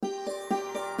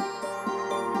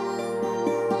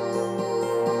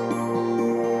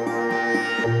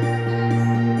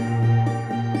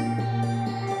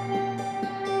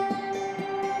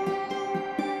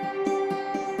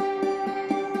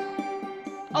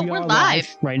Oh, We we're are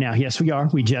live. right now. Yes, we are.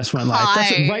 We just went live. That's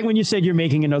Hi. right when you said you're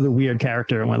making another weird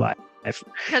character and went live.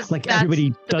 'Cause Like that's everybody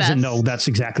the doesn't best. know that's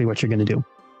exactly what you're going to do.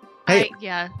 Hey.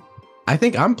 Yeah. I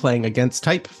think I'm playing against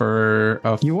type for.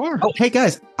 You are. Oh, hey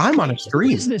guys, I'm on a Who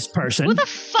stream. is this person? Who the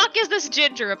fuck is this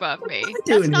ginger above me? I That's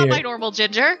doing not here? my normal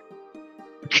ginger.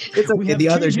 It's we okay. have The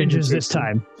two other gingers this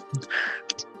time.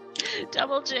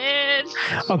 Double gin.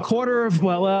 A quarter of,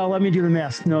 well, let me do the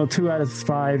math. No, 2 out of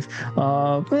 5.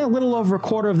 A little over a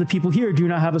quarter of the people here do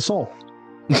not have a soul.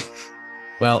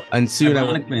 Well, and soon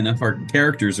Ironically enough, our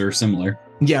characters are similar.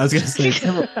 Yeah, I was gonna say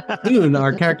soon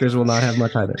our characters will not have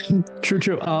much either.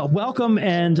 True. Welcome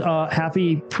and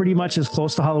happy, pretty much as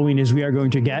close to Halloween as we are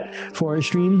going to get for a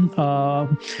stream.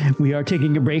 We are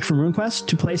taking a break from RuneQuest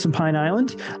to play some Pine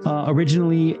Island.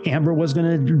 Originally, Amber was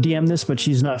going to DM this, but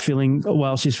she's not feeling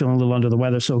well. She's feeling a little under the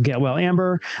weather. So get well,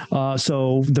 Amber.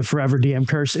 So the forever DM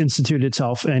curse instituted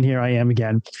itself, and here I am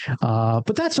again.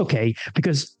 But that's okay,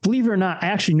 because believe it or not, I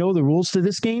actually know the rules to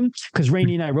this game because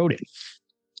Rainey and I wrote it.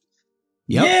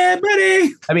 Yep. Yeah,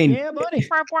 buddy. I mean, Yeah, buddy.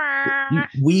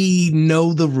 we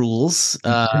know the rules.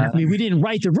 I mean, we didn't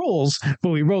write the rules,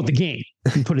 but we wrote the game.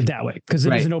 And put it that way, because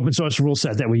it is an open source rule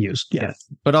set that we use. Yeah. Yes.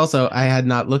 But also, I had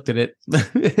not looked at it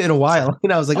in a while,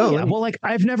 and I was like, oh yeah. Well, like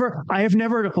I have never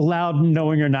allowed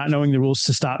knowing or not knowing the rules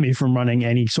to stop me from running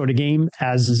any sort of game,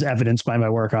 as is evidenced by my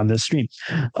work on this stream.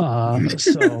 And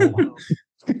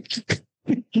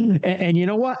you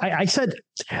know what? I said.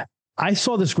 I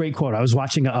saw this great quote. I was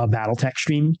watching a BattleTech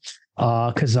stream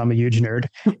because I'm a huge nerd.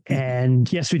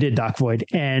 And yes, we did, Doc Void.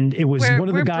 And it was one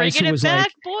of the guys who was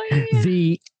like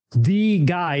the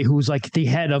guy who was like the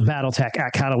head of BattleTech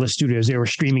at Catalyst Studios. They were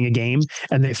streaming a game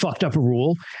and they fucked up a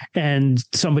rule. And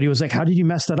somebody was like, how did you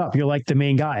mess that up? You're like the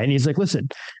main guy. And he's like, listen,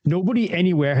 nobody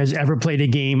anywhere has ever played a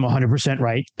game 100%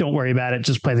 right. Don't worry about it.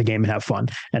 Just play the game and have fun.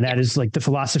 And that is like the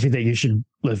philosophy that you should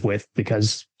live with,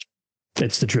 because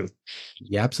it's the truth.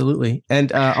 Yeah, absolutely.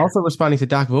 And also responding to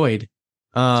Doc Void,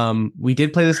 we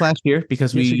did play this last year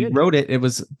because we wrote it.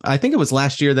 I think it was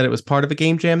last year that it was part of a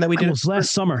game jam that we did. It was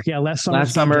last summer. Yeah, last summer.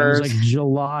 Last summer. It was like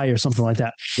July or something like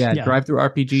that. Yeah, Drive Through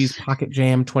RPG's Pocket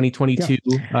Jam 2022.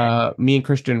 Yeah. Me and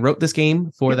Christian wrote this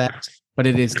game for that, but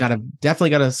it is definitely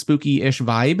got a spooky-ish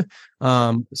vibe.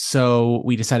 So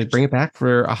we decided to bring it back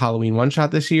for a Halloween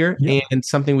one-shot this year. Yeah. And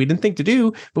something we didn't think to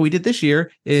do, but we did this year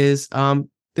is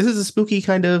this is a spooky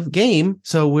kind of game,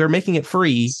 so we're making it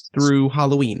free through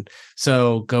Halloween.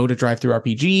 So go to Drive Through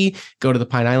RPG, go to the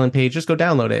Pine Island page, just go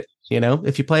download it. You know,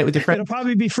 if you play it with your friends, it'll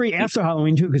probably be free after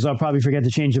Halloween too, because I'll probably forget to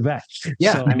change it back.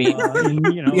 Yeah, so, I mean,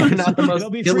 it'll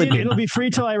be free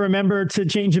till I remember to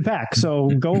change it back. So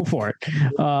go for it.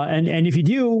 And if you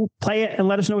do, play it and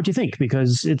let us know what you think,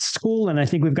 because it's cool, and I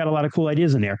think we've got a lot of cool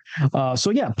ideas in there. So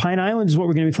yeah, Pine Island is what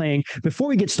we're going to be playing. Before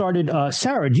we get started,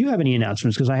 Sarah, do you have any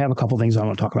announcements? Because I have a couple things I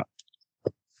want to talk about.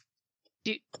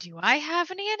 Do I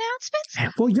have any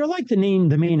announcements? Well, you're like the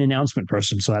main announcement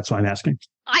person, so that's why I'm asking.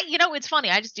 It's funny.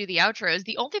 I just do the outros.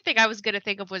 The only thing I was going to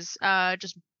think of was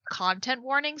just content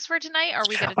warnings for tonight. Are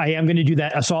we going to? I am going to do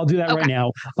that. So I'll do that right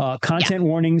now. Content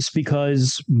warnings,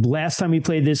 because last time we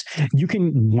played this,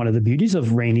 one of the beauties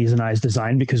of Rainey's and I's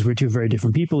design, because we're two very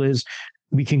different people, is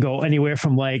we can go anywhere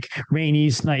from like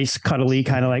Rainey's nice, cuddly,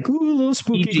 kind of like, ooh, a little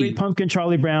spooky, Great Pumpkin,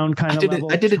 Charlie Brown kind of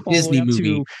level. I did a Disney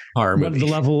movie, horror movie. The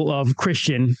level of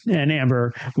Christian and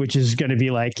Amber, which is going to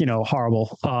be like,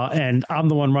 horrible. And I'm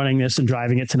the one running this and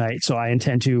driving it tonight. So I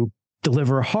intend to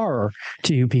deliver horror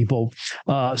to you people.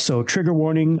 So trigger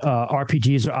warning,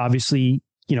 RPGs are obviously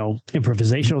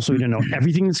improvisational, so we don't know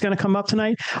everything that's going to come up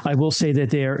tonight. I will say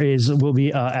that will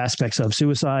be aspects of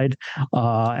suicide,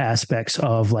 aspects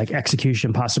of like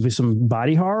execution, possibly some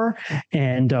body horror,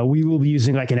 and we will be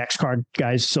using like an X card,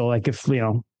 guys. So like if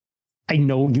I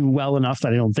know you well enough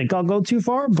that I don't think I'll go too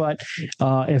far, but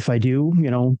if I do,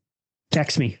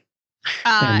 text me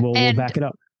and we'll back it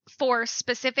up. For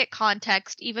specific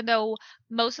context, even though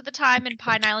most of the time in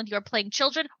Pine Island you're playing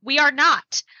children, we are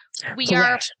not. We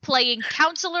are playing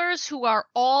counselors who are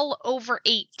all over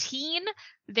 18.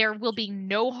 There will be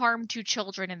no harm to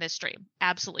children in this stream.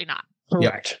 Absolutely not.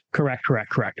 Correct.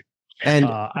 And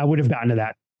I would have gotten to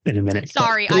that in a minute.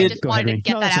 Sorry, I just wanted to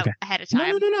get that out ahead of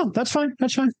time. No. That's fine.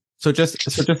 So just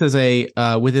as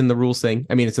a within the rules thing,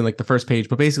 I mean, it's in like the first page,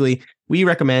 but basically we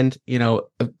recommend,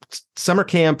 summer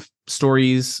camp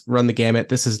stories run the gamut.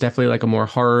 This is definitely like a more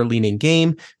horror leaning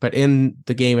game, but in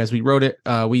the game as we wrote it,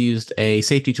 we used a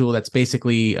safety tool that's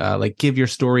basically like give your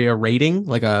story a rating,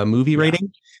 like a movie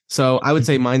rating. So I would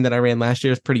say mine that I ran last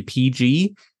year is pretty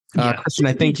PG. Christian,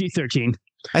 I think PG-13.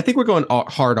 I think we're going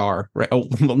hard R, right? Oh,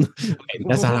 okay,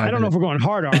 that's not how I don't know if we're going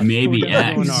hard R. Maybe We're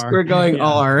definitely X. We're going Yeah.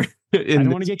 R. I don't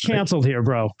want to get canceled here,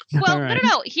 bro. Well, All right.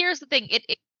 no. Here's the thing.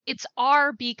 It's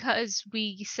R because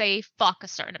we say fuck a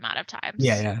certain amount of times.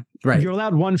 Yeah, right. You're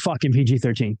allowed one fuck in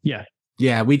PG-13. Yeah.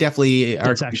 Yeah, we definitely are.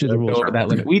 That's actually the rules. Over that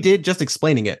limit. We did just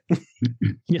explaining it.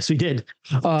 Yes, we did.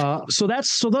 So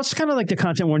that's kind of like the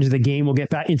content warnings of the game. We'll get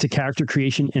back into character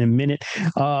creation in a minute.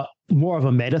 More of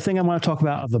a meta thing I want to talk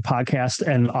about of the podcast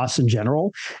and us in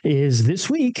general is this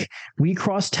week we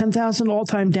crossed 10,000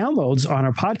 all-time downloads on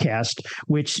our podcast,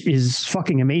 which is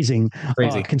fucking amazing.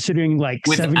 Crazy. Considering like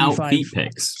Without feet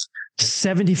pics.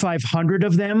 7,500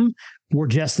 of them were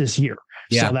just this year.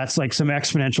 Yeah. So that's like some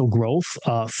exponential growth.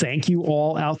 Thank you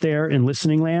all out there in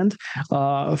listening land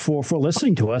for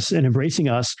listening to us and embracing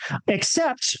us,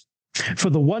 except for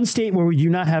the one state where we do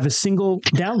not have a single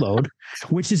download,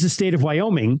 which is the state of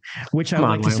Wyoming, which I would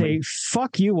like to say,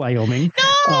 fuck you, Wyoming.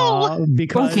 No!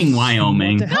 Because Fucking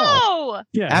Wyoming. what the hell? No!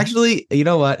 Yeah. Actually, you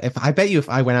know what? If I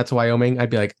went out to Wyoming, I'd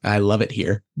be like, I love it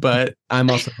here. But I'm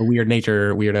also a weird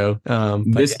nature weirdo. But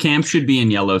This camp should be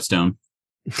in Yellowstone.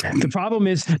 The problem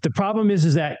is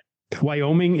that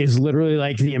Wyoming is literally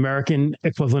like the American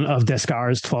equivalent of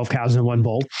Descartes' 12 cows and one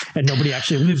bull, and nobody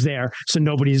actually lives there, so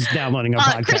nobody's downloading our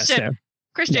podcast there.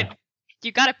 Christian,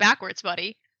 you got it backwards,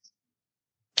 buddy.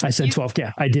 I said 12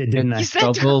 cow. I did, didn't I? You said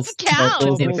 12 bulls, 12 cows.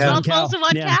 12 bulls and a cow. 12 bulls and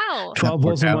one Yeah. cow. 12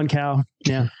 bulls and one cow.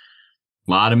 Yeah.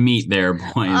 A lot of meat there, boys.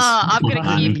 I'm going A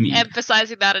lot to of keep meat.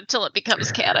 emphasizing that until it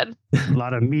becomes canon. A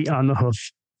lot of meat on the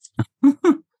hoof.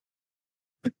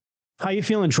 How you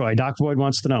feeling, Troy? Doc Boyd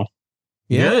wants to know.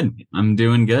 Yeah. Good. I'm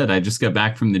doing good. I just got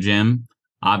back from the gym.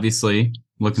 Obviously,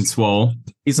 looking swole.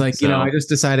 He's like, So- I just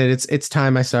decided it's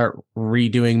time I start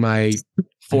redoing my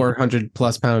 400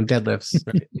 plus pound deadlifts.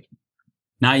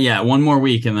 Not yet. One more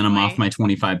week, and then I'm Right. off my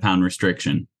 25-pound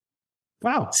restriction.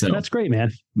 Wow, So- that's great,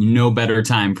 man. No better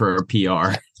time for a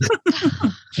PR.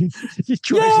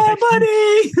 Troy's Yeah, like-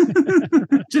 buddy.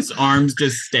 Just arms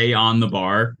just stay on the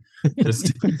bar.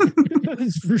 Just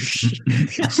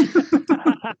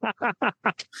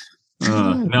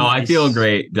no, I feel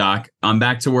great, Doc. I'm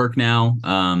back to work now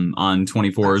on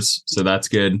 24s, so that's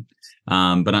good.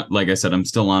 But like I said, I'm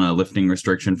still on a lifting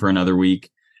restriction for another week,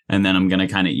 and then I'm going to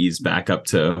kind of ease back up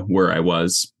to where I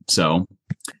was. So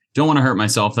don't want to hurt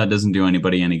myself. That doesn't do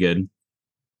anybody any good.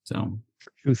 So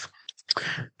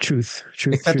Truth.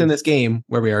 Except in this game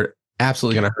where we are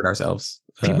absolutely going to hurt ourselves.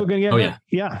 People are going to get oh, hurt.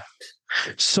 Yeah.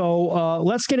 So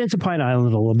let's get into Pine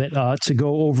Island a little bit to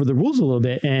go over the rules a little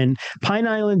bit. And Pine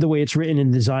Island, the way it's written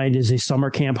and designed, is a summer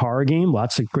camp horror game.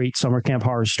 Lots of great summer camp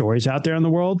horror stories out there in the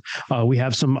world. We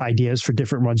have some ideas for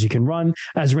different runs you can run.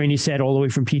 As Rainey said, all the way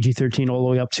from PG-13 all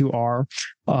the way up to R.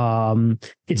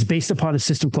 It's based upon a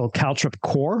system called Caltrip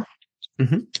Core.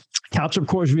 Mm-hmm. Caltrip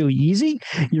Core is really easy.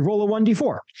 You roll a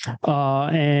 1d4.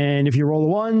 And if you roll a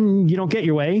 1, you don't get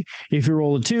your way. If you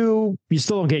roll a 2, you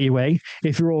still don't get your way.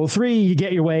 If you roll a 3, you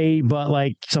get your way, but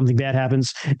like something bad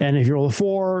happens. And if you roll a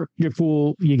 4, you're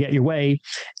cool, you get your way.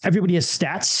 Everybody has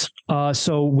stats.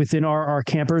 So within our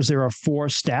campers, there are 4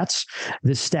 stats.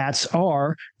 The stats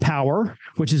are power,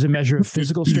 which is a measure of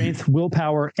physical strength,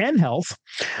 willpower, and health.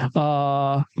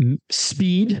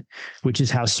 Speed, which is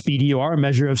how speedy you are, a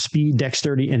measure of speed,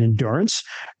 dexterity, and endurance.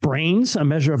 Brains, a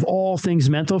measure of all things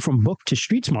mental from book to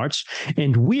street smarts.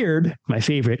 And weird, my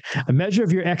favorite, a measure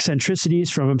of your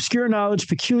eccentricities from obscure knowledge,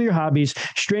 peculiar hobbies,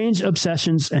 strange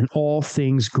obsessions, and all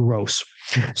things gross.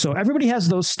 So everybody has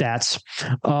those stats.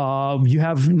 You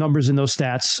have numbers in those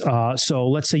stats. So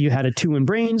let's say you had a 2 in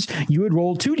brains, you would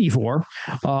roll 2d4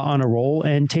 on a roll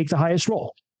and take the highest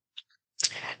roll.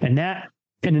 And that,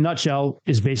 in a nutshell,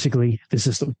 is basically the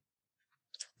system.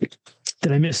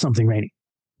 Did I miss something, Rainey?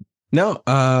 No,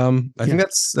 I think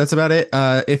that's about it.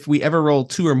 If we ever roll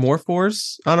 2 or more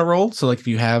 4s on a roll, so like if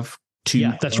you have 2,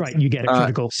 Yeah, that's right. You get a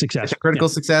critical success. it's a critical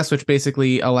success, which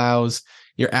basically allows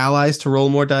your allies to roll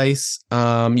more dice.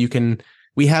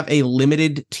 We have a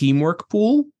limited teamwork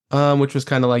pool, which was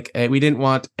kind of like we didn't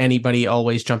want anybody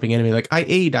always jumping in and be like, I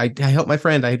aid, I help my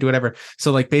friend, I do whatever.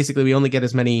 So like basically we only get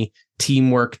as many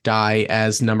teamwork die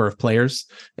as number of players,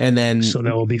 and then So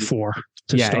there will be 4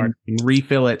 to start. and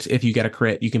refill it. If you get a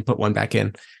crit, you can put 1 back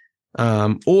in.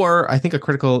 Or I think a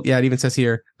critical, it even says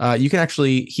here, you can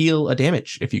actually heal a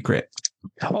damage if you crit.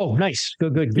 Oh, nice.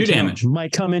 Good. Do to know. damage.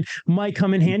 Might come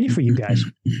in handy for you guys.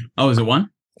 Oh, is it 1?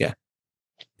 Yeah.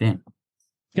 Damn.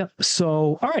 Yep.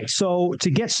 So, all right. So to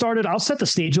get started, I'll set the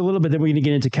stage a little bit, then we're going to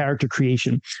get into character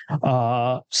creation.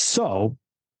 So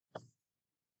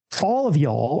all of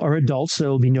y'all are adults. So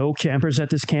there'll be no campers at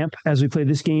this camp as we play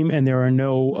this game, and there are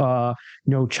no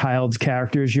child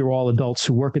characters. You're all adults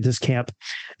who work at this camp.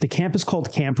 The camp is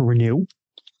called Camp Renew.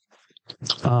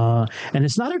 And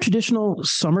it's not a traditional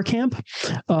summer camp.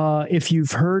 If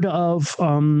you've heard of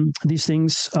these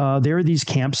things, there are these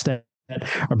camps that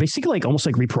are basically like almost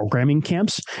like reprogramming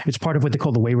camps. It's part of what they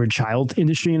call the wayward child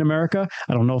industry in America.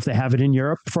 I don't know if they have it in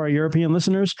Europe for our European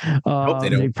listeners.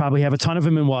 They probably have a ton of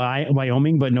them in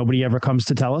Wyoming, but nobody ever comes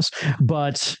to tell us.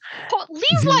 But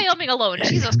leave Wyoming alone,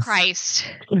 Jesus Christ.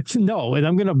 No, and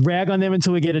I'm going to rag on them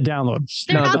until we get a download.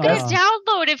 They're not going to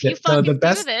download if you fucking do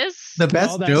this. The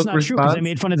best that's joke not true because they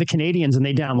made fun of the Canadians and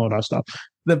they download our stuff.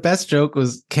 The best joke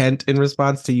was Kent in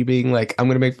response to you being like, I'm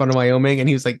going to make fun of Wyoming. And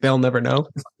he was like, they'll never know.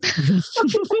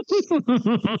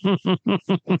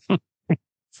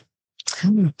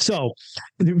 So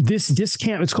this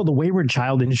camp, it's called the Wayward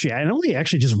Child Industry. I only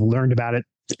actually just learned about it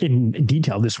in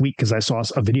detail this week because I saw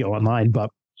a video online.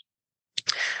 But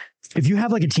if you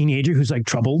have like a teenager who's like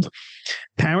troubled,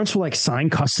 parents will like sign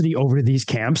custody over to these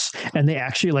camps, and they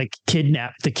actually like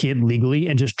kidnap the kid legally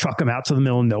and just truck them out to the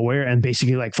middle of nowhere and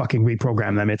basically like fucking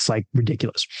reprogram them. It's like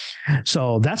ridiculous.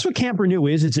 So that's what Camp Renew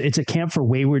is. It's a camp for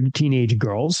wayward teenage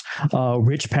girls.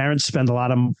 Rich parents spend a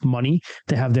lot of money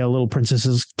to have their little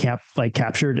princesses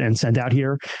captured and sent out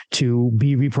here to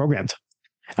be reprogrammed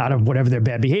out of whatever their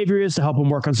bad behavior is to help them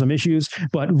work on some issues.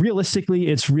 But realistically,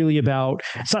 it's not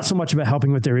so much about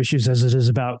helping with their issues as it is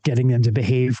about getting them to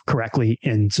behave correctly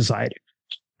in society.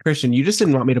 Christian, you just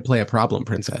didn't want me to play a problem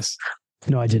princess.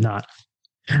 No, I did not.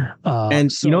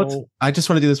 And you know what? I just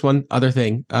want to do this one other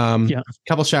thing.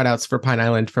 Couple shout outs for Pine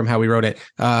Island from how we wrote it.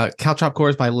 Caltrop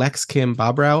Cores by Lex Kim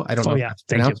Bobrow. I don't know if that's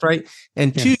pronounced right.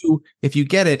 And two, if you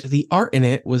get it, the art in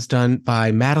it was done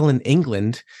by Madeline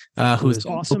England, who's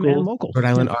awesome and local Rhode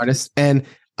Island artist. And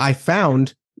I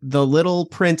found the little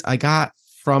print I got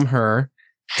from her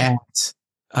at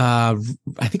I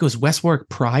think it was West Warwick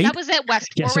Pride. That was at West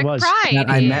Yes, Warwick Pride. That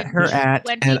I met her at,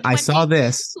 and I saw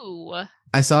this.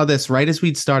 I saw this right as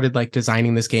we'd started like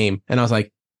designing this game, and I was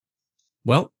like,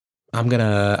 "Well, I'm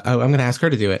gonna ask her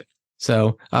to do it."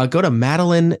 So go to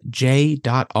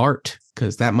madelinej.art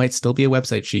because that might still be a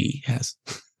website she has.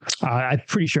 I'm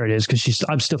pretty sure it is because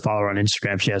I'm still following her on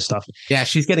Instagram. She has stuff. Yeah,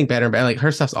 she's getting better and better. Like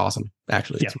her stuff's awesome.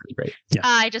 Actually, it's really great. Yeah.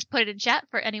 I just put it in chat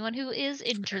for anyone who is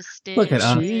interested. Look at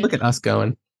us! Look at us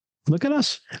going. Look at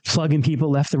us plugging people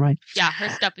left and right. Yeah, her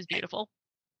stuff is beautiful.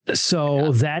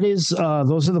 So that is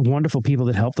those are the wonderful people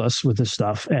that helped us with this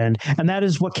stuff, and that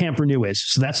is what Camp Renew is.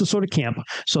 So that's the sort of camp.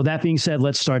 So that being said,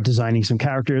 let's start designing some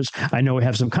characters. I know we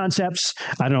have some concepts.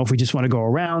 I don't know if we just want to go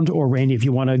around, or Randy, if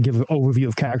you want to give an overview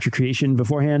of character creation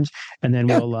beforehand, and then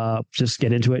we'll just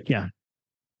get into it.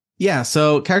 Yeah,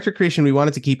 so character creation, we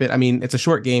wanted to keep it. I mean, it's a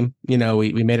short game. You know,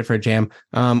 we made it for a jam.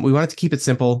 We wanted to keep it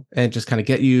simple and just kind of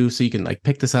get you so you can like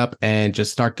pick this up and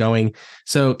just start going.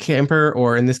 So camper,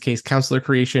 or in this case, counselor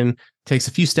creation, takes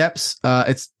a few steps.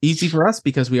 It's easy for us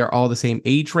because we are all the same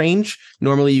age range.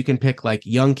 Normally, you can pick like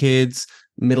young kids,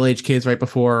 middle-aged kids right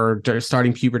before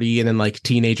starting puberty, and then like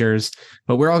teenagers.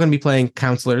 But we're all going to be playing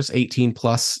counselors, 18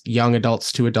 plus, young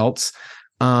adults to adults.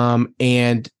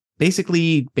 And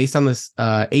basically, based on this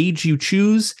age you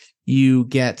choose, you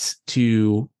get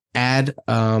to add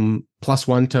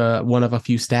 +1 to one of a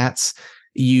few stats.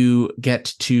 You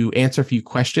get to answer a few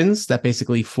questions that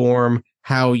basically form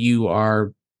how you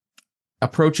are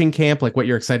approaching camp, like what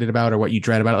you're excited about or what you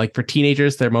dread about it. Like for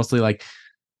teenagers, they're mostly like,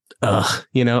 I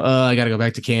got to go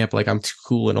back to camp. Like I'm too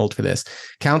cool and old for this.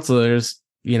 Counselors,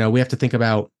 we have to think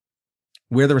about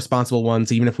we're the responsible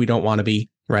ones, even if we don't want to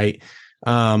be, right?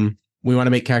 We want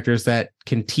to make characters that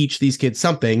can teach these kids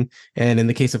something. And in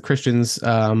the case of Christians,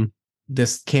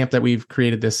 this camp that we've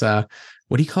created, this, what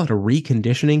do you call it? A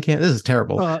reconditioning camp? This is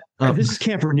terrible. This is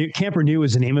Camp Renew. Camp Renew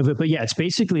is the name of it. But yeah, it's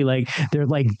basically they're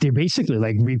basically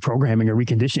reprogramming or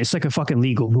reconditioning. It's like a fucking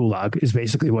legal gulag is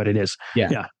basically what it is.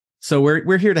 Yeah. So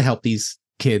we're here to help these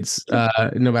kids,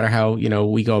 no matter how,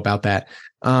 we go about that.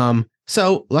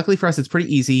 So luckily for us, it's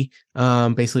pretty easy.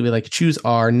 Basically we choose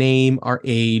our name, our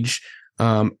age.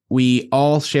 We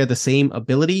all share the same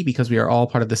ability because we are all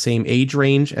part of the same age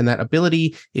range. And that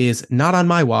ability is Not on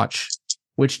My Watch,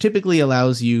 which typically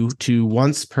allows you to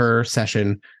once per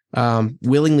session,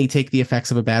 willingly take the effects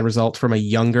of a bad result from a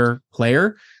younger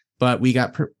player. But we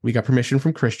got permission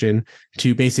from Christian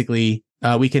to basically,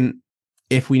 we can,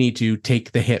 if we need to,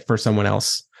 take the hit for someone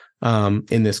else,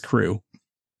 in this crew,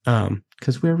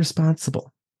 because we're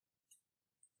responsible.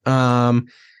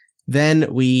 Then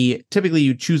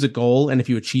you choose a goal, and if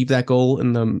you achieve that goal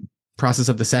in the process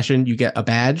of the session, you get a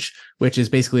badge, which is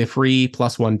basically a free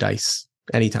 +1 dice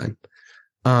anytime.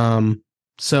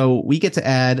 So we get to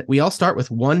add, we all start with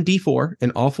 1d4 in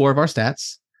all 4 of our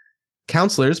stats.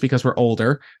 Counselors, because we're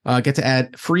older, get to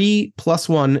add free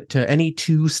 +1 to any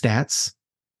 2 stats.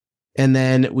 And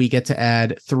then we get to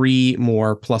add 3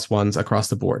 more +1s across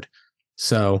the board.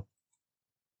 So,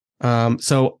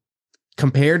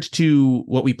 compared to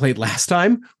what we played last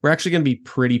time, we're actually going to be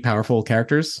pretty powerful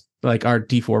characters. Like our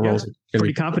D4 rolls are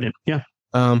pretty confident. Yeah.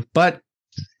 But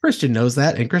Christian knows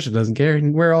that, and Christian doesn't care,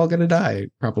 and we're all going to die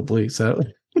probably. So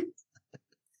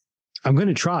I'm going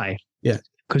to try. Yeah.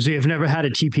 Because we have never had a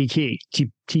TPK.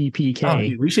 TPK. Oh,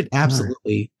 dude, we should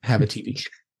absolutely have a TPK.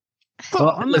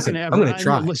 Well, I'm going to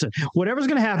try. Listen, whatever's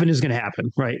going to happen is going to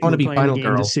happen, right? I want to be final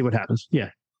girl to see what happens. Yeah.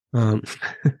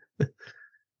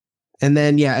 And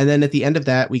then at the end of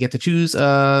that, we get to choose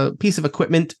a piece of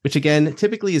equipment, which again,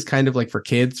 typically is kind of like for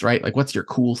kids, right? Like, what's your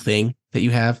cool thing that you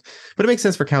have? But it makes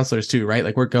sense for counselors too, right?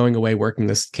 Like, we're going away working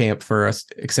this camp for an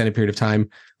extended period of time.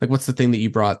 Like, what's the thing that you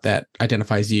brought that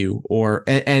identifies you?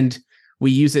 And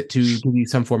we use it to give you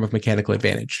some form of mechanical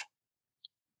advantage.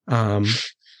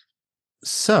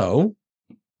 So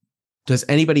does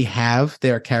anybody have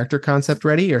their character concept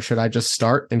ready, or should I just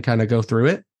start and kind of go through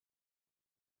it?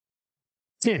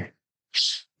 Yeah.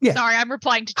 Sorry, I'm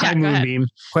replying to chat. Hi, Go ahead. Moonbeam.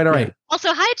 Quite all right. Yeah. Also,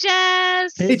 hi,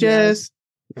 Jazz. Hey, Jazz.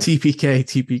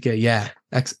 TPK. Yeah.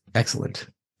 Excellent.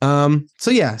 Sorry,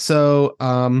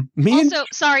 I'm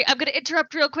going to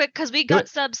interrupt real quick because we got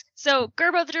subs. So,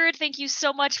 Gerbo the Druid, thank you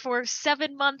so much for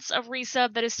 7 months of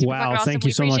resub. That is super fucking awesome. Thank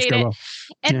you so much, appreciate Gerbo. it.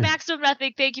 And Maximum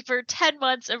Nothing, thank you for 10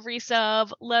 months of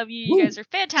resub. Love you. You guys are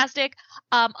fantastic.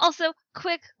 Also,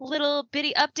 quick little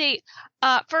bitty update.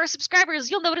 For our subscribers,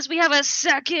 you'll notice we have a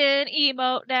second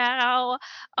emote now.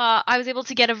 I was able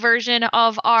to get a version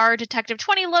of our Detective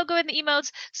 20 logo in the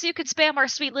emotes, so you can spam our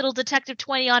sweet little Detective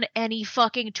 20 on any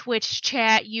fucking Twitch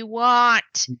chat you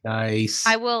want. Nice.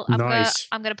 I will.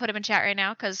 I'm gonna put him in chat right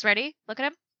now. Cause ready? Look at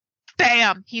him.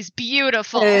 Bam! He's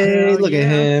beautiful. Hey, look at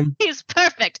him. He's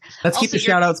perfect. Let's keep the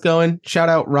shout outs going. Shout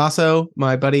out Rosso,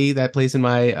 my buddy that plays in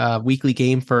my weekly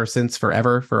game since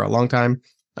forever, for a long time.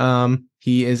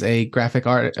 He is a graphic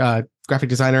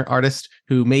designer artist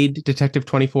who made Detective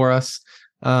 20 for us.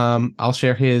 I'll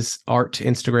share his art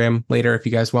Instagram later if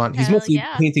you guys want. He's mostly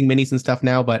painting minis and stuff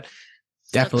now, but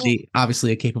definitely,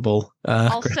 obviously a capable.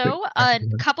 Also, a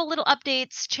couple little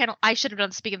updates. Channel. I should have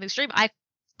done speaking of the stream. I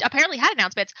apparently had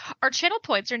announcements. Our channel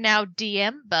points are now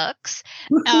DM bucks,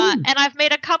 and I've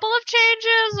made a couple of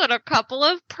changes and a couple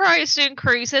of price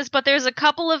increases. But there's a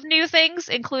couple of new things,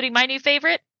 including my new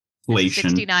favorite,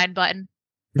 69 button.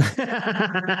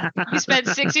 You spend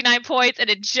 69 points and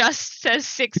it just says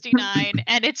 69,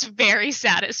 and it's very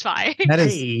satisfying. That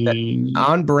is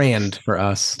on brand for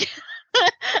us.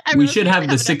 We should have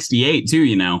the 68 too,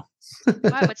 you know.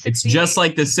 Wow, it's just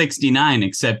like the 69,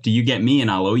 except you get me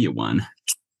and I'll owe you one.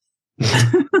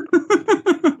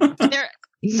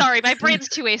 Sorry, my brain's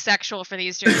too asexual for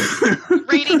these two.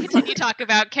 Rating, continue talk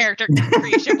about character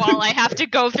creation while I have to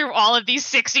go through all of these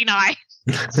 69.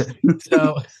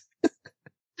 So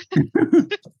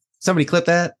somebody clip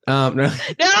that. No.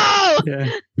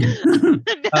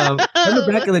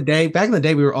 Remember back in the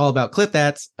day we were all about clip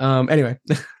that. Anyway.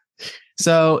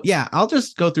 So yeah, I'll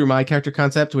just go through my character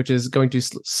concept, which is going to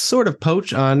sort of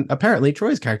poach on apparently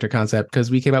Troy's character concept, because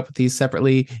we came up with these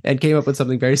separately and came up with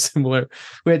something very similar,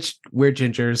 which we're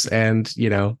gingers, and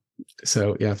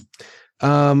so yeah.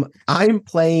 I'm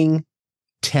playing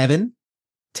Tevin.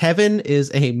 Tevin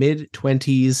is a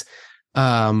mid-20s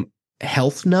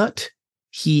health nut.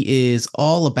 He is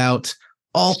all about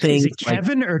all things. Is it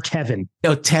Kevin or Tevin?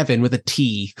 No, Tevin with a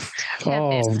T.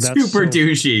 Oh, that's super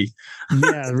douchey.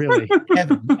 Yeah, really.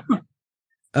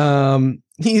 I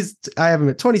have him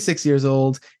at 26 years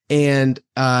old, and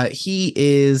he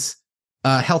is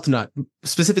health nut,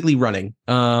 specifically running.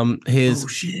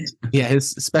 His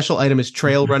special item is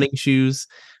trail running shoes.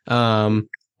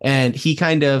 And he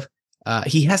kind of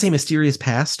he has a mysterious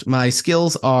past. My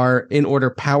skills are in order: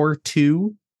 power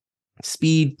 2,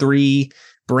 speed 3,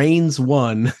 brains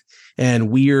 1, and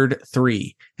weird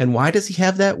 3. And why does he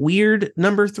have that weird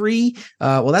number 3?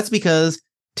 Well, that's because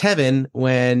Tevin,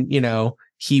 when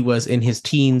he was in his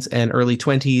teens and early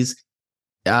 20s,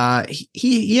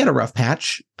 he had a rough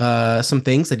patch. Some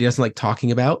things that he doesn't like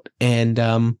talking about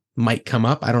and might come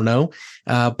up. I don't know.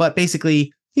 But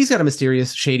basically, he's got a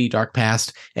mysterious, shady, dark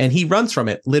past, and he runs from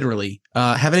it, literally.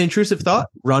 Have an intrusive thought?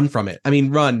 Run from it. I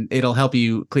mean, run. It'll help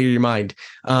you clear your mind.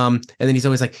 And then he's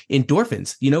always like,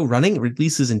 endorphins. Running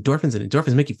releases endorphins, and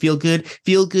endorphins make you feel good,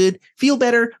 feel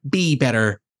better, be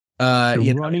better.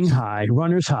 Running high,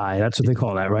 runner's high. That's what they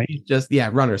call that, right?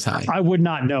 Runner's high. I would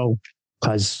not know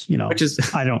because which is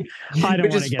I don't want to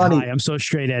get funny. High. I'm so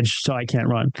straight edge, so I can't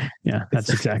run. Yeah, that's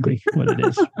exactly what it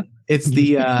is. It's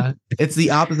the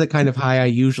opposite kind of high I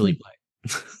usually play.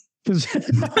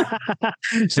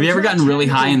 Have you ever gotten really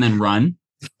high and then run?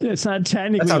 It's not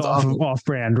technically off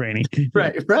brand, Rainy.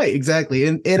 Right, exactly.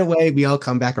 In a way, we all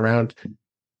come back around.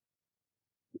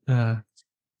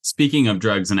 Speaking of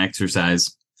drugs and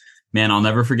exercise, man, I'll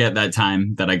never forget that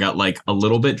time that I got like a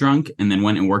little bit drunk and then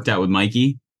went and worked out with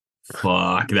Mikey.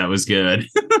 Fuck, that was good.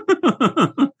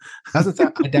 How's it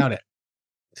sound? I doubt it.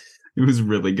 It was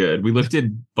really good. We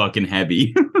lifted fucking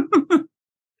heavy.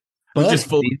 Just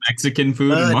full of Mexican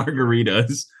food and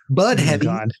margaritas. Bud heavy.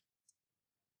 God.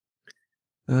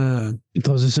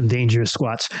 Those are some dangerous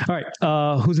squats. All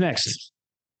right, who's next?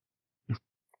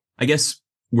 I guess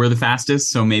we're the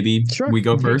fastest, so maybe we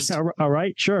go first. All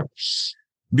right, sure.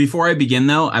 Before I begin,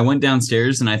 though, I went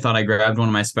downstairs and I thought I grabbed one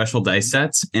of my special dice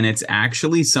sets, and it's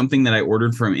actually something that I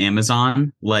ordered from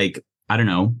Amazon, like, I don't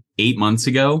know, 8 months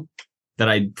ago that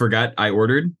I forgot I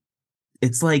ordered.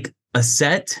 It's like a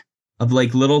set of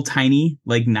like little tiny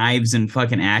like knives and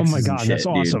fucking axes. Oh my God, that's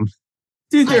awesome.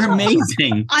 Dude, they're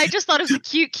amazing. I just thought it was a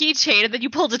cute keychain, and then you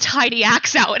pulled a tiny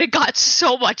axe out, and it got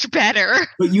so much better.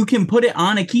 But you can put it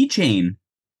on a keychain.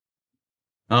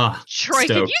 Oh, Troy,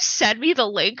 stoked. can you send me the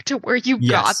link to where you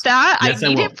got that? Yes, I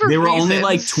need it for They were reasons. only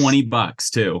like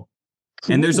 $20 too.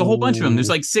 And there's a whole bunch of them. There's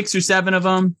like 6 or 7 of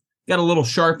them. Got a little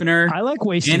sharpener. I like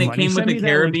wasting money. And it came with a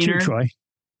carabiner. Too, Troy.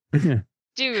 Yeah.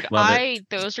 Dude,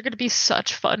 those are going to be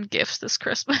such fun gifts this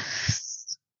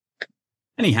Christmas.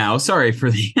 Anyhow, sorry for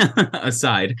the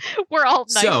aside. We're all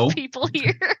nice people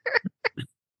here.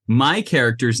 My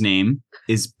character's name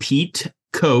is Pete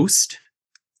Coast.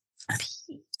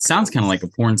 Sounds kind of like a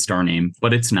porn star name,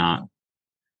 but it's not.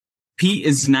 Pete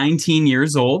is 19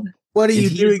 years old. What are you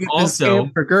doing also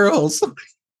for girls?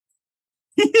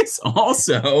 He is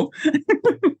also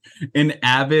an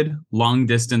avid long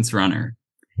distance runner.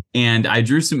 And I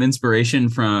drew some inspiration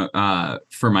from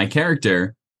for my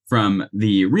character from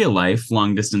the real life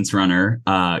long distance runner,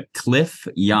 Cliff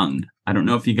Young. I don't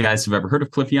know if you guys have ever heard of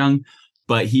Cliff Young,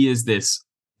 but he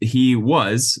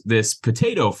was this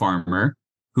potato farmer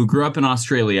who grew up in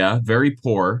Australia, very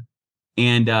poor,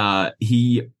 and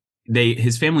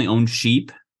his family owned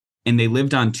sheep, and they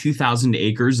lived on 2,000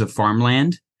 acres of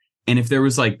farmland. And if there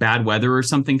was like bad weather or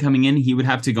something coming in, he would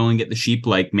have to go and get the sheep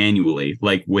like manually,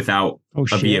 like without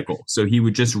a vehicle. So he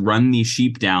would just run these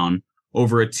sheep down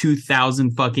over a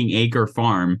 2,000 fucking acre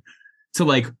farm to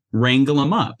like wrangle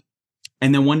them up.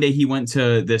 And then one day he went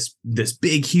to this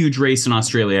big, huge race in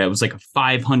Australia. It was like a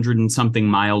 500 and something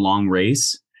mile long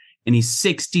race. And he's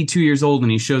 62 years old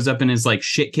and he shows up in his like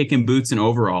shit kicking boots and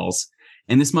overalls.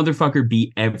 And this motherfucker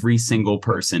beat every single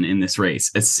person in this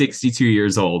race at 62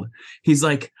 years old. He's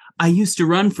like, I used to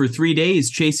run for 3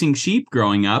 days chasing sheep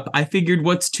growing up. I figured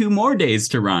what's 2 more days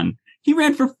to run? He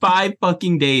ran for 5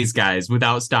 fucking days, guys,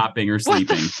 without stopping or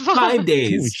sleeping. 5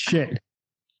 days. Holy shit.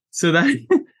 So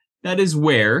that is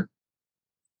where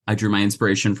I drew my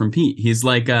inspiration from Pete. He's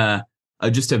like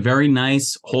just a very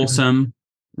nice, wholesome,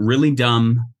 really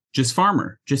dumb, just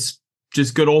farmer, just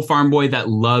good old farm boy that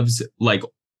loves like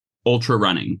ultra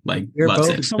running, like loves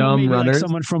it. Dumb runners. Like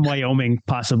someone from Wyoming,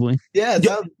 possibly. Yeah, it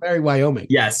sounds very Wyoming.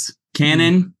 Yes,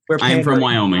 Cannon. I'm from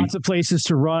Wyoming. Lots of places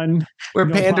to run. We're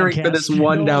pandering for this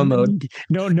one download.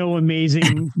 No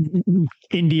amazing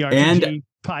indie RPG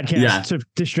podcast to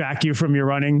distract you from your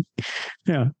running.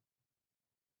 Yeah.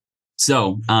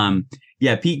 So,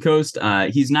 Pete Coast.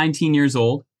 He's 19 years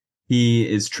old. He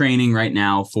is training right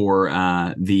now for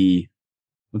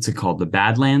what's it called? The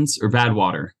Badlands or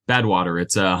Badwater? Badwater.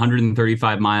 It's a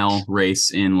 135-mile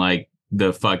race in like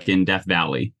the fucking Death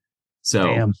Valley.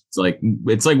 So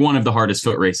it's like one of the hardest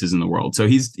foot races in the world. So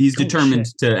he's determined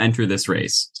to enter this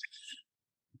race.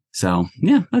 So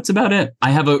yeah, that's about it.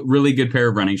 I have a really good pair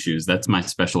of running shoes. That's my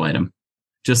special item.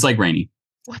 Just like Rainy.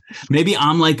 Maybe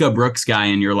I'm like a Brooks guy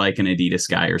and you're like an Adidas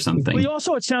guy or something. Well,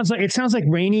 also it sounds like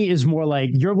Rainy is more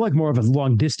like you're like more of a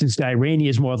long distance guy. Rainy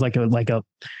is more of like a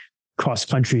cross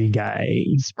country guy.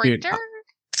 Sprinter?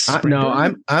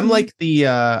 No, I'm like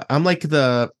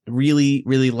the really,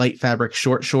 really light fabric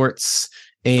short shorts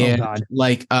and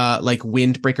like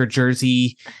windbreaker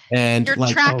jersey and your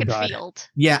like track and field.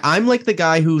 Yeah, I'm like the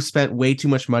guy who spent way too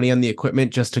much money on the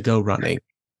equipment just to go running.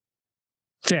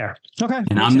 Fair. Okay.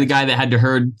 And I'm the guy that had to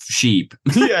herd sheep.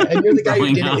 Yeah, and you're the guy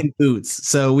who did it in boots.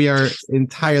 So we are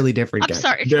entirely different guys. I'm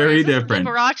sorry. Very different.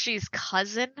 Liberace's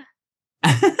cousin.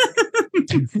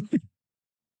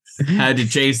 Had to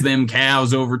chase them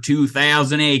cows over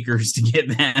 2,000 acres to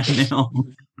get that milk.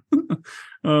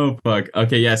 Oh, fuck.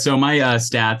 Okay, yeah. So my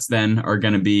stats then are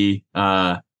going to be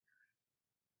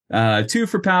 2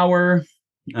 for power,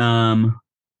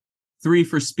 3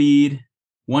 for speed,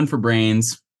 1 for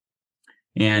brains,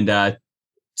 and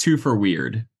 2 for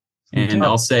weird. And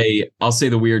I'll say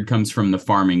the weird comes from the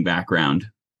farming background.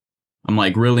 I'm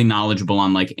like really knowledgeable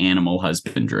on like animal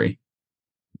husbandry,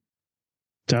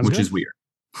 which is weird.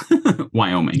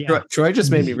 Wyoming. Yeah. Troy just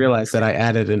made me realize that I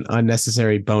added an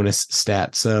unnecessary bonus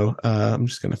stat. So I'm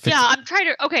just going to fix it. I'm trying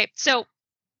to. Okay, so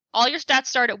all your stats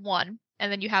start at 1,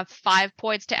 and then you have 5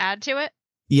 points to add to it.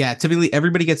 Yeah, typically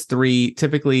everybody gets 3.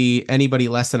 Typically anybody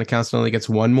less than a counselor only gets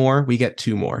 1 more. We get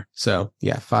 2 more. So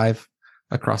yeah, 5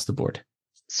 across the board.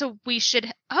 So we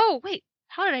should. Oh wait,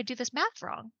 how did I do this math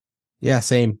wrong? Yeah,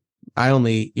 same. I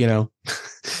only,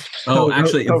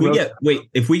 Actually,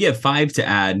 if we get 5 to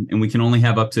add and we can only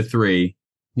have up to 3,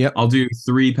 yep. I'll do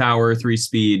 3 power, 3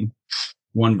 speed,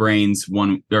 1 brains,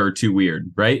 1 or 2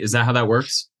 weird, right? Is that how that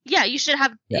works? Yeah, you should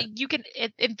have. Yeah. You can,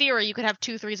 in theory, you could have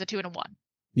 2 3s, a 2, and a 1.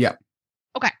 Yep.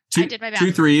 Okay, I did my math.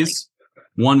 2 3s,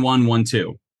 1 1 1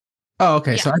 2. Oh,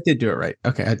 okay. Yeah. So I did do it right.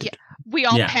 Okay, I did. Yeah. We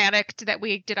all panicked that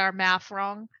we did our math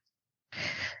wrong.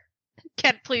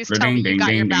 Kent, please tell me you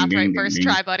got your math right first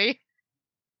try, buddy.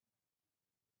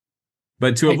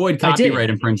 But to avoid copyright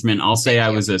infringement, I'll say I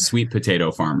was a sweet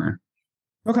potato farmer.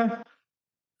 Okay.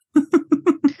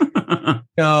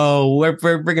 No,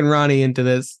 we're bringing Ronnie into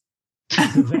this.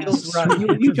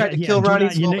 You tried to kill Ronnie.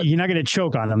 You're not going to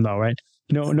choke on him, though, right?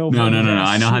 No.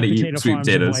 I know how to eat sweet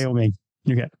potatoes. Wyoming.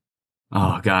 Okay.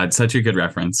 Oh God, such a good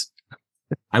reference.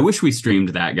 I wish we streamed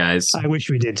that, guys. I wish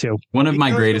we did too. One of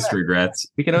my greatest regrets.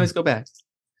 We can always go back.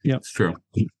 Yeah, it's true.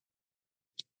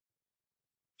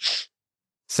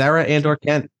 Sarah and/or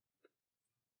Kent.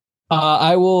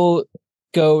 I will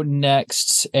go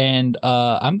next, and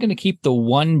I'm going to keep the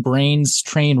 1 brains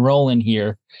train rolling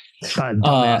here.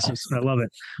 Dumbasses. I love it.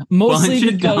 Mostly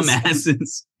Bunch because of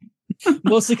dumbasses.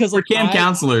 Mostly because we're camp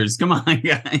counselors. Come on,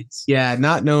 guys. Yeah,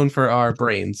 not known for our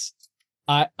brains.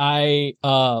 I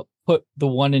put the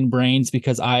 1 in brains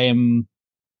because I am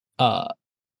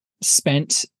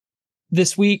spent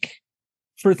this week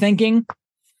for thinking.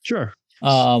 Sure.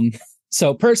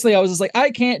 So personally, I was just like,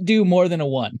 I can't do more than a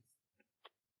 1.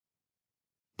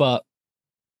 But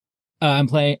I'm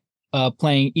playing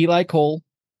Eli Cole.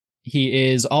 He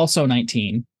is also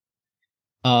 19.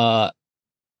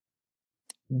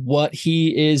 What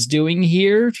he is doing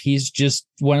here, he's just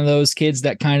one of those kids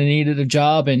that kind of needed a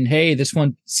job, and hey, this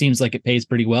one seems like it pays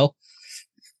pretty well.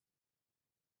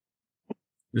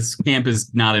 This camp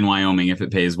is not in Wyoming if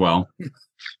it pays well.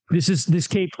 This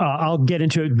camp. I'll get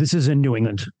into it. This is in New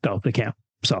England, though, the camp.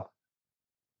 So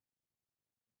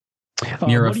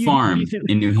near a farm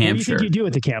in New Hampshire. What do you think you do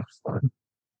at the camp?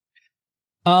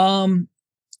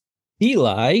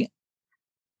 Eli.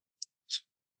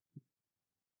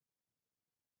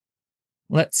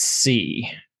 Let's see.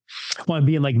 Want to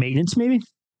be in like maintenance, maybe?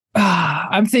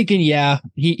 I'm thinking, yeah,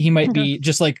 he might be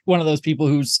just like one of those people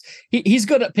he's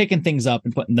good at picking things up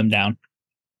and putting them down.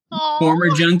 Aww.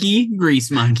 Former junkie,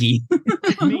 grease monkey.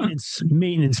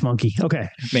 maintenance monkey. Okay,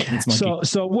 maintenance monkey.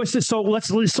 So what's this? So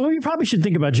we probably should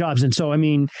think about jobs. And so I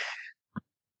mean,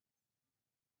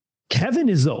 Kevin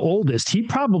is the oldest. He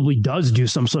probably does do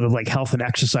some sort of like health and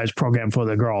exercise program for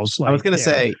the girls. Like, I was going to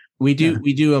say we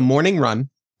do a morning run.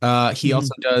 He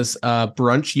also does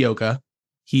brunch yoga.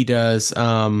 He does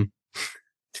oh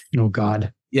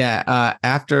God. Yeah,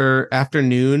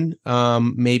 afternoon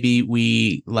maybe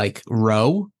we like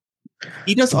row.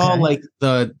 He does all like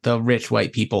the rich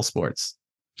white people sports.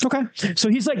 Okay. So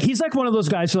he's like one of those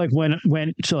guys who like I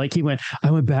went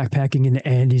backpacking in the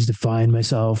Andes to find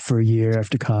myself for a year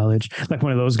after college. Like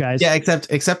one of those guys. Yeah,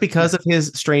 except because of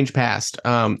his strange past.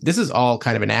 This is all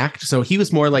kind of an act. So he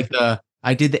was more like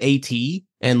I did the AT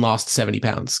and lost 70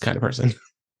 pounds kind of person.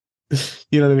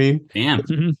 You know what I mean? Damn.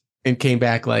 Mm-hmm. And came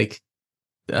back like,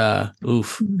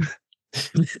 oof.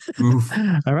 Oof.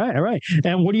 All right.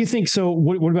 And what do you think? So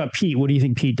what about Pete? What do you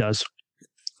think Pete does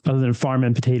other than farm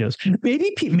and potatoes?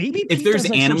 Maybe Pete if there's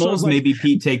like animals, maybe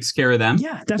Pete takes care of them.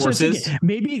 Yeah, that's horses. What I'm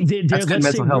thinking. Maybe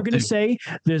we're going to say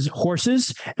there's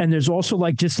horses and there's also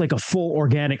like just like a full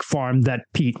organic farm that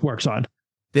Pete works on.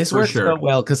 This works so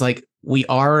well because like we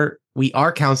are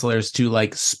counselors to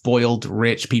like spoiled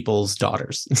rich people's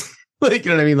daughters. Like,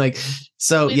 you know what I mean? Like,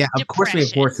 so with of course we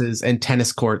have horses and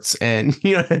tennis courts and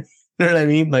you know what I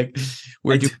mean? Like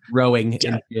we're doing rowing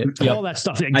and shit. All that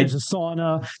stuff. Like, there's a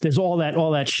sauna. There's all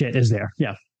that shit is there.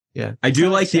 Yeah. Yeah. I do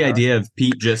like the idea of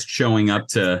Pete just showing up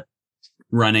to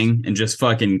running and just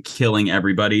fucking killing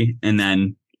everybody. And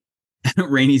then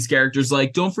Rainy's character's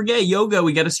like, don't forget yoga.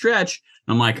 We got to stretch.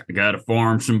 I'm like, I got to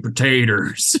farm some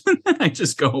potatoes. I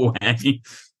just go away.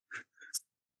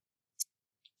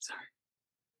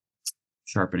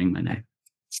 Sharpening my knife.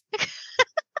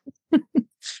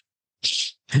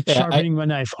 Sharpening my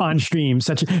knife on stream.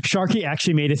 Sharky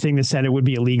actually made a thing that said it would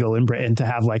be illegal in Britain to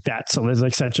have like that. So there's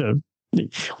like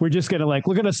we're just gonna like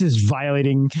look at us as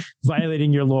violating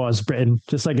your laws, Britain,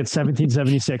 just like it's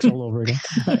 1776 all over again.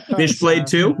 Fishblade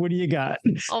too. What do you got?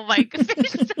 Oh my god,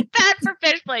 bad for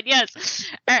Fishblade. Yes.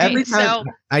 All right, Every time,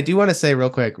 so I do want to say real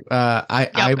quick,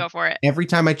 I go for it. every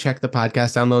time I check the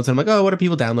podcast downloads, I'm like, oh, what are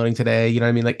people downloading today? You know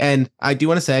what I mean? Like, and I do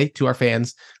want to say to our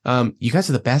fans, you guys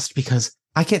are the best because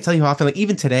I can't tell you how often, like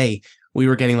even today, we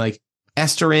were getting like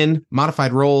Esterin,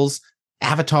 Modified Roles,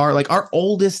 Avatar, like our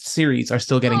oldest series are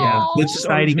still getting Glitch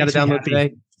Society got a download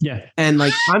today. Yeah. And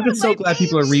like, I'm just so glad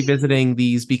people are revisiting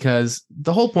these because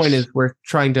the whole point is we're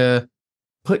trying to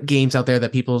put games out there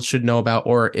that people should know about,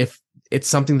 or if it's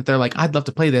something that they're like, I'd love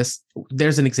to play this,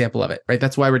 there's an example of it, right?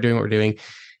 That's why we're doing what we're doing.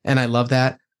 And I love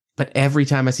that. But every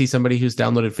time I see somebody who's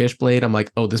downloaded Fishblade, I'm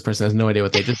like, oh, this person has no idea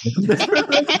what they just did.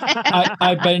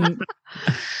 I've been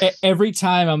every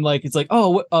time I'm like, it's like,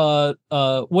 oh,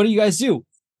 what do you guys do?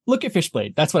 Look at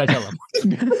Fishblade. That's what I tell them.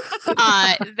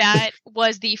 That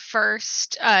was the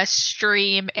first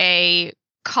stream a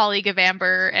colleague of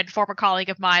Amber and former colleague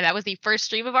of mine. That was the first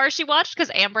stream of ours she watched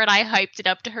because Amber and I hyped it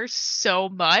up to her so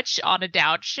much on a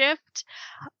downshift.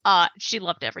 She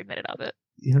loved every minute of it.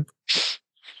 Yeah.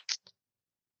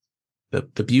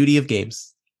 The beauty of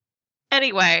games.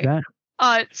 Anyway,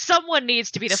 someone needs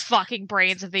to be the fucking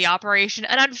brains of the operation,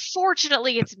 and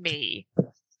unfortunately, it's me.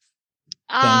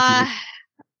 I'm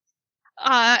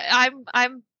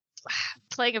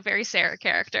playing a very Sarah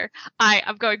character.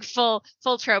 I'm going full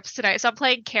tropes tonight. So I'm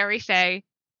playing Carrie Faye.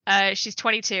 She's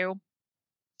 22.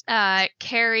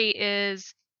 Carrie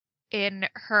is in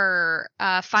her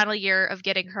final year of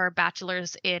getting her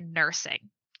bachelor's in nursing.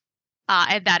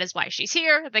 And that is why she's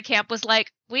here. The camp was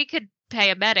like, we could pay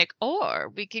a medic, or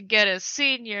we could get a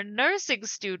senior nursing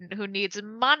student who needs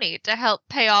money to help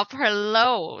pay off her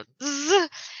loans.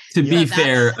 To be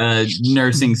fair, a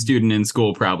nursing student in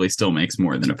school probably still makes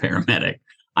more than a paramedic.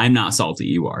 I'm not salty,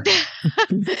 you are.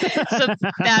 So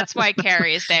that's why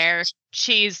Carrie is there.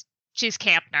 She's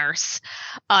camp nurse.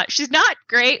 She's not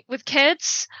great with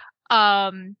kids.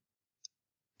 Because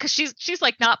she's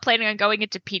like not planning on going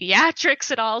into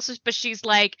pediatrics at all, but she's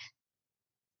like,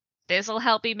 this will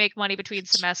help me make money between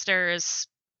semesters.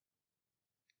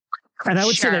 And I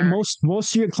would say that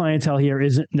most of your clientele here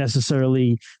isn't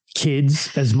necessarily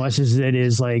kids as much as it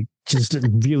is like just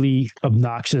really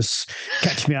obnoxious,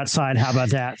 catch me outside, how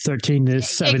about that, 13 to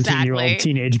 17-year-old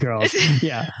teenage girls.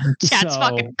 Yeah. Chat's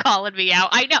fucking calling me out.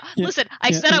 I know. Yeah, listen,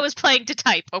 I said I was playing to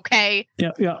type, okay?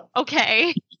 Yeah.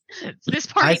 Okay. This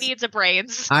party needs a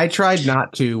brains. I tried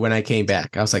not to when I came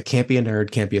back. I was like, can't be a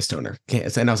nerd, can't be a stoner.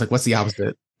 And I was like, what's the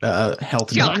opposite?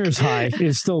 Health nut. Stoner's high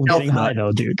is still getting high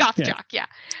though, dude. Goth jock, yeah.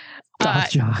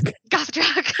 Goth jock. Goth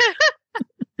jock.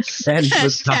 And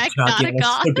was goth jock.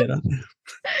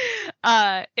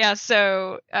 Yeah,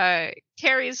 so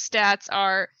Carrie's stats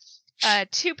are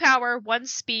 2 power, 1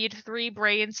 speed, 3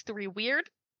 brains, 3 weird.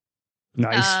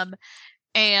 Nice.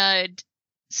 And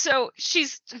so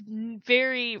she's a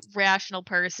very rational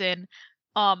person,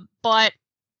 but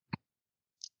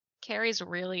Carrie's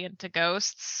really into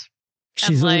ghosts.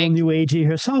 She's a little new agey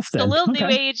herself then. A little new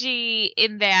agey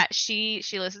in that she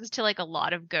listens to like a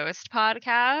lot of ghost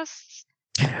podcasts.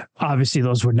 Obviously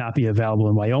those would not be available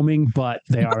in Wyoming, but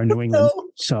they are in New England.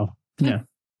 So yeah.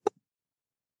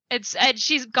 And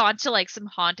she's gone to like some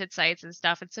haunted sites and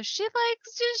stuff, and so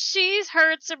she's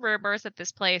heard some rumors that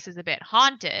this place is a bit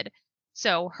haunted.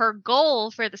 So her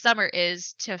goal for the summer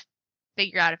is to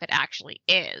figure out if it actually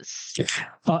is.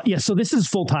 Yeah, so this is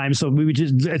full-time. So we would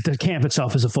just, the camp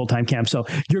itself is a full-time camp. So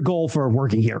your goal for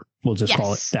working here, we'll just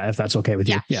call it that, if that's okay with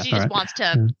you. Yeah, she just wants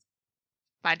to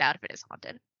find out if it is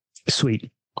haunted. Sweet.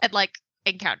 And like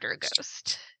encounter a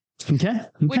ghost. Okay.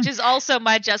 Which is also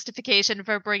my justification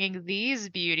for bringing these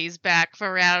beauties back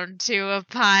for round 2 of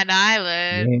Pine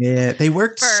Island. Yeah, they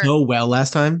worked so well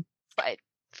last time. Right.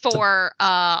 For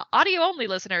audio only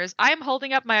listeners, I am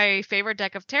holding up my favorite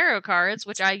deck of tarot cards,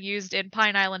 which I used in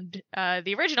Pine Island,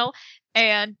 the original,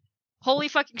 and holy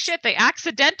fucking shit, they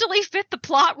accidentally fit the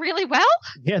plot really well.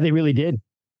 Yeah, they really did.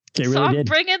 I'm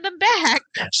bringing them back.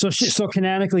 So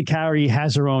canonically, Carrie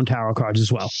has her own tarot cards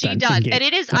as well. She does, and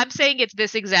it is. I'm saying it's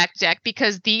this exact deck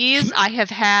because these I have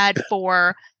had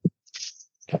for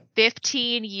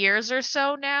 15 years or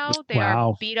so now. They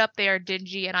are beat up, they are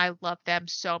dingy, and I love them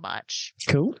so much.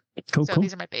 Cool.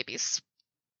 These are my babies.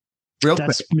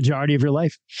 That's the majority of your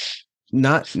life.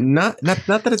 Not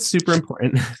that it's super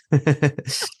important.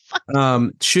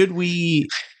 Should we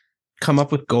come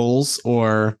up with goals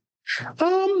or?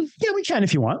 Yeah, we can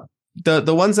if you want.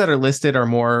 the ones that are listed are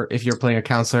more if you're playing a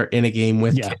counselor in a game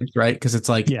with kids, right? Because it's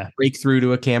like break through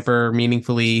to a camper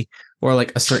meaningfully, or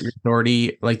like assert your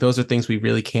authority. Like those are things we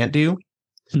really can't do.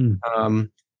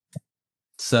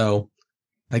 So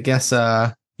I guess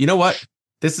you know what?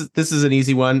 This is an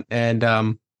easy one, and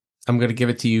I'm gonna give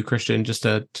it to you, Christian, just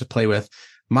to play with.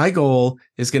 My goal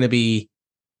is gonna be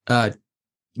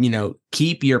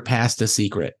keep your past a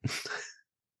secret.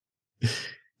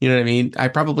 You know what I mean? I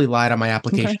probably lied on my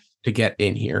application to get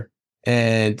in here.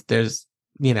 And there's,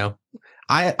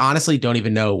 I honestly don't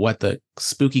even know what the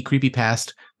spooky, creepy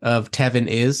past of Tevin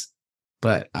is,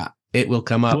 but it will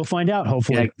come up. We'll find out,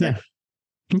 hopefully. Yeah.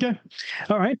 Okay.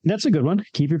 All right. That's a good one.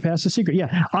 Keep your past a secret.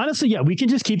 Yeah. Honestly, yeah, we can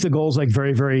just keep the goals like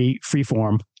very, very free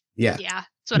form. Yeah. Yeah.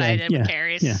 That's what I did with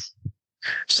Carrie's. Yeah.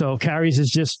 So Carrie's is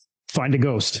just find a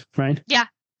ghost, right? Yeah.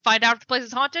 Find out if the place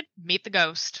is haunted, meet the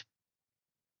ghost.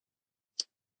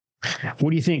 What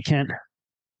do you think, Kent?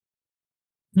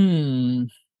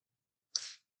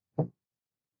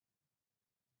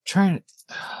 Trying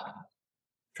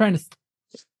to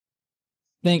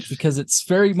think, because it's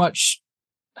very much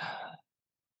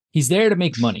he's there to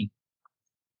make money.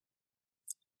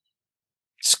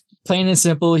 Just plain and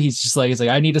simple. He's like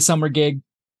I need a summer gig.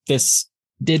 This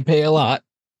did pay a lot.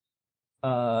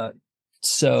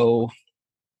 So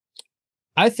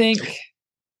I think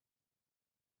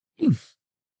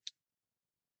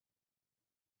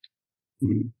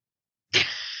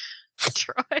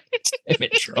Troy. Damn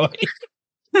it, Troy.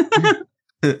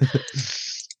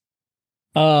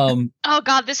 Oh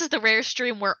god, this is the rare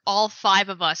stream where all 5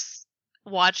 of us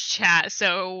watch chat,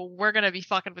 so we're gonna be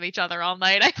fucking with each other all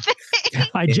night, I think.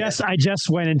 I just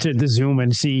went into the Zoom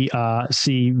and see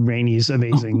Rainey's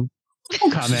amazing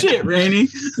comment. Shit, Rainey.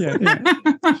 Yeah.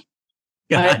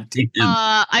 God damn.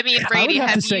 I mean, Rainey, I would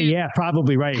have to say,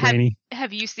 probably right, Rainey.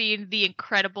 Have you seen the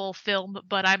incredible film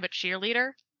But I'm a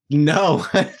Cheerleader? No.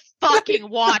 Fucking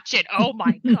watch it. Oh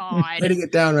my god. Writing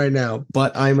it down right now.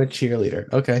 But I'm a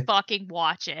cheerleader. Okay. Fucking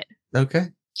watch it. Okay.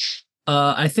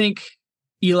 I think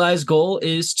Eli's goal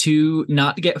is to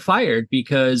not get fired,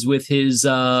 because with his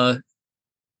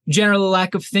general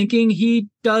lack of thinking, he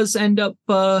does end up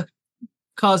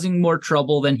causing more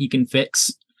trouble than he can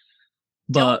fix.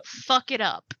 But don't fuck it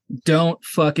up. Don't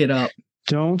fuck it up.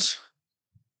 Don't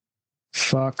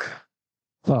fuck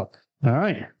up. All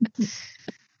right.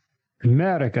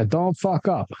 America, don't fuck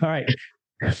up. All right.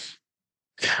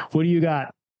 What do you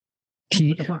got,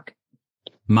 Pete?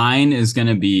 Mine is going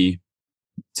to be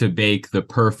to bake the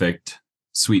perfect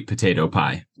sweet potato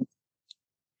pie.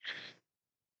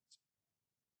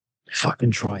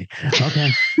 Fucking Troy.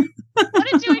 Okay. What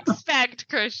did you expect,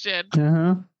 Christian?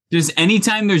 Uh-huh. Just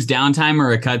anytime there's downtime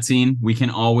or a cutscene, we can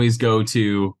always go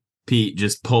to Pete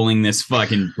just pulling this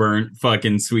fucking burnt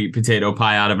fucking sweet potato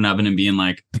pie out of an oven and being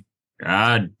like,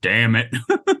 God damn it.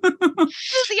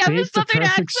 Does he have a southern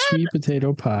accent? Sweet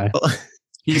potato pie.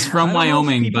 He's from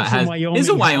Wyoming, but has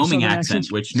a Wyoming accent,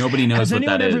 which nobody knows what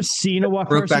that is. Has anyone ever seen a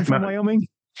person from Wyoming?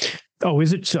 Oh,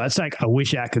 is it? So it's like, I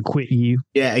wish I could quit you.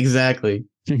 Yeah, exactly.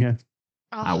 Okay.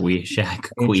 I wish I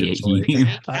could quit you.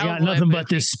 I got nothing but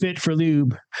this spit for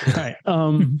lube. All right.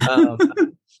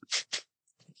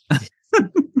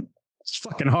 It's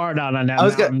fucking hard out on that. I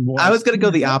was gonna go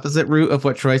the opposite route of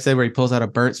what Troy said, where he pulls out a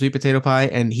burnt sweet potato pie,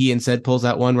 and he instead pulls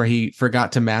out one where he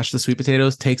forgot to mash the sweet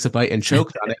potatoes, takes a bite, and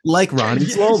choked on it, like Ronnie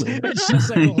Sloman. It's just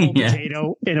like a whole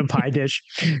potato in a pie dish.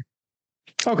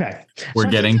 Okay,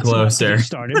 we're getting closer.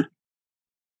 Started.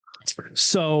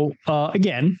 So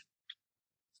again,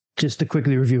 just to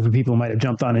quickly review for people who might have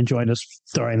jumped on and joined us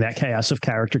during that chaos of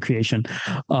character creation.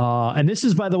 And this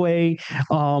is, by the way,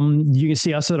 you can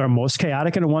see us at our most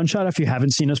chaotic in a one-shot if you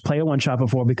haven't seen us play a one-shot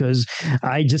before, because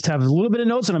I just have a little bit of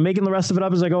notes and I'm making the rest of it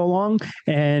up as I go along,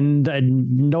 and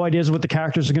no ideas what the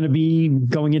characters are going to be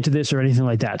going into this or anything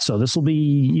like that. So this will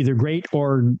be either great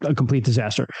or a complete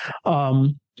disaster.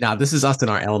 Now, this is us in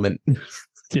our element.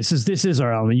 This is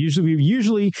our element.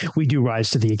 Usually we do rise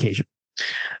to the occasion.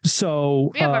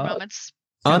 So we have our moments.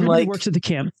 Unlike works at the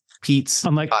camp. Pete's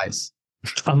pies.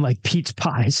 Unlike Pete's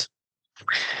pies.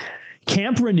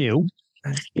 Camp Renew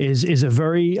is a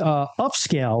very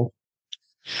upscale.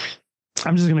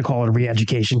 I'm just going to call it a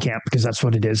re-education camp because that's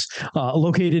what it is.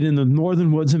 Located in the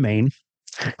northern woods of Maine,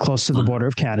 close to the border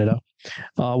of Canada,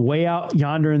 way out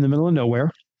yonder in the middle of nowhere.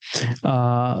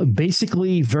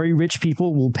 Basically, very rich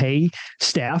people will pay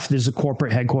staff. There's a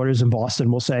corporate headquarters in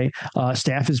Boston, we'll say.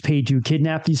 Staff is paid to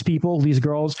kidnap these people, these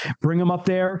girls, bring them up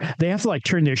there. They have to like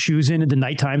turn their shoes in at the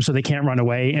nighttime so they can't run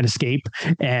away and escape.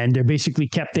 And they're basically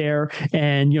kept there.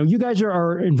 And, you guys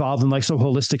are involved in like some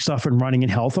holistic stuff and running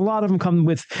and health. A lot of them come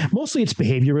with, mostly it's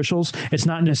behavior issues. It's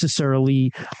not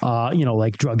necessarily,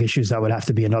 like drug issues. That would have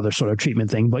to be another sort of treatment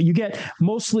thing. But you get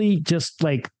mostly just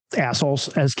like assholes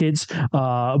as kids.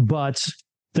 But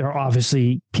there are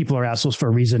obviously people are assholes for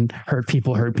a reason. Hurt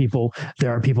people.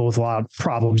 There are people with a lot of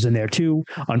problems in there too.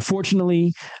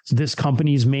 Unfortunately, this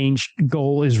company's main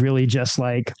goal is really just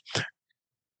like,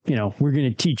 we're going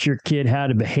to teach your kid how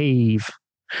to behave,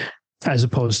 as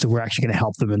opposed to we're actually going to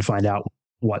help them and find out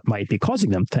what might be causing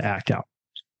them to act out.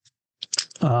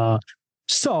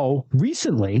 So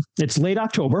recently, it's late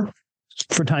October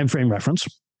for time frame reference.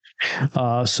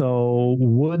 So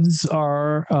woods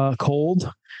are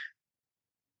cold.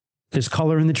 There's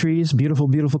color in the trees, beautiful,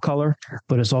 beautiful color,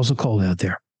 but it's also cold out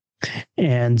there.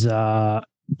 And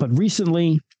but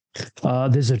recently,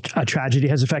 there's a tragedy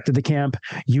has affected the camp.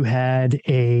 You had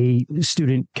a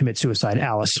student commit suicide.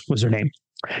 Alice was her name.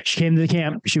 She came to the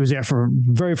camp. She was there for a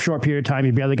very short period of time.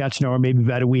 You barely got to know her, maybe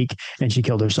about a week, and she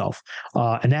killed herself.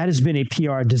 And that has been a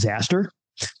PR disaster.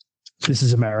 This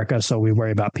is America, so we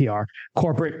worry about PR.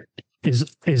 Corporate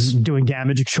is doing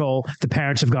damage control. The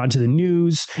parents have gone to the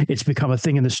news. It's become a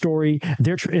thing in the story.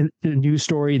 They're in the news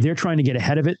story. They're trying to get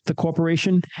ahead of it, the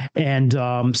corporation. And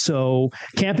so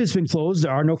camp has been closed.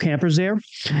 There are no campers there.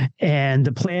 And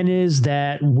the plan is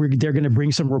that they're going to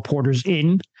bring some reporters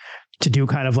in to do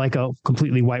kind of like a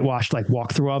completely whitewashed like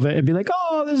walkthrough of it and be like,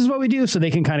 oh, this is what we do. So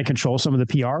they can kind of control some of the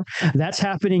PR. That's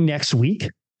happening next week.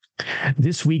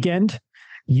 This weekend,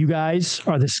 you guys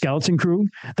are the skeleton crew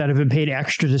that have been paid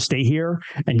extra to stay here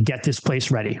and get this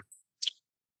place ready.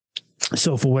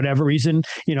 So for whatever reason,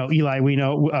 Eli, we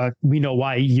know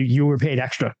why you were paid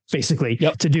extra basically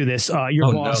to do this.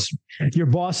 Your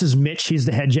boss is Mitch. He's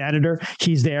the head janitor.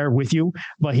 He's there with you,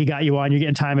 but he got you on. You're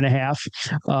getting time and a half.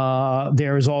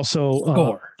 There is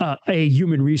also a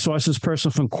human resources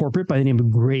person from corporate by the name of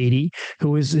Grady,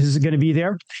 who is going to be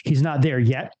there. He's not there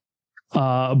yet,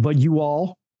 but you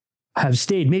all have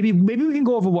stayed. Maybe we can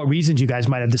go over what reasons you guys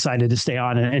might have decided to stay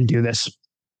on and do this.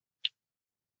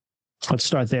 Let's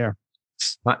start there.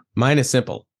 Mine is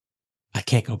simple. I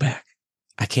can't go back.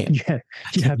 I can't. Yeah,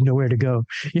 you have nowhere to go.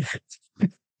 Yeah.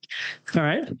 All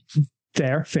right.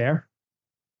 Fair.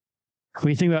 What do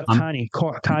you think about Connie?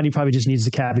 Connie probably just needs the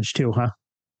cabbage too, huh?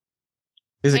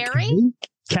 Is it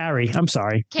Carrie? I'm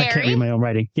sorry. Carrie? I can't read my own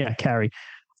writing. Yeah, Carrie.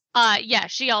 Yeah,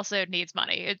 she also needs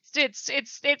money.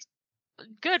 It's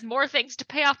good. More things to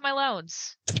pay off my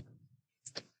loans.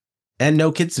 And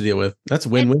no kids to deal with. That's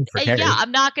win-win for Carrie. Yeah,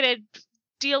 I'm not going to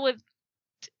deal with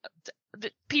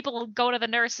people going to the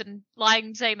nurse and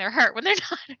lying saying they're hurt when they're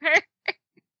not hurt.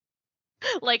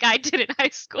 Like I did in high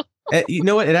school. You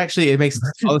know what? It makes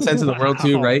all the sense in the world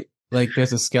too, right? Like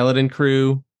there's a skeleton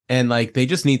crew and like they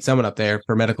just need someone up there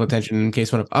for medical attention in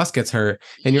case one of us gets hurt.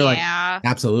 And you're like,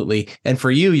 absolutely. And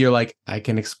for you, you're like, I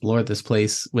can explore this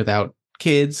place without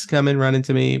kids coming running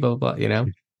to me, blah, blah, blah,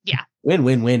 Yeah.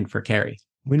 Win-win-win for Carrie.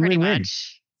 Win-win-win.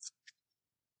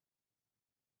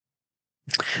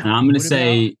 I'm going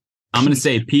to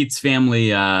say Pete's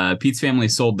family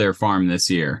sold their farm this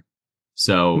year.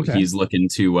 So he's looking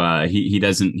to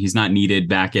he's not needed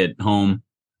back at home.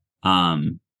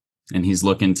 And he's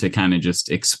looking to kind of just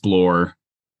explore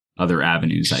other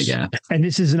avenues, I guess. And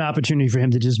this is an opportunity for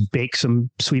him to just bake some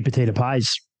sweet potato pies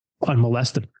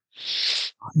unmolested.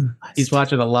 He's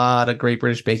watching a lot of Great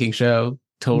British Baking Show.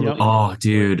 Totally. Yep. Oh,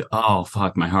 dude. Oh,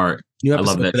 fuck my heart. I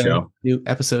love that show. New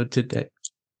episode today.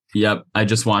 Yep. I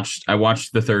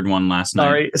watched the third one last night.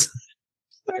 Sorry. It's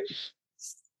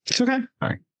okay.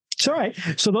 Sorry. It's all right.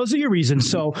 So those are your reasons.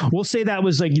 So we'll say that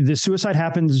was like the suicide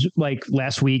happened like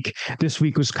last week. This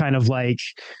week was kind of like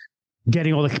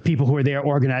getting all the people who are there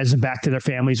organized and back to their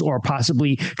families or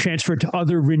possibly transferred to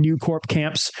other Renew Corp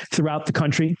camps throughout the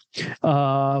country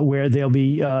where they'll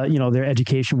be, their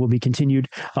education will be continued.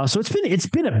 So it's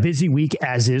been a busy week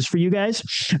as is for you guys.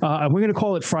 We're going to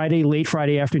call it late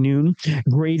Friday afternoon.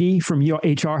 Grady from your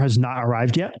HR has not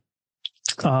arrived yet.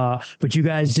 But you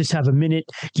guys just have a minute.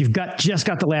 You've just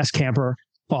got the last camper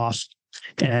off.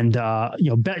 And,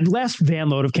 last van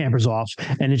load of campers off.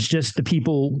 And it's just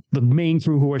the main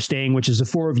crew who are staying, which is the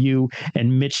four of you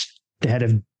and Mitch, the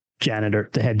head janitor,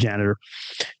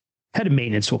 head of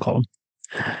maintenance, we'll call him.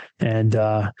 And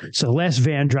so the last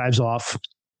van drives off,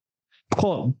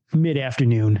 call it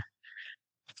mid-afternoon.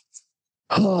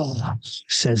 Oh,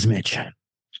 says Mitch.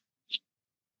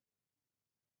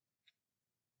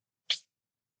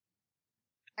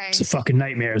 Okay. It's a fucking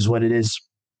nightmare is what it is.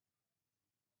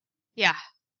 Yeah.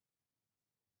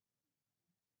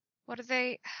 What are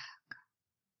they?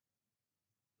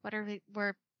 What are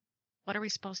we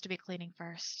supposed to be cleaning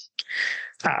first?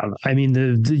 I mean,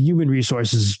 the human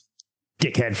resources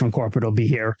dickhead from corporate will be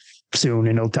here soon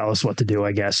and he'll tell us what to do,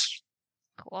 I guess.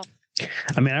 Cool.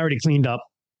 I mean, I already cleaned up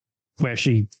where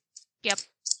she, Yep.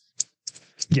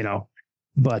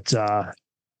 But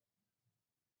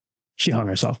she hung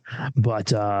herself.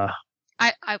 But I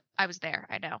was there.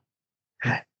 I know.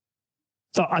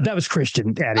 That was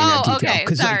Christian adding that detail. Okay.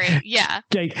 Sorry. Yeah.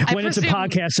 When it's a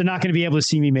podcast, they're not going to be able to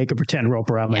see me make a pretend rope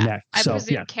around my neck. I So,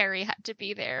 presume Carrie had to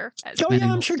be there.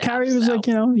 I'm sure Carrie was like,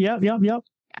 yep.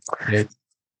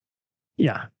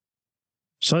 Yeah.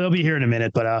 So they'll be here in a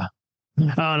minute, but I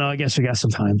don't know. I guess we got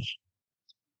some time.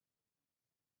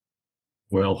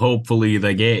 Well, hopefully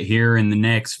they get here in the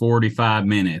next 45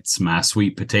 minutes. My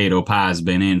sweet potato pie's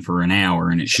been in for an hour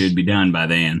and it should be done by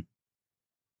then.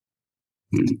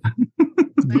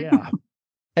 Yeah.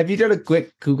 Have you done a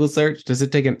quick Google search? Does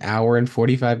it take an hour and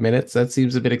 45 minutes? That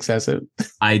seems a bit excessive.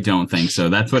 I don't think so.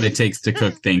 That's what it takes to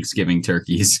cook Thanksgiving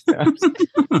turkeys. I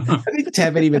think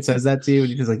Tevin even says that to you. And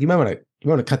he's just like, you might want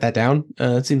to cut that down.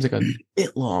 It seems like a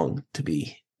bit long to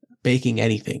be baking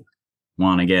anything.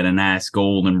 Want to get a nice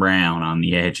golden brown on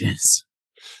the edges.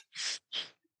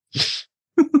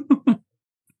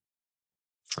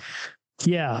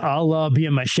 Yeah, I'll be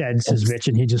in my shed, says Rich,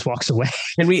 and he just walks away.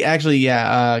 Can we actually,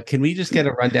 can we just get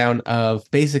a rundown of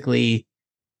basically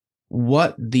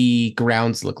what the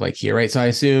grounds look like here, right? So I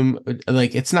assume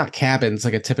like it's not cabins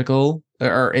like a typical,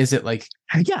 or is it like?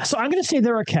 Yeah, so I'm going to say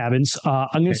there are cabins.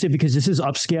 I'm going to say because this is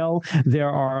upscale,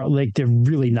 they're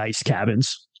really nice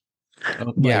cabins.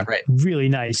 Yeah, right. Really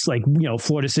nice,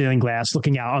 floor to ceiling glass,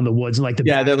 looking out on the woods, they're like.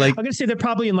 I'm gonna say they're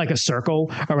probably in like a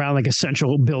circle around like a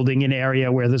central building, an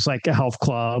area where there's like a health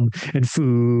club and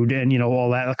food and all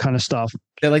that kind of stuff.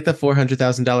 They're like the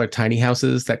 $400,000 tiny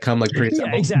houses that come like pretty.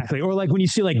 Yeah, exactly. Or like when you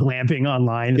see like glamping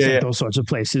online, it's those sorts of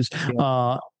places.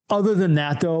 Yeah. Other than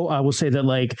that, though, I will say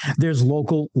that there's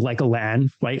local, like a LAN,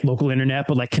 right? Local internet,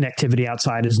 but connectivity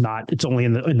outside is not. It's only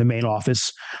in the main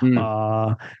office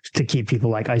to keep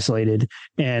people isolated.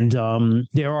 And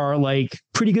there are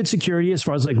pretty good security as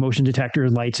far as motion detector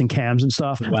lights and cams and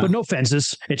stuff, but no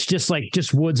fences. It's just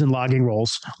woods and logging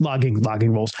roads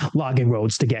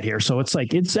to get here. So it's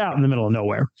it's out in the middle of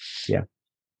nowhere. Yeah.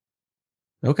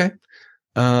 Okay.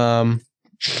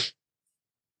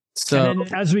 So and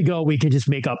then as we go, we can just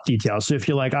make up details. So if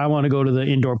you're I want to go to the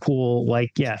indoor pool,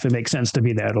 if it makes sense to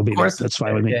be there, it'll be there. That's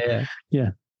fine with me. Yeah.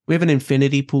 We have an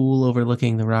infinity pool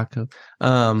overlooking the rock.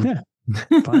 Fine with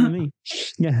me.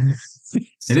 Yeah.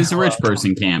 It is a rich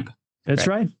person camp. That's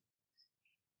right.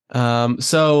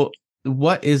 So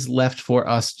what is left for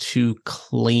us to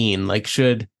clean?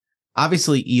 Should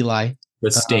obviously Eli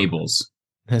the stables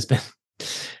has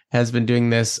been doing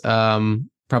this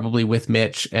probably with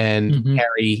Mitch, and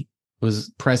Harry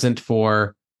was present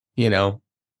for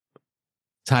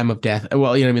time of death.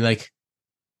 Well,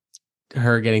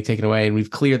 her getting taken away, and we've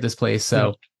cleared this place.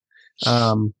 So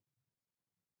I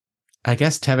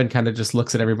guess Tevin kind of just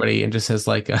looks at everybody and just says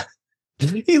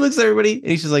he looks at everybody and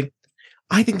he's just like,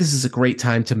 I think this is a great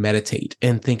time to meditate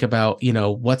and think about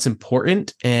what's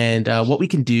important and what we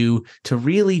can do to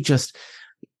really just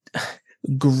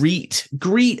greet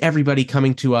everybody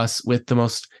coming to us with the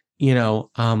most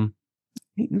the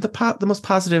most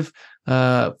positive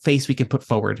face we can put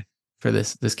forward for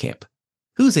this camp.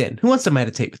 Who's in? Who wants to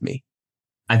meditate with me?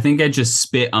 I think I just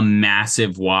spit a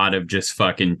massive wad of just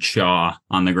fucking chaw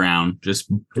on the ground. It's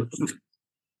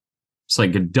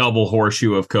like a double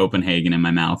horseshoe of Copenhagen in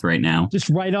my mouth right now. Just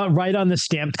right on the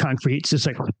stamped concrete. It's just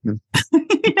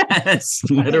yes,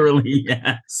 literally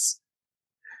yes.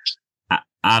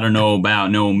 I don't know about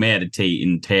no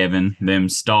meditating, Tevin. Them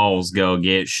stalls go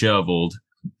get shoveled.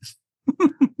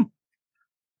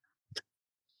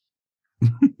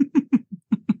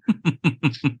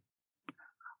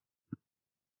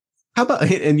 How about,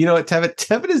 and you know what,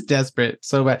 Tevin is desperate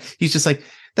so bad. He's just like,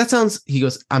 he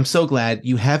goes, I'm so glad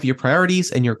you have your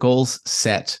priorities and your goals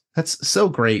set. That's so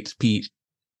great, Pete.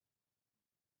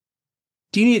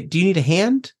 Do you need a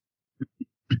hand?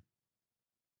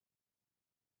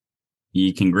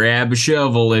 You can grab a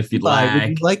shovel if you'd like.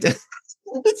 Would you like to?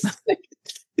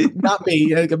 Not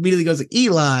me. Immediately goes,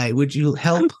 Eli, would you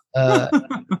help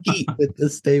Pete with the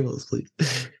stables, please?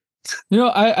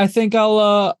 I think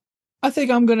I'm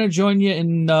gonna join you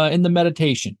in the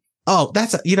meditation. Oh,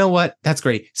 you know what? That's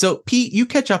great. So Pete, you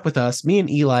catch up with us. Me and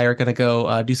Eli are gonna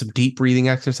go do some deep breathing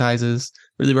exercises,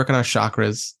 really working on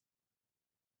chakras.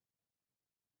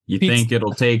 You think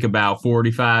it'll take about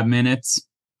 45 minutes?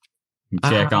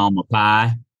 Check on my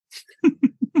pie.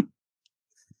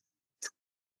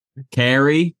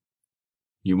 Carrie,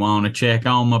 you want to check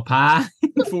on my pie?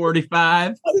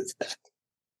 45.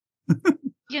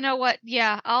 You know what?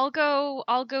 Yeah, I'll go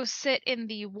sit in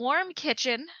the warm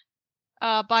kitchen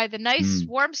by the nice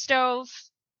warm stove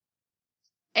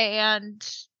and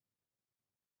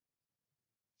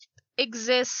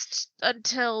exist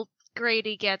until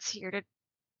Grady gets here to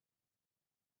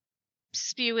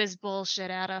spew his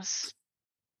bullshit at us.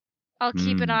 I'll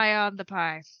keep an eye on the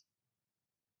pie.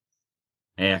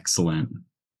 Excellent.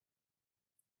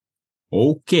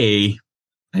 Okay.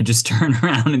 I just turn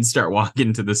around and start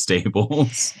walking to the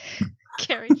stables.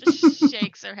 Carrie just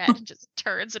shakes her head and just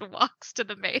turns and walks to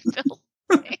the main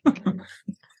building.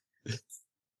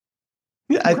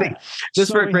 Yeah, I think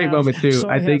just for a great moment too.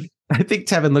 I think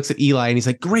Tevin looks at Eli and he's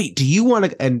like, "Great, do you want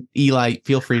to?" And Eli,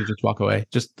 feel free to just walk away.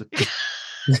 Just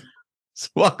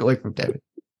walk away from Tevin.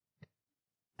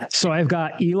 So I've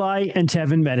got Eli and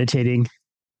Tevin meditating,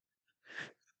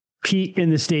 Pete in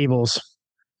the stables,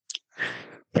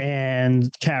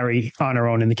 and Carrie on her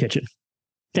own in the kitchen,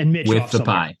 and Mitch with off the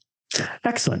somewhere. pie.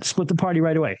 Excellent. Split the party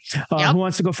right away. Yep. Who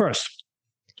wants to go first?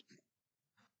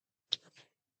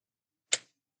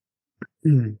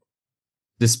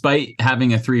 Despite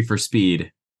having a 3 for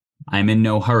speed, I'm in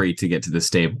no hurry to get to the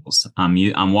stables.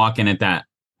 I'm walking at that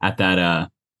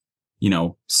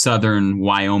southern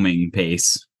Wyoming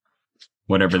pace,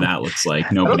 whatever that looks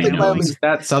like. Nobody I don't think knows. Wyoming's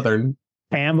that southern.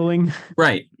 Ambling.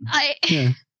 Right.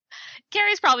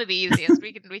 Carrie's probably the easiest.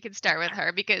 We can start with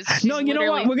her because she's No, you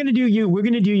know what? We're gonna do you. We're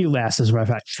gonna do you last, as a matter of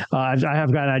fact. I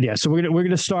have got an idea. So we're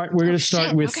gonna start. We're gonna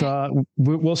start with. Okay.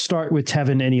 We'll start with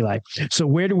Tevin and Eli. So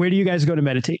where do you guys go to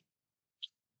meditate?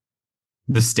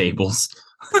 The stables.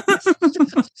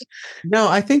 No,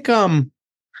 I think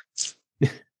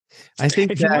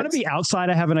If you want to be outside,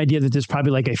 I have an idea that there's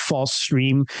probably like a false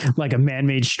stream, like a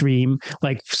man-made stream,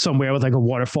 like somewhere with like a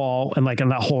waterfall and like in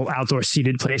that whole outdoor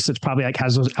seated place that's probably like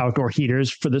has those outdoor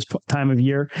heaters for this time of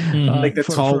year. like the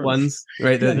tall ones,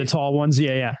 right? The tall ones.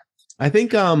 Yeah. I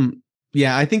think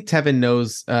I think Tevin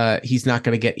knows he's not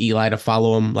going to get Eli to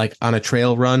follow him like on a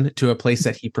trail run to a place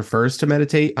that he prefers to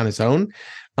meditate on his own.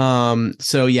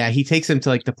 So yeah, he takes him to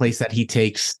like the place that he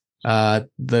takes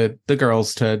the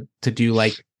girls to do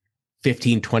like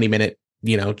 15-20 minute,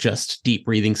 just deep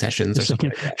breathing sessions or something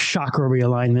like that. Chakra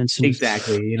realignments.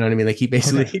 Exactly. You know what I mean? Like he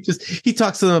basically he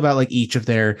talks to them about like each of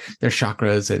their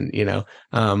chakras and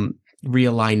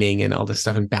realigning and all this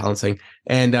stuff and balancing.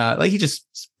 And like he just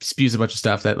spews a bunch of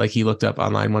stuff that like he looked up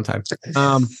online one time.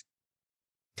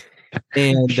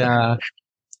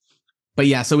 But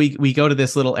yeah, so we go to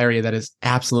this little area that is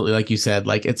absolutely, like you said,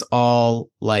 like it's all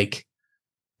like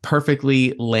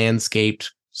perfectly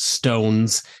landscaped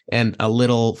stones and a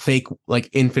little fake like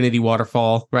infinity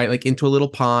waterfall, right? Like into a little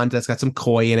pond that's got some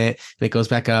koi in it, and it goes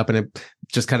back up and it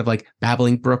just kind of like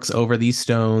babbling brooks over these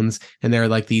stones. And there are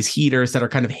like these heaters that are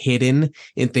kind of hidden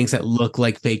in things that look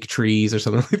like fake trees or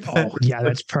something like that. Oh, yeah,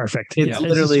 that's perfect. It's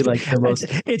literally like the most.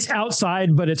 It's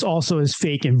outside, but it's also as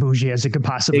fake and bougie as it could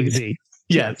possibly be.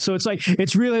 Yeah. So it's like,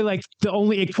 it's really like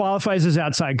it qualifies as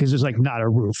outside because there's like not a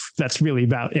roof. That's really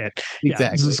about it. Exactly.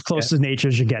 Yeah, it's as close to nature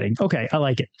as you're getting. Okay. I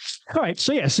like it. All right.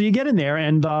 So so you get in there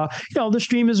and, the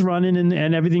stream is running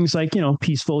and everything's like,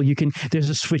 peaceful. There's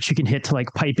a switch you can hit to like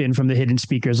pipe in from the hidden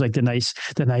speakers, like the nice,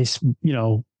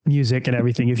 music and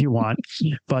everything if you want.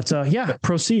 But,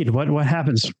 proceed. What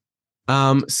happens?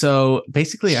 So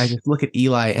basically I just look at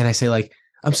Eli and I say like,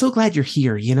 I'm so glad you're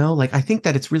here. Like I think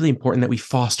that it's really important that we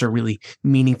foster really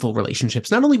meaningful relationships,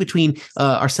 not only between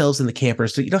ourselves and the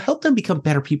campers, to help them become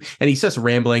better people. And he starts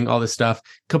rambling all this stuff,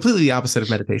 completely the opposite of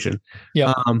meditation.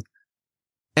 Yeah.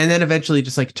 And then eventually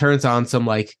just like turns on some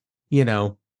like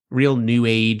real new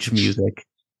age music,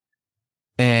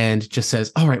 and just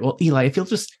says, "All right, well, Eli, if you'll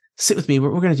just sit with me,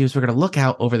 what we're going to do is we're going to look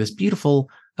out over this beautiful.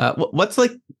 What's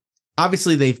like?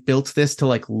 Obviously, they've built this to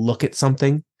like look at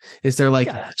something." Is there like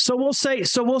So we'll say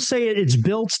it's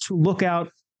built to look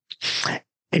out.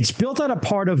 It's built on a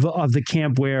part of the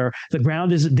camp where the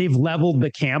ground is. They've leveled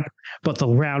the camp, but the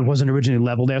ground wasn't originally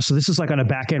leveled there. So this is like on a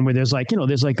back end where there's like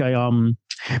there's like a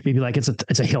maybe like it's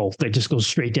a hill that just goes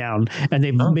straight down, and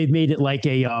they've made it like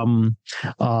a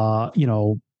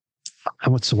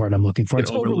what's the word I'm looking for? It's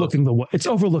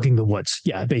overlooking the woods.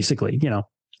 Yeah, basically,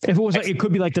 If it was like, it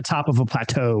could be like the top of a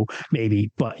plateau,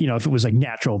 maybe, but if it was like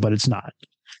natural, but it's not.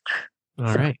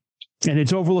 All right. And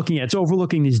it's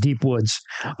overlooking these deep woods,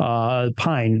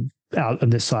 pine out on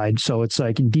this side. So it's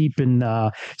like deep and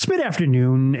it's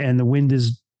mid-afternoon and the wind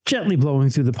is gently blowing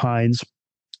through the pines.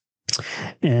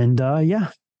 And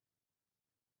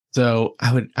So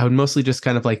I would mostly just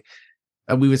kind of like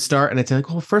we would start, and I'd say like,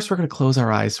 well, first we're going to close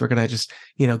our eyes. We're going to just,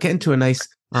 get into a nice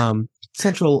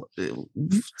central,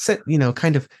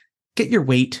 kind of get your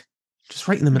weight just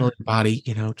right in the middle of your body,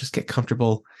 just get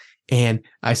comfortable. And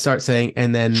I start saying,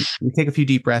 and then we take a few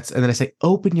deep breaths, and then I say,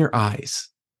 open your eyes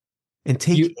and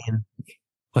take in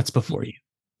what's before you.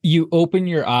 You open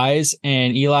your eyes,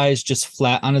 and Eli is just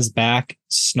flat on his back,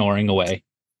 snoring away.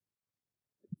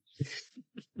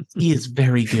 He is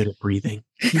very good at breathing.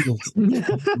 He is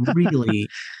really,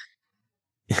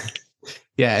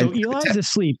 yeah. So Eli's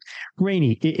asleep.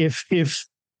 Rainy, if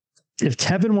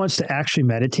Tevin wants to actually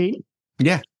meditate,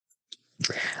 yeah.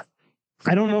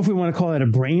 I don't know if we want to call it a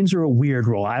brains or a weird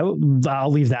roll.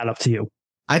 I'll leave that up to you.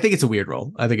 I think it's a weird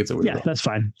roll. Roll. That's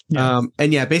fine. Yeah.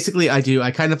 And yeah, basically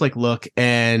I kind of like look,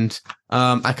 and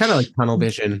I kind of like tunnel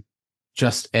vision.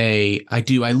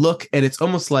 I look, and it's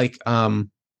almost like corners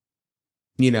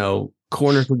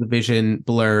of the vision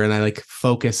blur, and I like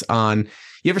focus on.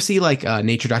 You ever see like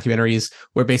nature documentaries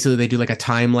where basically they do like a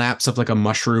time lapse of like a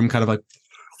mushroom kind of like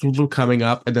coming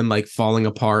up and then like falling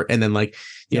apart, and then like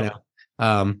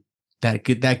that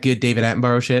good David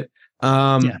Attenborough shit.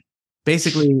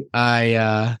 Basically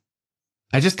I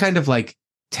just kind of like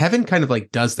Tevin kind of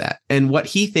like does that, and what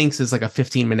he thinks is like a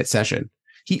 15-minute session.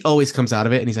 He always comes out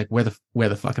of it and he's like, where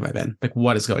the fuck have I been? Like,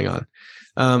 what is going on?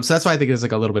 So that's why I think there's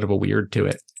like a little bit of a weird to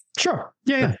it. Sure.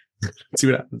 Yeah. See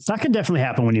what happens. That can definitely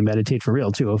happen when you meditate for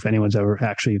real too, if anyone's ever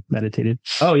actually meditated.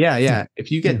 Oh yeah.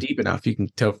 If you get deep enough, you can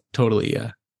totally.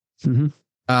 Mm-hmm.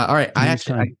 All right. I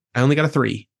only got a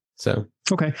 3. So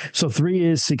okay, so 3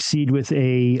 is succeed with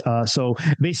a. So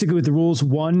basically, with the rules,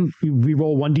 1 we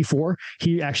roll 1d4.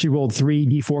 He actually rolled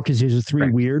 3d4 because there's a 3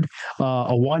 right. Weird.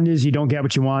 A 1 is you don't get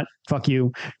what you want. Fuck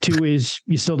you. 2 is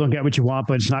you still don't get what you want,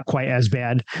 but it's not quite as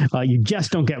bad. You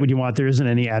just don't get what you want. There isn't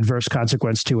any adverse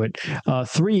consequence to it.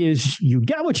 3 is you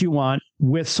get what you want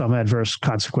with some adverse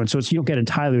consequence. So you don't get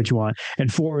entirely what you want.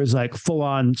 And 4 is like full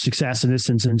on success. In this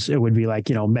instance, it would be like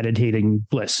meditating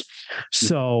bliss.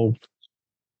 So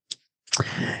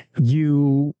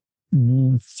you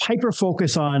hyper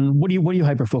focus on what do you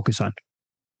hyper focus on?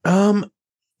 I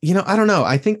don't know.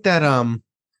 I think that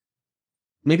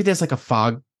maybe there's like a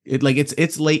fog.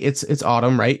 It's late. It's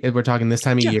autumn, right? We're talking this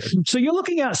time of year. So you're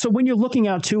looking out. So when you're looking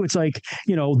out too, it's like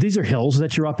these are hills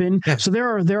that you're up in. Yeah. So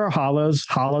there are hollows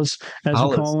as we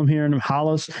call them here, and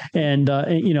hollows, and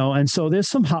and so there's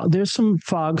some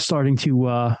fog starting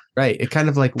to right. It kind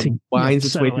of like winds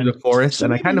its way through the forest, so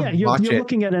and maybe, I kind of watch you're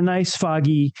looking at a nice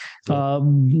foggy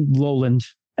lowland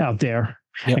out there.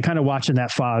 Yep. And kind of watching that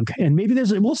fog, and maybe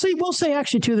we'll say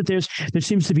actually too that there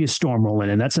seems to be a storm rolling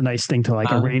in. That's a nice thing to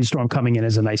like a rainstorm coming in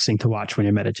is a nice thing to watch when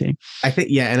you're meditating. I think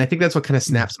and I think that's what kind of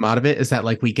snaps them out of it is that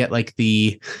like we get like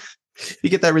you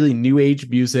get that really new age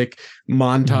music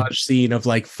montage scene of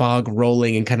like fog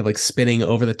rolling and kind of like spinning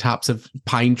over the tops of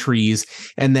pine trees,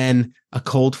 and then a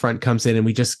cold front comes in and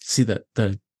we just see the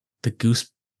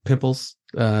goose pimples.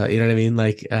 You know what I mean?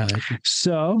 Like,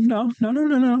 so no.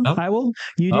 Oh. I will.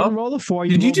 You didn't roll the 4.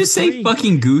 Did you just say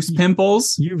fucking goose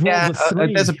pimples? You rolled the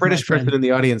 3. There's a British person in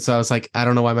the audience, so I was like, I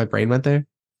don't know why my brain went there.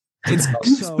 It's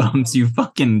goosebumps, you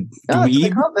fucking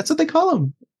dweeb. That's what they call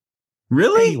them.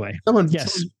 Really? Anyway,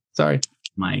 sorry.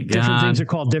 My God. Different things are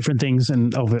called different things,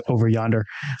 and over yonder,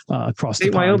 across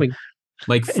the pond. Wyoming.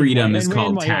 Like freedom is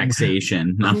called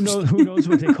taxation. No. Who knows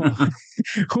what they call?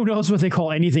 Who knows what they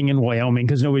call anything in Wyoming?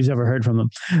 Because nobody's ever heard from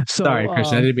them. So, sorry,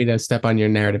 Christian. I didn't mean to step on your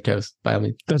narrative toes. By all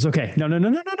means, that's okay. No.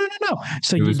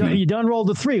 So you done rolled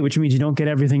the 3, which means you don't get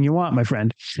everything you want, my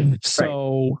friend.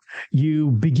 So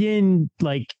you begin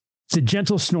like the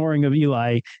gentle snoring of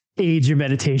Eli aids your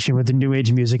meditation with the new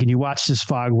age music, and you watch this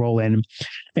fog roll in,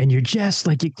 and you're just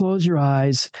like, you close your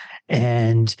eyes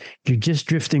and you're just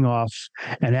drifting off.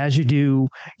 And as you do,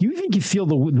 you even can feel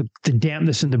the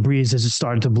dampness in the breeze as it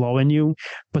started to blow in you.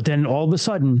 But then all of a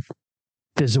sudden,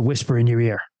 there's a whisper in your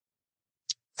ear.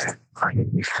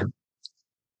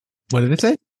 What did it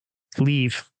say?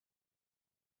 Leave.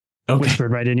 Okay.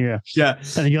 Whispered right in your ear. Yeah. And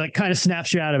then you like kind of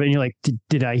snaps you out of it, and you're like,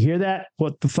 did I hear that?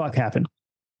 What the fuck happened?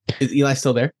 Is Eli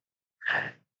still there?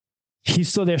 He's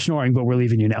still there snoring, but we're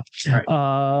leaving you now.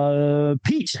 Right.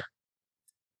 Pete,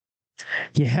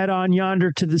 you head on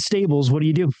yonder to the stables. What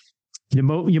do?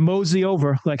 You mosey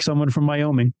over like someone from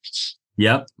Wyoming.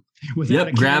 Yep.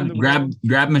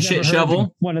 Grab my shit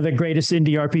shovel. One of the greatest indie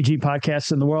RPG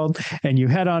podcasts in the world, and you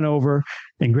head on over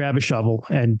and grab a shovel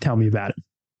and tell me about it.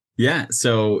 Yeah.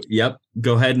 So,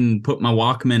 go ahead and put my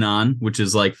Walkman on, which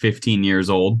is like 15 years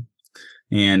old,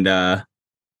 and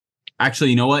actually,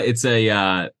 you know what? It's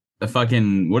a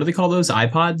fucking, what do they call those?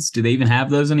 iPods? Do they even have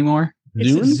those anymore?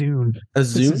 It's a Zune. A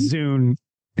Zune?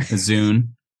 A Zune.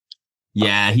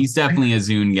 Yeah, he's definitely a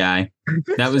Zune guy.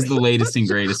 That was the latest and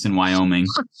greatest in Wyoming.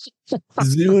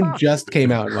 Zune just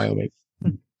came out in Wyoming.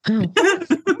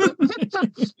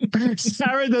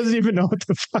 Sarah doesn't even know what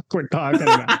the fuck we're talking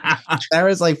about.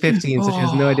 Sarah's like 15, so she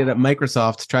has no idea that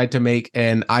Microsoft tried to make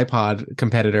an iPod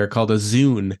competitor called a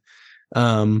Zune.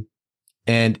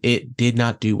 And it did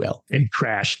not do well. It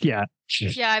crashed. Yeah.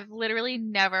 Yeah, I've literally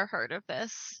never heard of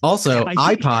this. Also, I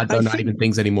think- iPods I are not think- even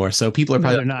things anymore. So people are No,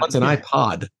 probably they're like, not. what's an Yeah.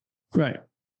 iPod? Right.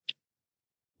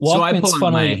 So I Walkmans pull out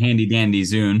my funnily handy dandy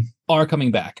Zune, are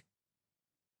coming back.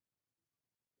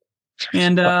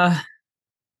 and I'm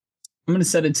gonna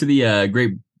set it to the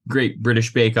Great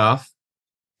British Bake Off.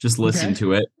 Just listen Okay.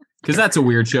 to it, because that's a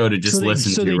weird show to just So they-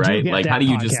 listen so they to, do right? get Like, that how do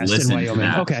you just podcast in listen to Wyoming.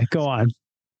 that? Okay, go on.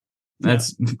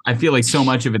 That's I feel like so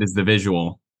much of it is the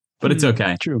visual, but it's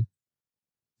okay. True.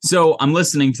 So I'm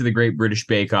listening to the Great British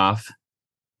Bake Off,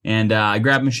 and I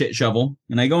grab my shit shovel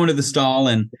and I go into the stall,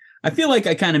 and I feel like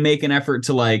I kind of make an effort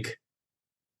to like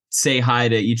say hi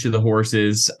to each of the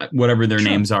horses, whatever their Sure.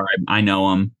 names are. I know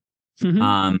them.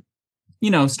 Mhm.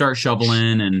 Start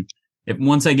shoveling, and if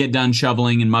once I get done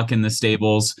shoveling and mucking the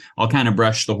stables, I'll kind of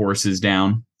brush the horses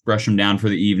down, brush them down for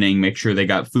the evening, make sure they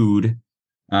got food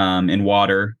and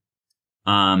water.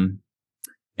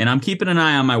 And I'm keeping an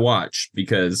eye on my watch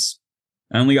because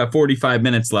I only got 45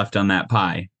 minutes left on that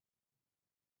pie.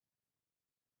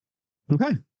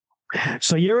 Okay.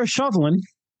 So you're a shoveling.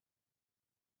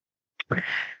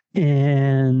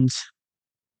 And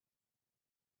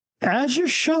as you're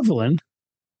shoveling,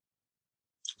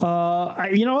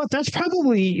 you know what? That's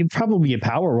probably a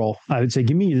power roll. I would say,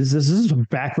 give me this. This is some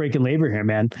backbreaking labor here,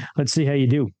 man. Let's see how you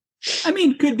do. I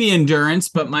mean, could be endurance,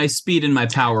 but my speed and my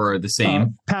power are the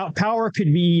same. Power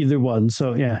could be either one.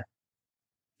 So yeah.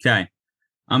 Okay.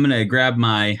 I'm going to grab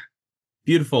my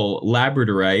beautiful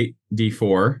Labradorite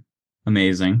D4.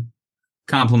 Amazing.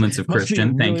 Compliments of Must be a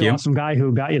Christian. Thank really you. Awesome guy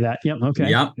who got you that. Yep. Okay.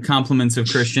 Yep. Compliments of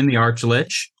Christian, the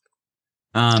Archlich.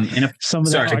 And if, Some of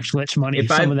Sorry. that Archlich money. If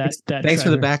Some I- of that. Thanks for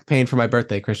the treasure. back pain for my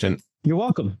birthday, Christian. You're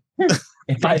welcome. if,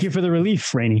 Thank you for the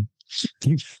relief, Rainey.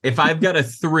 if I've got a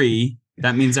 3,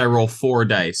 that means I roll 4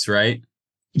 dice, right?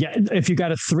 Yeah. If you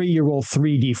got a 3, you roll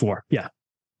 3d4. Yeah.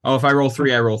 Oh, if I roll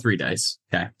 3, I roll 3 dice.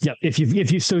 Okay. Yeah. If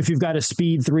you've got a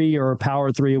speed 3 or a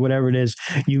power 3 or whatever it is,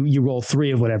 you roll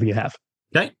 3 of whatever you have.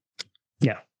 Okay.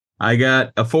 Yeah. I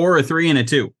got a 4, a 3, and a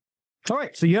 2. All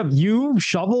right. So you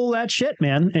shovel that shit,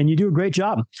 man, and you do a great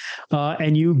job.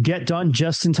 And you get done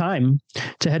just in time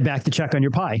to head back to check on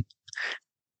your pie.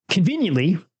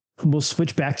 Conveniently, we'll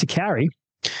switch back to Carrie.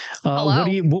 Hello.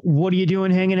 What are you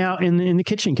doing hanging out in the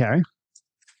kitchen, Carrie?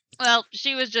 Well,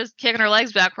 she was just kicking her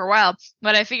legs back for a while,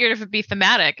 but I figured if it'd be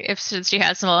thematic, since she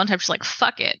had some alone time, she's like,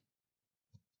 fuck it.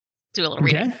 Do a little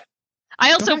reading. Okay.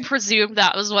 I also Okay. presumed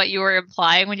that was what you were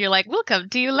implying when you're like, we'll come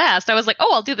to you last. I was like,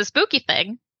 oh, I'll do the spooky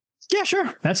thing. Yeah,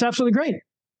 sure. That's absolutely great.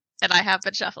 And I have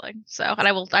been shuffling. So, and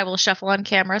I will shuffle on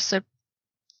camera so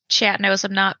chat knows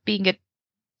I'm not being a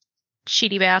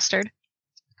cheaty bastard.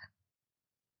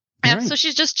 All Yeah, right. so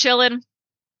she's just chilling.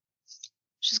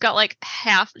 She's got like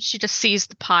she just sees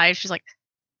the pie. She's like,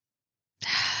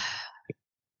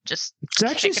 just It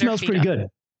actually kicking her smells feet pretty up. good.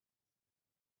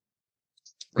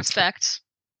 respect.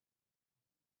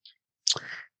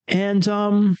 And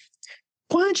why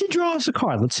don't you draw us a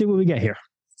card? Let's see what we get here.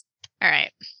 All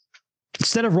right.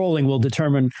 Instead of rolling, we'll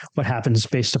determine what happens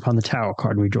based upon the tarot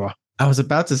card we draw. I was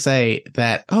about to say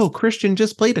that, Christian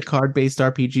just played a card-based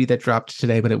RPG that dropped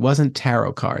today, but it wasn't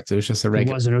tarot cards. It was just a It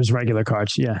regular. wasn't. It was regular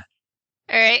cards. Yeah.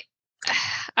 All right.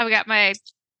 I've got my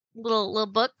little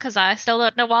book because I still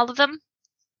don't know all of them.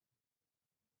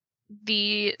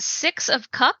 The Six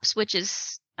of Cups, which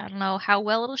is, I don't know how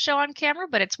well it'll show on camera,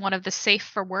 but it's one of the safe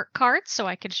for work cards, so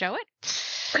I can show it.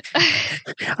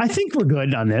 I think we're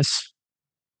good on this.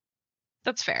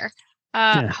 That's fair.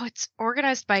 Yeah. Oh, it's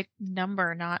organized by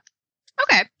number, not.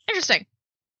 Okay, interesting.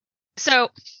 So,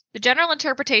 the general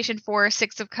interpretation for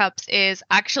Six of Cups is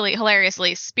actually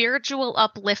hilariously spiritual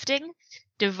uplifting,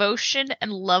 devotion,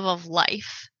 and love of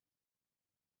life.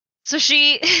 So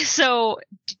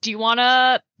do you want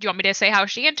me to say how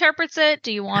she interprets it?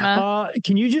 Do you want to?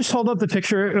 Can you just hold up the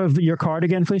picture of your card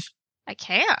again, please? I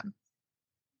can.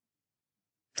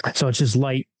 So it's just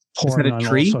light Is that pouring a on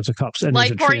tree? all sorts of cups. And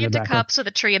there's Light a tree pouring in the into background. cups with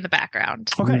a tree in the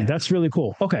background. Okay, that's really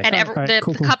cool. Okay. And all right, the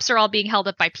cool. cups are all being held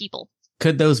up by people.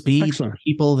 Could those be Excellent.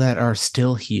 people that are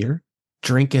still here?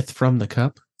 Drinketh from the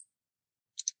cup?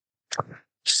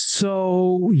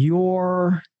 So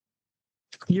you're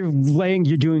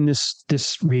doing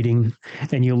this reading,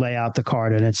 and you lay out the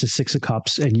card, and it's a Six of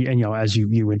Cups, and as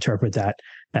you interpret that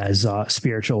as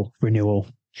spiritual renewal.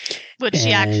 Which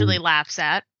she actually And- laughs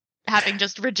at. having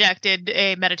just rejected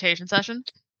a meditation session.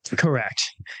 Correct.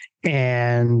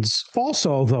 And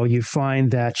also, though, you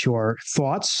find that your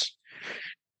thoughts,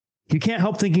 you can't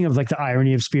help thinking of like the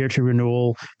irony of spiritual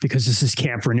renewal because this is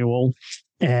camp renewal.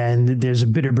 And there's a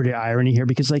bit of irony here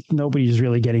because like nobody's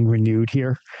really getting renewed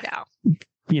here. Yeah.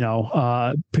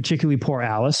 Particularly poor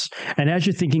Alice. And as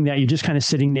you're thinking that, you're just kind of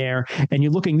sitting there and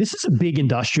you're looking, this is a big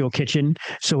industrial kitchen.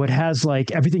 So it has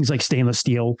like, everything's like stainless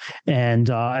steel and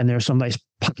there's some nice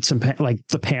pots and like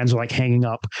the pans are like hanging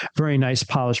up, very nice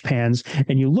polished pans.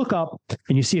 And you look up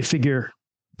and you see a figure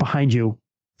behind you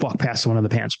walk past one of the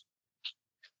pans.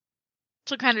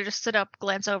 So kind of just sit up,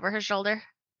 glance over his shoulder.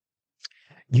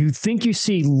 You think you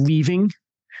see leaving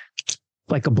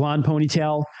like a blonde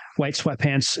ponytail, white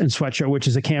sweatpants and sweatshirt, which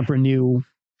is a Camper New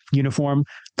uniform.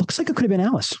 Looks like it could have been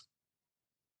Alice.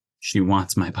 She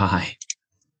wants my pie.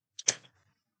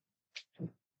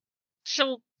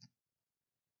 She'll,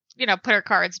 put her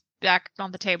cards back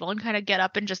on the table and kind of get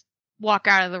up and just walk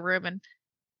out of the room and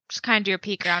just kind of do a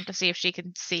peek around to see if she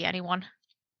can see anyone.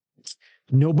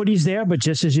 Nobody's there, but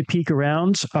just as you peek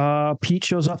around, Pete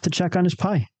shows up to check on his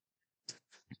pie.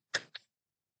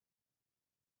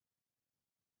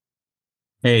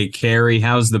 Hey, Carrie,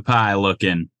 how's the pie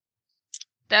looking?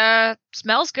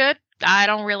 Smells good. I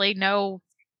don't really know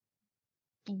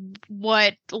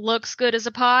what looks good as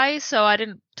a pie, so I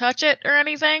didn't touch it or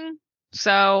anything.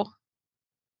 So.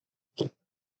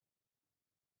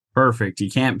 Perfect.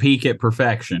 You can't peek at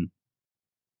perfection.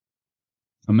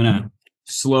 I'm going to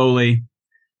slowly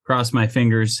cross my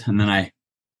fingers, and then I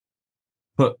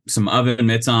put some oven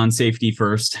mitts on, safety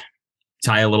first,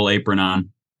 tie a little apron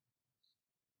on.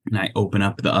 And I open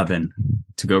up the oven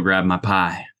to go grab my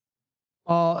pie.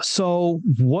 So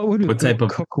what would what type of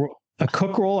cook roll? A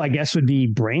cook roll, I guess, would be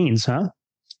brains, huh?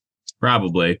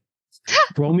 Probably.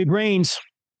 Roll me brains.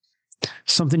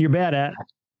 Something you're bad at.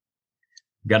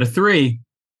 Got a 3.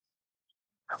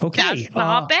 Okay, that's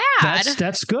not bad.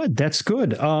 That's good. That's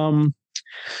good.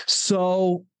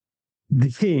 So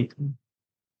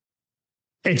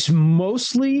it's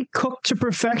mostly cooked to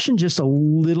perfection, just a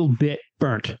little bit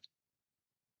burnt.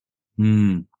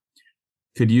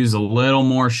 Could use a little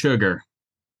more sugar.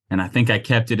 And I think I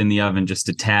kept it in the oven just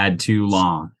a tad too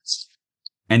long.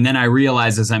 And then I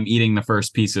realized as I'm eating the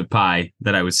first piece of pie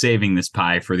that I was saving this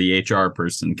pie for the HR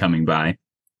person coming by.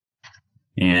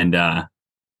 And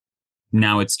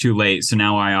now it's too late. So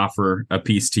now I offer a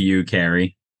piece to you,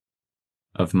 Carrie,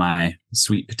 of my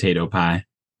sweet potato pie.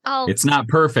 It's not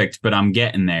perfect, but I'm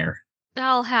getting there.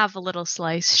 I'll have a little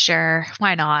slice, sure.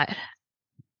 Why not?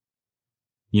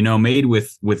 Made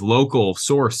with local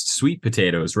sourced sweet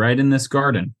potatoes right in this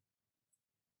garden.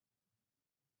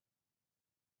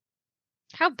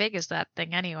 How big is that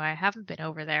thing anyway? I haven't been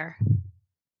over there.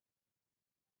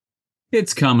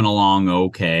 It's coming along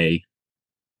okay.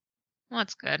 Well,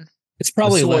 that's good. It's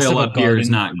probably the less soil of a up here garden. is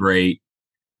not great.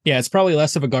 Yeah, it's probably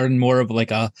less of a garden, more of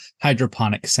like a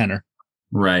hydroponic center.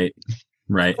 Right.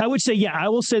 I would say, I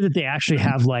will say that they actually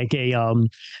have like a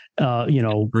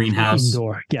greenhouse.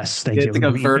 Indoor. Yes, thank it's you. like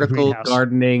a vertical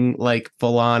gardening, like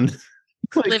full on.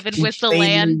 Like living with the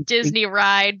land, Disney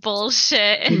ride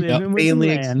bullshit. Insanely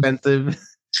expensive.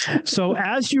 So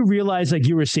as you realize like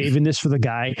you were saving this for the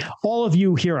guy, all of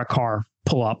you hear a car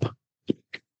pull up.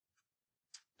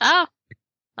 Oh,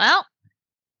 well.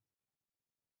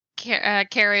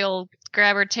 Carrie will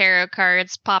grab her tarot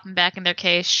cards, pop them back in their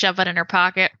case, shove it in her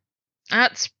pocket.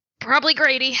 That's probably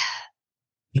Grady.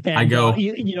 And, I go.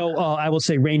 I will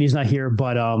say Rainey's not here,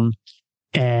 but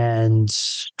and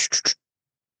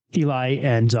Eli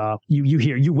and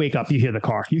you wake up, you hear the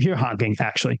car, you hear honking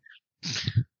actually.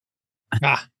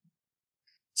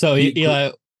 So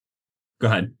Eli, go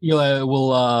ahead. Eli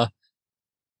will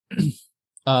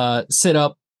sit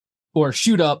up or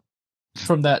shoot up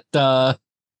from that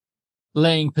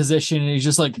laying position, and he's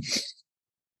just like,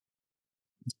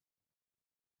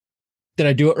 did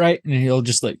I do it right? And he'll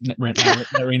just like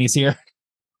that Rainey's here.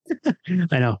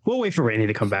 I know. We'll wait for Rainey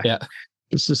to come back. Yeah.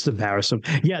 It's just embarrassing.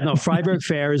 Yeah, no, Freiburg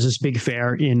Fair is this big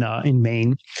fair in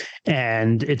Maine,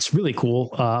 and it's really cool.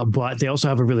 But they also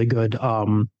have a really good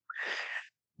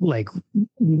like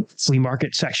flea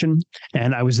market section.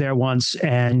 And I was there once,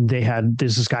 and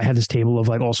this guy had this table of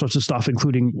like all sorts of stuff,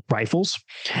 including rifles.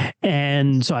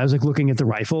 And so I was like looking at the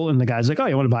rifle, and the guy's like, "Oh,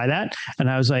 you want to buy that?" And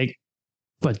I was like,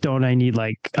 "But don't I need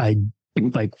what?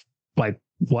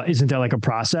 Isn't there like a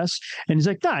process?" And he's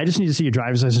like, "Nah, I just need to see your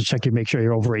driver's license, check you, make sure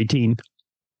you're over 18.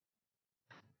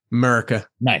 America.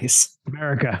 Nice.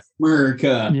 America.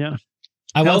 Yeah.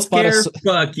 I once bought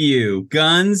fuck you.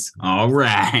 Guns. All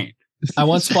right. I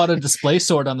once bought a display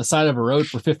sword on the side of a road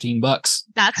for $15.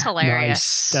 That's hilarious.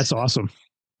 Nice. That's awesome.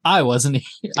 I wasn't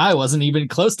even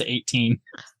close to 18.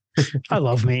 I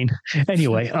love Maine.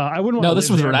 Anyway, I wouldn't. No, this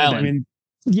was Rhode Island. I mean,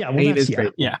 yeah, well, Maine that's is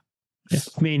great. Yeah.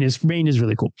 Maine is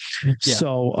really cool. Yeah.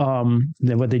 So,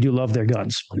 then what they do love their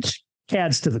guns, which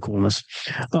adds to the coolness.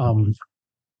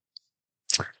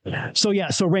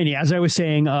 So Rainey, as I was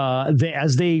saying,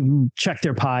 as they check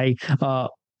their pie,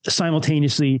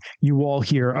 simultaneously, you all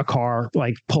hear a car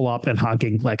like pull up and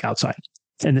honking like outside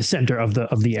in the center of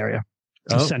the area,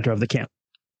 the center of the camp.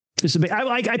 It's a big,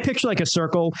 I picture like a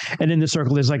circle, and in the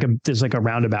circle there's like a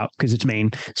roundabout because it's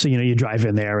Maine. So you drive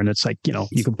in there, and it's like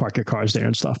you can park your cars there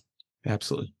and stuff.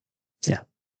 Absolutely. Yeah.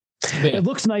 It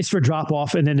looks nice for drop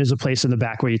off, and then there's a place in the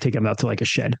back where you take them out to like a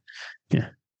shed. Yeah.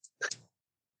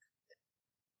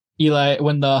 Eli,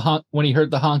 when he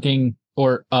heard the honking,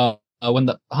 or when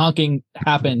the honking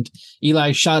happened,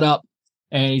 Eli shot up,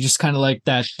 and he just kind of like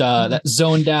that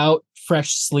zoned out,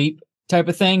 fresh sleep type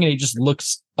of thing, and he just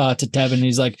looks to Tevin, and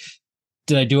he's like,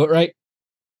 "Did I do it right?"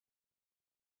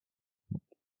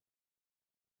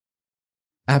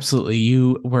 Absolutely.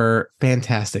 You were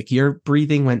fantastic. Your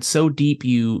breathing went so deep.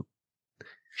 You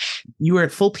were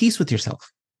at full peace with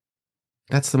yourself.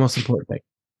 That's the most important thing.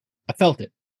 I felt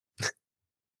it.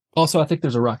 Also, I think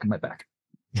there's a rock in my back.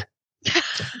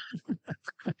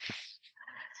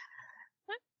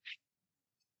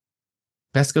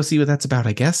 Best go see what that's about,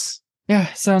 I guess.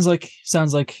 Yeah, sounds like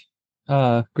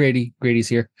Grady's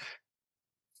here.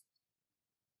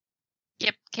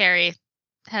 Yep, Carrie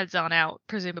heads on out,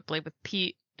 presumably with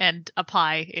Pete and a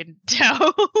pie in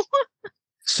tow.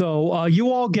 So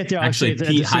you all get there. Actually,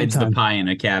 Pete hides the pie in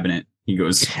a cabinet. He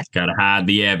goes, "Gotta hide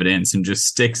the evidence," and just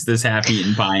sticks this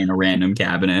half-eaten pie in a random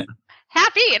cabinet.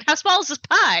 Half-eaten? How small is this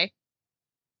pie?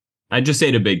 I just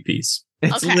ate a big piece.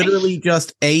 It's Okay. literally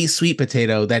just a sweet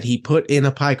potato that he put in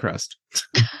a pie crust.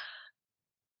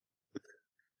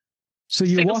 So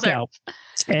you Single walk serve. out,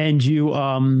 and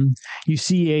you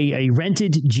see a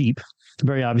rented Jeep,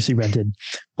 very obviously rented,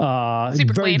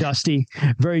 Super very clean.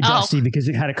 dusty, because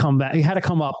it had to come back. It had to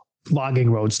come up logging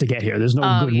roads to get here. There's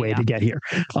no good way to get here.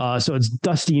 So it's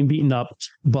dusty and beaten up,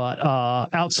 but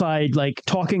outside, like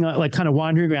talking, like kind of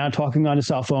wandering around, talking on his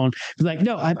cell phone. Like,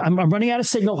 no, I'm running out of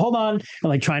signal. Hold on. And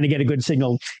like trying to get a good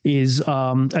signal is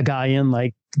a guy in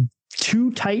like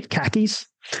too tight khakis,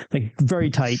 like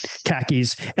very tight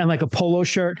khakis, and like a polo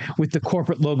shirt with the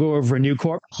corporate logo of Renew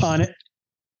Corp on it.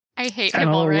 I hate And him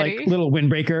a little, already. like little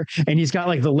windbreaker, and he's got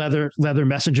like the leather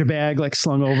messenger bag like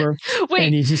slung over. And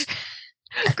Wait, he's just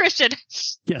Christian,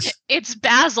 yes, it's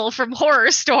Basil from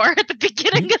Horror Store at the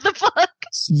beginning of the book.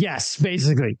 yes,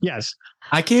 basically yes.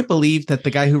 I can't believe that the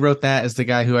guy who wrote that is the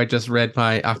guy who I just read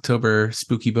my October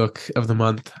spooky book of the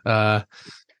month,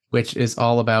 which is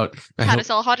all about How to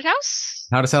Sell a Haunted House?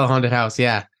 how to sell a haunted house.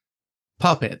 Yeah.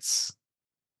 Puppets.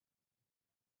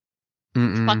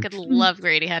 Fucking love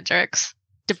Grady Hendrix.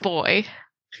 De boy.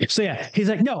 So yeah, he's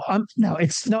like,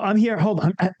 I'm here. Hold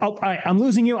on, all right, I'm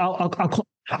losing you. All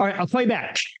right, I'll play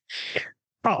back.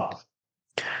 Oh,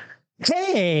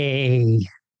 hey,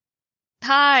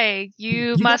 Hi,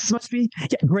 you must. must be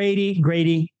Grady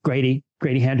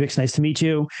Hendrix. Nice to meet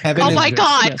you. Kevin Oh is- my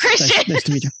God, Yes, Christian! nice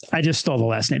to meet you. I just stole the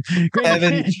last name. Grady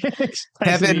Kevin- Hendrix.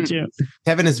 Nice to meet you.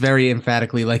 Kevin is very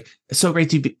emphatically like, so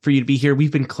great for you to be here.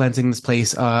 We've been cleansing this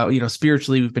place.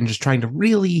 Spiritually, we've been just trying to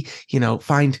really,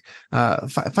 find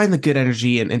the good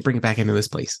energy and bring it back into this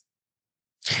place.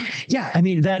 Yeah, I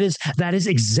mean that is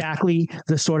exactly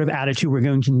the sort of attitude we're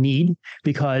going to need,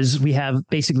 because we have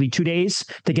basically 2 days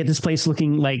to get this place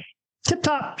looking like tip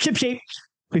top, ship shape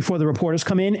before the reporters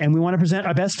come in, and we want to present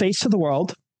our best face to the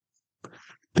world,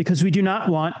 because we do not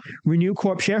want Renew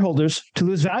Corp shareholders to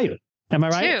lose value. Am I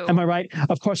right? True. Am I right?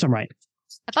 Of course I'm right.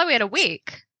 I thought we had a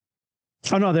week.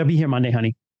 Oh no, they'll be here Monday,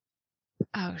 honey.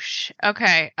 Oh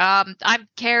okay. I'm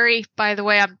Carrie, by the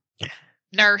way. I'm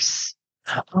nurse.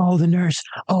 Oh, the nurse.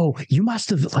 Oh, you must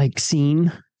have like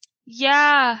seen.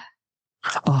 Yeah.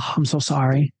 Oh, I'm so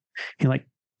sorry. He like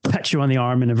pets you on the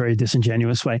arm in a very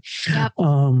disingenuous way. Yep.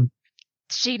 Um,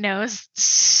 She knows.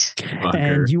 Fucker.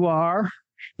 and you are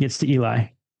gets to Eli.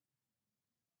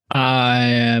 I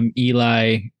am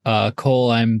Eli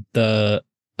Cole. I'm the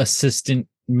assistant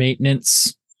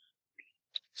maintenance.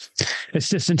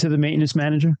 Assistant to the maintenance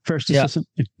manager, first Yeah. assistant.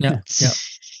 Yeah.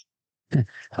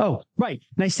 Oh, right.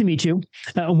 Nice to meet you.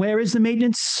 Where is the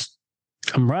maintenance?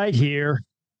 I'm right here.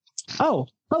 Oh,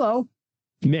 hello,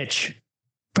 Mitch.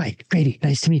 Right, Grady.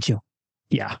 Nice to meet you.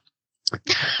 Yeah.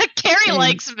 Carrie And-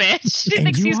 likes Mitch. She and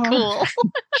thinks you he's are- cool.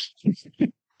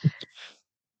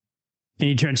 And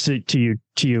he turns to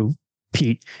you,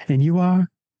 Pete. And you are.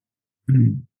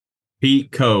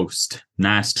 Pete Coast.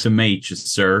 Nice to meet you,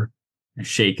 sir.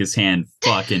 Shake his hand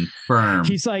fucking firm.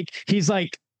 He's like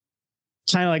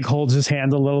kind of like holds his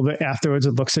hand a little bit afterwards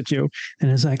and looks at you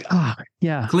and is like,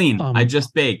 yeah. Clean. I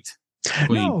just baked.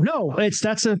 Clean. No,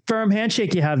 that's a firm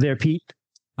handshake you have there, Pete.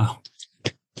 Oh.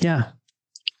 Yeah.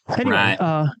 Anyway,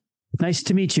 Right. Nice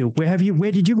to meet you. Where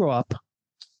did you grow up?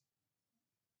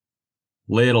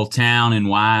 Little town in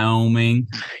Wyoming.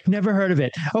 Never heard of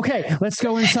it. Okay, let's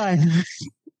go inside.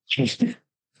 Poor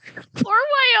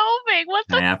Wyoming. What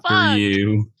the After fuck?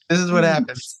 This is what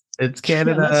happens. It's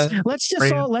Canada.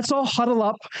 Let's all huddle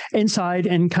up inside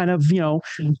and kind of,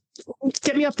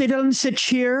 get me updated on the sitch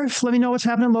here. Let me know what's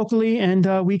happening locally,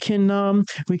 and we can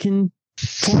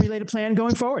formulate a plan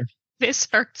going forward. This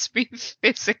hurts me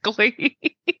physically.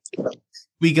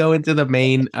 We go into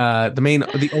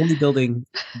the only building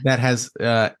that has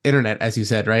internet, as you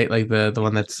said, right? Like the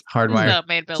one that's hardwired. The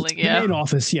main building, The yeah. main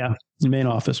office, yeah. The main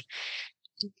office.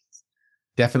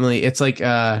 Definitely, it's like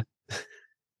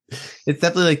it's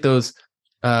definitely like those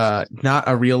not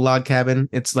a real log cabin.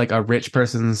 It's like a rich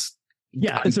person's.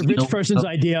 Yeah, it's a rich person's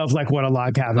idea of like what a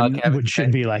log cabin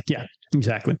should be like. Yeah,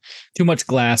 exactly. Too much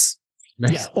glass.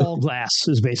 Yeah, all glass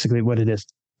is basically what it is.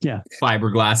 Yeah,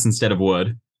 Fiberglass instead of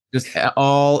wood. Just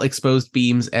all exposed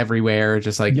beams everywhere.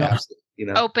 Just like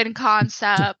Open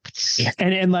concept.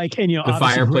 and The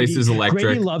fireplace is electric.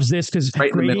 Grady loves this because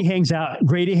Grady hangs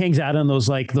out on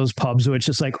those pubs where it's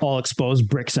just like all exposed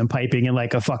bricks and piping and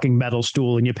like a fucking metal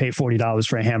stool, and you pay $40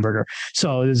 for a hamburger.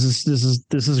 So this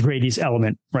is Grady's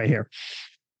element right here.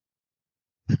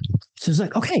 So it's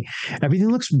like, okay, everything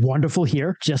looks wonderful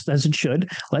here, just as it should.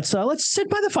 Let's sit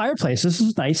by the fireplace. This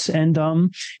is nice. And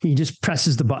he just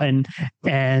presses the button,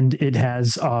 and it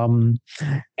has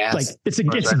gas. like it's a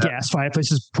gas fireplace.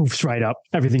 Just poofs right up.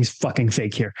 Everything's fucking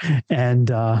fake here. And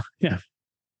yeah.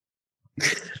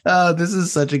 Oh, this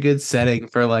is such a good setting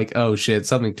for like, oh shit,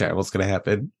 something terrible's gonna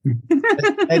happen,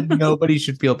 and nobody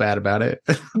should feel bad about it.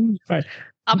 Right.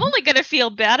 I'm only gonna feel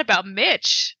bad about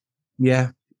Mitch. Yeah.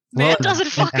 Man doesn't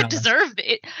fucking deserve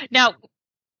it. Now,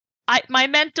 my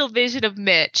mental vision of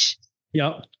Mitch.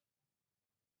 Yep.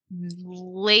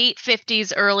 Late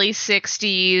 50s, early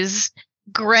 60s,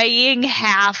 graying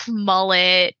half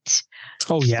mullet.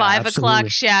 Oh yeah. 5 o'clock absolutely.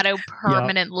 shadow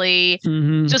permanently. Yep.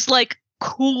 Mm-hmm. Just like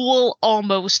cool,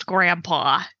 almost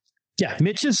grandpa. Yeah,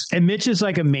 Mitch is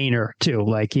like a Mainer too.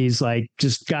 Like he's like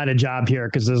just got a job here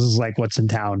because this is like what's in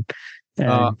town.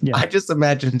 And, yeah. I just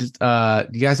imagined.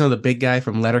 You guys know the big guy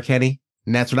from Letterkenny,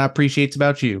 and that's what I appreciate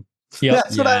about you. Yep.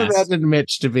 That's what I imagined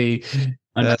Mitch to be.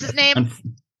 What's his name?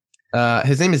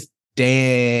 His name is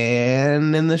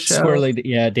Dan in the show. Swirly,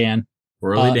 yeah, Dan.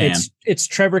 Swirly Dan. It's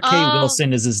Trevor K.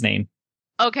 Wilson is his name.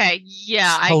 Okay,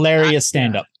 yeah. Hilarious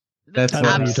stand-up. That's what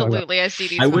I'm absolutely a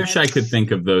CD. I wish I could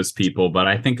think of those people, but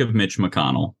I think of Mitch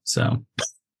McConnell. So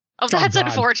Oh, that's God.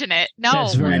 unfortunate. No.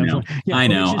 That's very I know. unfortunate. Yeah, I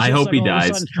know. Mitch is I just hope like he all of a dies.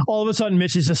 sudden- All of a sudden,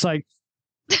 Mitch is just like,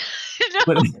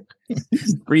 No.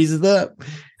 Freezes up.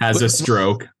 has a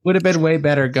stroke. Would have been way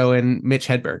better going Mitch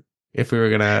Hedberg if we were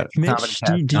gonna. Mitch,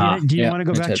 do you want to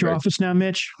go Mitch back to your Hedberg. office now,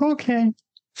 Mitch? Okay.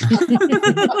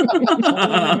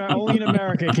 Only in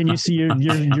America can you see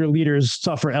your leaders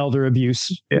suffer elder abuse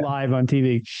live on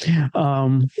TV.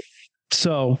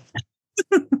 So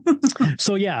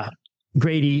yeah,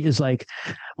 Grady is like,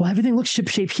 well, everything looks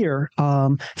shipshape here.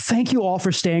 Thank you all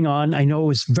for staying on. I know it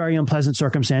was very unpleasant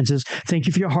circumstances. Thank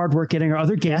you for your hard work getting our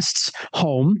other guests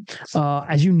home.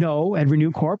 As you know, at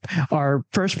Renew Corp, our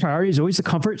first priority is always the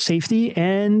comfort, safety,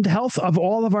 and health of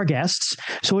all of our guests.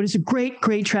 So it is a great,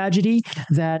 great tragedy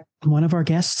that one of our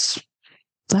guests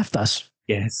left us.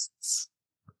 Yes.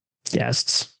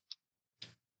 Guests.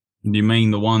 Do you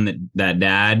mean the one that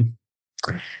died?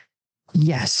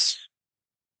 Yes.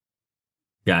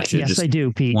 Gotcha. Yes, Just I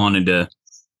do, Pete.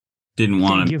 Didn't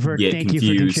want to get Thank confused.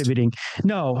 you for contributing.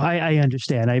 No, I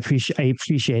understand. I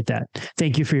appreciate that.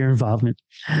 Thank you for your involvement.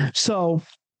 So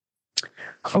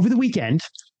over the weekend,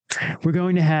 we're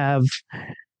going to have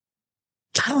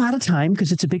not a lot of time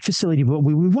because it's a big facility, but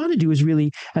what we want to do is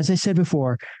really, as I said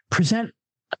before, present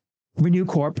Renew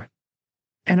Corp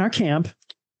and our camp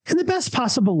in the best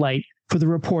possible light for the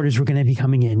reporters we're going to be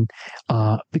coming in,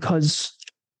 because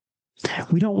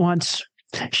we don't want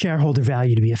shareholder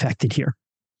value to be affected here.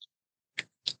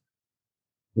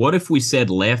 What if we said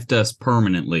left us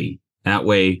permanently? That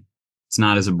way it's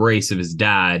not as abrasive as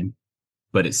died,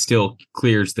 but it still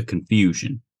clears the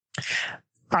confusion.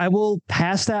 I will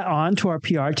pass that on to our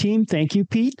PR team. Thank you,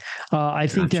 Pete. I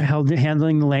think they're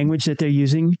handling the language that they're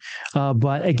using.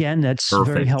 But again, that's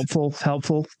very helpful.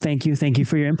 Thank you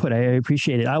for your input. I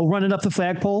appreciate it. I'll run it up the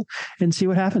flagpole and see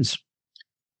what happens.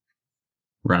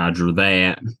 Roger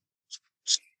that.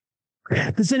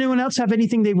 Does anyone else have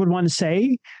anything they would want to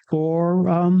say?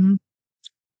 Or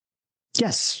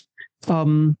yes.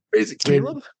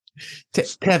 Caleb?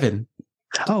 Tevin.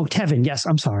 Oh, Tevin. Yes,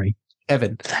 I'm sorry.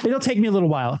 Evan. It'll take me a little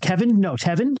while. Kevin? No,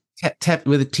 Tevin? Tep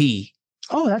with a T.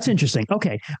 Oh, that's interesting.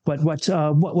 Okay. But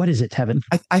what is it, Tevin?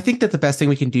 I think that the best thing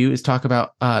we can do is talk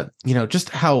about, just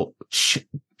how,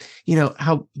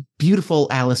 how beautiful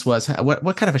Alice was,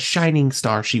 what kind of a shining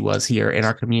star she was here in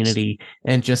our community,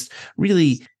 and just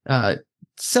really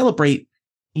celebrate,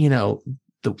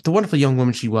 the wonderful young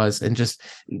woman she was, and just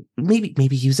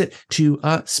maybe use it to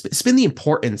spin the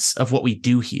importance of what we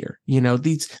do here.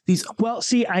 These. Well,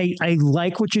 see, I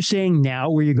like what you're saying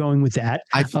now, where you're going with that.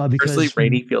 Because personally,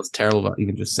 Brady feels terrible about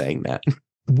even just saying that.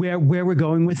 Where we're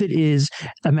going with it is,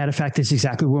 a matter of fact, that's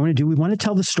exactly what we want to do. We want to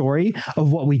tell the story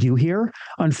of what we do here.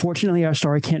 Unfortunately, our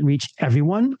story can't reach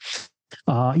everyone.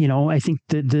 I think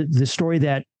the story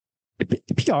that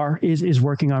PR is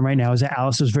working on right now is that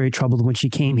Alice was very troubled when she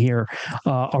came here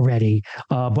already.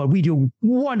 But we do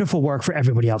wonderful work for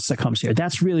everybody else that comes here.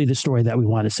 That's really the story that we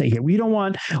want to say here. We don't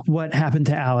want what happened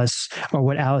to Alice or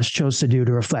what Alice chose to do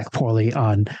to reflect poorly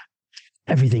on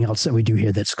everything else that we do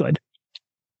here that's good.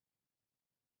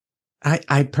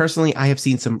 I personally have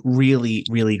seen some really,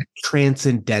 really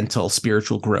transcendental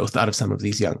spiritual growth out of some of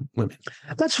these young women.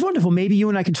 That's wonderful. Maybe you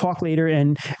and I can talk later,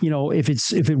 and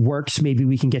if it works, maybe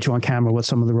we can get you on camera with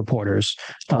some of the reporters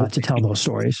to tell those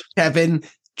stories. Kevin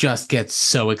just gets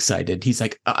so excited. He's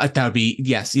like, "That would be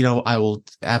yes. I will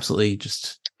absolutely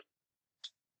just."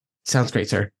 Sounds great,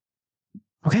 sir.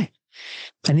 Okay.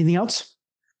 Anything else?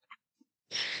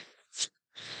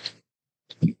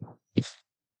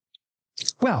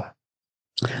 Well,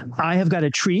 I have got a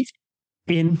treat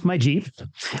in my Jeep.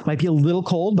 Might be a little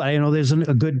cold, but I know there's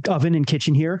a good oven and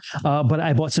kitchen here. But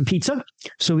I bought some pizza,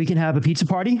 so we can have a pizza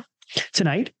party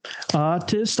tonight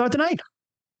to start the night.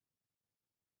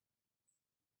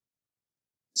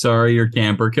 Sorry, your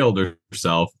camper killed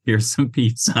herself. Here's some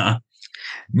pizza.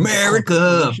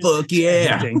 America, fuck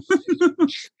yeah.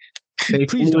 They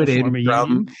Please flew don't it in form a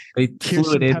from union.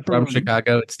 flew it in from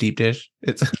Chicago. It's deep dish.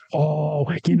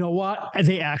 Oh, you know what?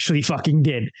 They actually fucking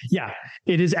did. Yeah,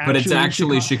 it is. But it's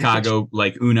actually Chicago,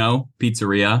 like Uno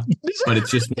Pizzeria, but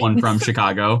it's just one from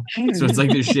Chicago. So it's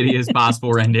like the shittiest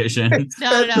possible rendition.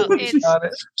 No.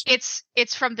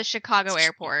 It's from the Chicago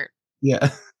airport.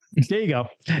 Yeah. There you go.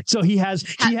 So he has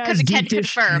Because it can deep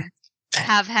dish. confirm.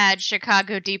 Have had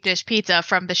Chicago deep dish pizza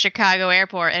from the Chicago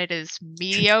airport, and it is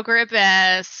mediocre at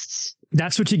best.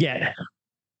 That's what you get.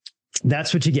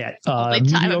 That's what you get. Only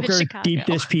time I'm in Mediocre Chicago. deep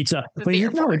dish pizza. The But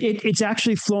airport. it's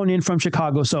actually flown in from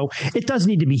Chicago, so it does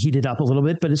need to be heated up a little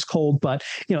bit, but it's cold. But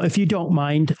if you don't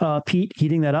mind, Pete,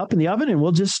 heating that up in the oven, and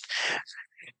we'll just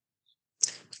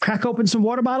crack open some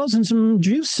water bottles and some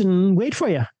juice and wait for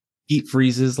you. Pete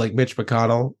freezes like Mitch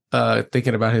McConnell,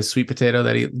 thinking about his sweet potato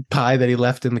pie that he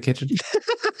left in the kitchen.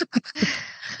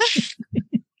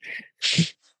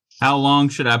 How long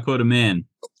should I put them in?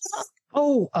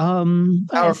 Oh,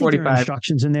 Hour 45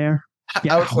 instructions in there.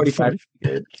 Yeah, hour 45.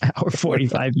 Hour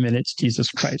 45 minutes. Jesus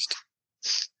Christ.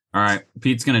 All right,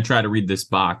 Pete's gonna try to read this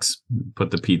box,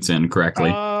 put the pizza in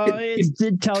correctly.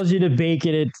 It tells you to bake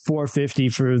it at 450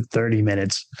 for 30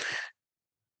 minutes.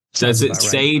 Does it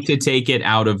say to take it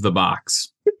out of the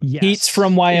box? Yes. Pete's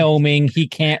from Wyoming. He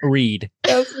can't read.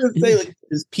 I was going to say,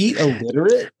 is Pete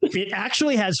illiterate? It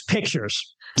actually has pictures.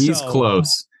 He's So,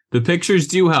 close. The pictures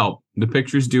do help. Do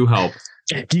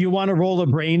you want to roll the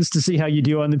brains to see how you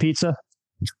do on the pizza?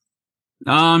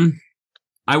 I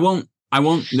won't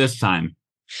this time.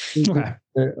 Okay.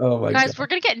 Oh my Guys, God. we're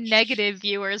gonna get negative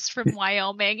viewers from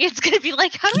Wyoming. It's gonna be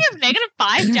like, how do we have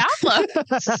 -5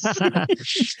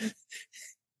 downloads?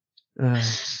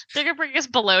 They're gonna bring us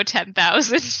below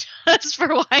 10,000 just for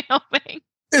Wyoming.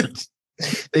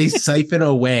 They siphon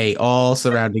away all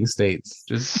surrounding states.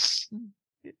 Just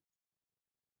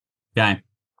Okay.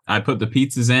 I put the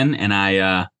pizzas in and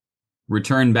I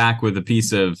return back with a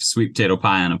piece of sweet potato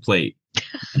pie on a plate.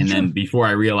 And then before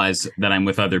I realize that I'm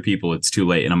with other people, it's too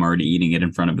late and I'm already eating it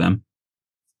in front of them.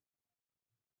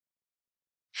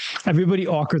 Everybody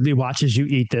awkwardly watches you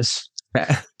eat this.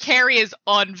 Carrie is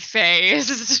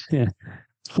unfazed. Yeah.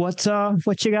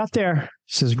 What you got there?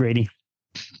 Says Grady.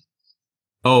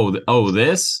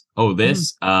 This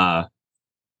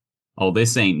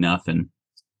ain't nothing.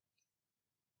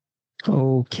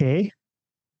 Okay.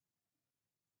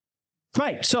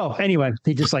 Right. So anyway,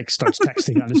 he just starts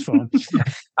texting on his phone.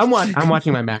 I'm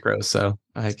watching my macros, so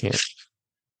I can't.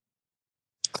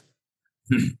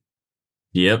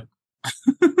 Yep.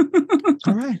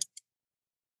 All right.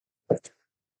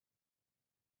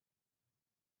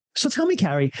 So tell me,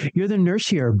 Carrie, you're the nurse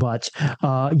here, but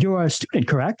you're a student,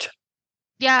 correct?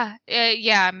 Yeah,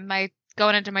 yeah. I'm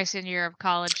going into my senior year of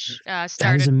college. That is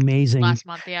Started amazing. last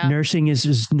month. Yeah. Nursing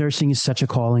is such a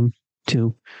calling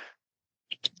too.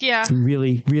 Yeah.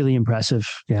 Really, really impressive.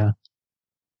 Yeah.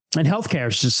 And healthcare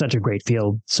is just such a great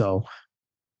field. So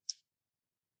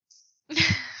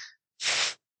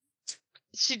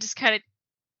She just kind of,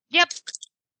 yep.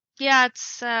 Yeah,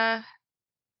 it's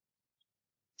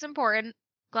important.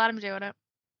 Glad I'm doing it.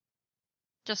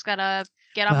 Just gotta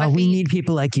get on my feet. we need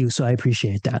people like you, so I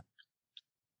appreciate that.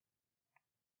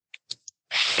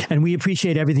 And we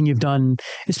appreciate everything you've done,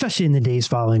 especially in the days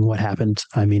following what happened.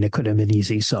 I mean, it could have been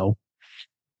easy. So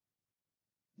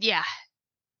Yeah.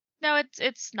 No,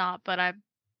 it's not, but I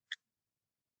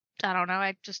don't know.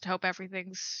 I just hope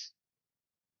everything's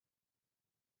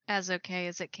as okay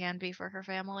as it can be for her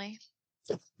family.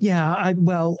 yeah, I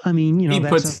mean, He that's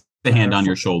puts the hand on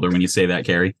your shoulder when you say that,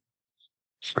 Carrie.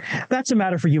 That's a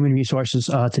matter for human resources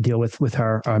to deal with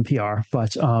her PR.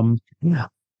 But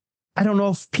I don't know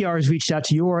if PR has reached out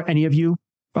to you or any of you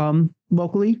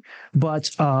locally, but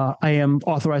I am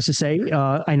authorized to say,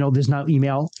 I know there's not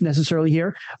email necessarily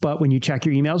here, but when you check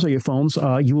your emails or your phones,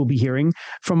 you will be hearing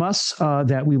from us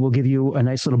that we will give you a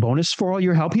nice little bonus for all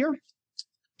your help here.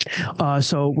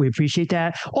 So we appreciate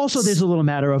that. Also, there's a little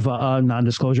matter of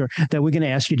non-disclosure that we're going to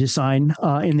ask you to sign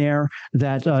in there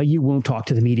that you won't talk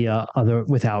to the media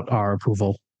without our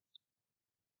approval.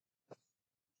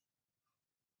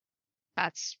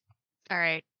 That's all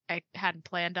right. I hadn't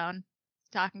planned on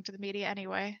talking to the media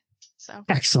anyway. So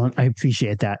Excellent. I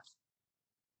appreciate that.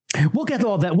 We'll get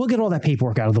all that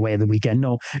paperwork out of the way of the weekend.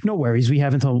 No worries. We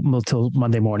have until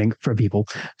Monday morning for people.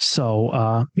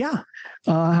 So yeah.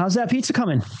 How's that pizza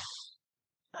coming?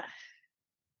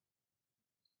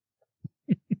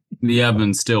 The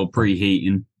oven's still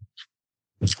preheating.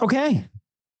 Okay.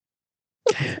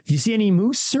 Do you see any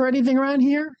moose or anything around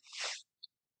here?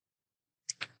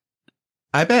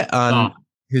 I bet on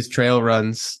his trail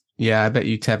runs. Yeah, I bet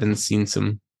you Tevin's seen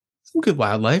some good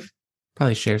wildlife.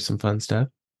 Probably share some fun stuff.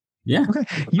 Yeah.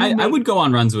 Okay. I would go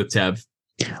on runs with Tev.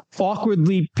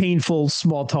 Awkwardly painful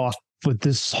small talk with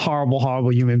this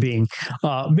horrible human being.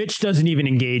 Mitch doesn't even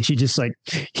engage. He just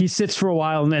he sits for a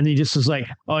while and then he just is like,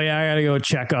 oh yeah, I gotta go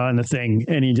check on the thing.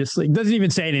 And he just doesn't even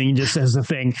say anything. He just says the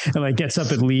thing and gets up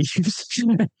and leaves.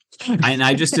 And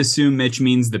I just assume Mitch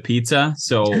means the pizza.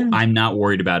 So I'm not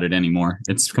worried about it anymore.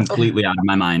 It's completely out of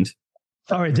my mind.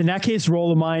 All right. In that case,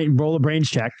 roll a brains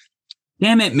check.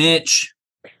 Damn it, Mitch.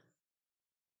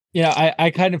 Yeah,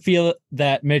 I kind of feel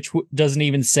that Mitch doesn't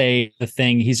even say the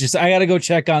thing. He's just, I got to go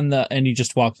check on and he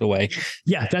just walks away.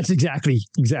 Yeah, that's exactly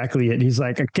it. He's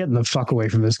like, getting the fuck away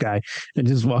from this guy and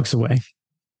just walks away.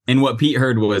 And what Pete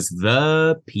heard was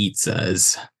the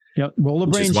pizzas. Yep. Roll a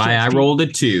brains check. Which is why I rolled a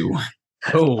 2.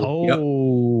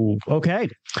 Oh, yep. Okay.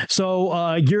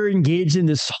 So you're engaged in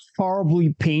this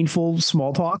horribly painful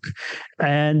small talk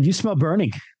and you smell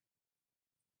burning.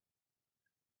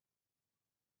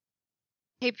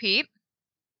 hey, Pete,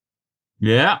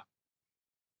 Yeah.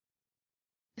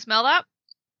 you smell that?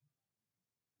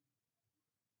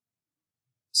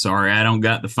 Sorry, I don't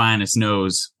got the finest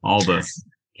nose. All the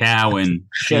cow and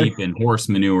sheep and horse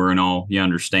manure and all. You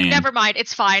understand? Never mind.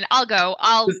 It's fine. I'll go.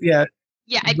 Yeah.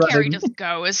 Yeah, and Carrie just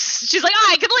goes. She's like,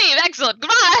 I can leave. Excellent.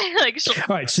 Goodbye.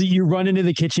 All right. So you run into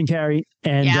the kitchen, Carrie,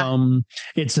 and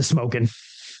it's the smoking.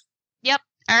 Yep.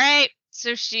 All right.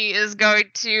 So she is going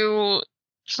to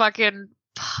fucking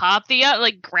pop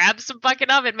grab some fucking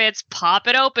oven mitts, pop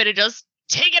it open, and just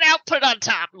take it out, put it on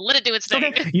top, let it do its thing.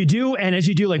 Okay. You do, and as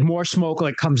you do, more smoke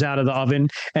comes out of the oven,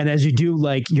 and as you do,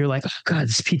 you're like, oh god,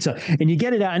 this pizza, and you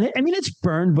get it out, and it's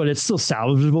burned, but it's still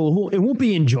salvageable. It won't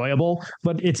be enjoyable,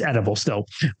 but it's edible still.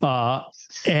 But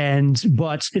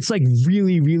it's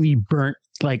really, really burnt,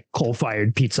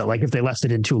 coal-fired pizza. If they left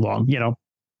it in too long,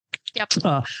 Yep.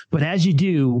 But as you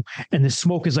do, and the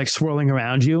smoke is swirling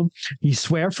around you, you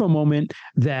swear for a moment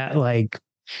that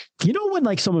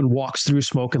when someone walks through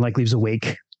smoke and leaves a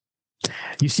wake,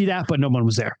 you see that, but no one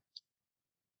was there.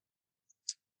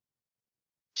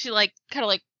 She kind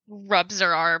of rubs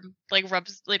her arm,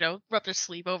 rubs her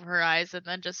sleeve over her eyes, and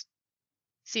then just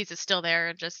sees it's still there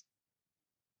and just,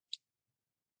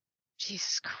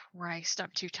 Jesus Christ,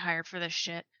 I'm too tired for this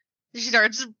shit. She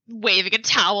starts waving a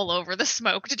towel over the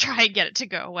smoke to try and get it to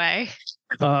go away.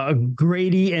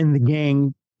 Grady and the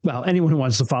gang, well, anyone who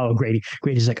wants to follow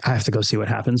Grady's like, I have to go see what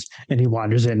happens. And he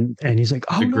wanders in and he's like,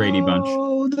 oh, the Grady bunch.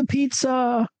 The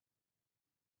pizza.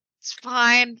 It's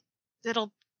fine.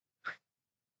 It'll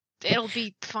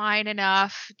be fine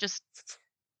enough. Just.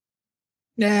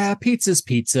 Yeah, pizza's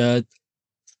pizza.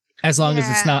 As long as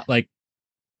it's not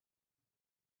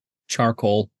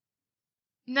charcoal.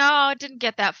 No, it didn't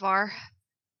get that far.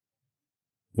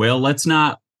 Well, let's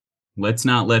not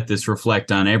let this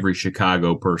reflect on every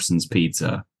Chicago person's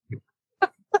pizza.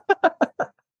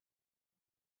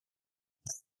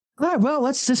 All right, well,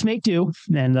 let's just make do.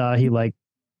 And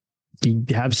he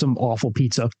have some awful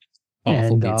pizza.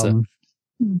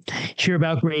 Hear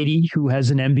about Grady, who has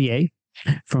an MBA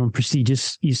from a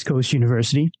prestigious East Coast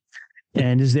university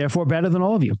and is therefore better than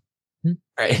all of you.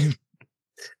 Right.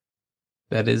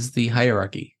 That is the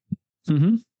hierarchy.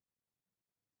 Mm-hmm.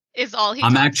 Is all he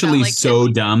I'm talks actually about, like, so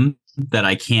his- dumb that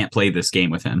I can't play this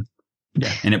game with him.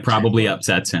 Yeah. And it probably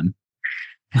upsets him.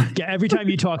 Yeah, every time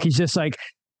you talk, he's just like,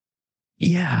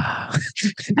 yeah.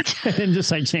 And just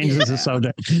like changes the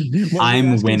subject. What were you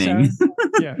I'm asking, winning. Sarah?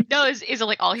 Yeah. No, is it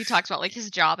like all he talks about, like his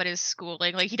job and his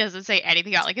schooling? Like he doesn't say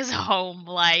anything about like his home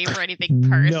life or anything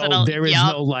personal. No, there is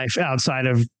Yup. no life outside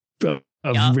of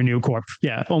Yup. Renew Corp.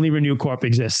 Yeah, only Renew Corp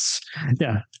exists.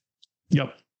 Yeah.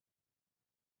 Yep.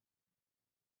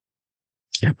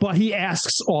 But he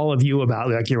asks all of you about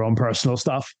like your own personal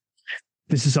stuff.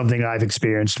 This is something I've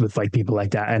experienced with like people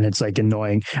like that, and it's like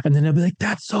annoying. And then they'll be like,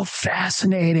 "That's so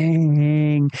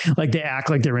fascinating." Like they act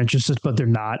like they're interested, but they're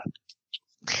not.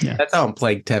 Yeah. That's how I'm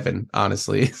playing Tevin,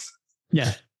 honestly.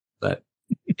 Yeah. But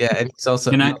yeah, and he's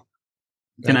also Can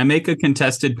I make a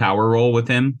contested power roll with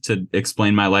him to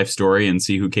explain my life story and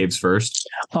see who caves first?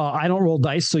 I don't roll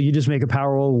dice, so you just make a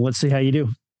power roll. And let's see how you do.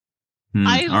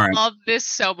 I All right. love this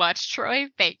so much, Troy.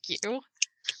 Thank you.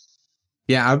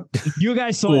 Yeah, You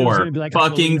guys thought it was Four. gonna be like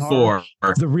Fucking Halloween horror.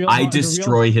 four. The real I hor- the real-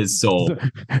 destroy his soul.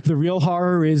 The real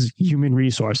horror is human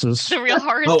resources. The real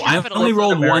horror is Oh, I capitalism. only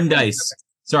rolled one dice.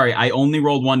 Sorry, I only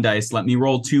rolled one dice. Let me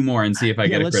roll two more and see if I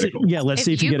get a let's see, critical. let's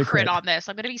see if you get a crit crit. on this,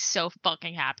 I'm gonna be so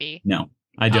fucking happy. No,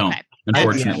 I don't. Okay.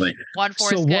 Unfortunately. 1-4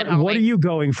 So is good. what are you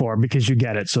going for? Because you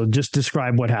get it. So just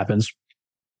describe what happens.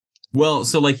 Well,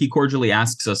 so like he cordially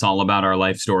asks us all about our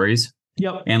life stories,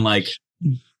 Yep. and like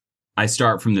I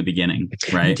start from the beginning,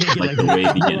 right? You take it Like the way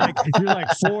you're beginning. you're like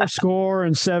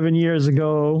 407 years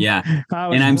ago. Yeah. I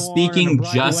was And I'm born on speaking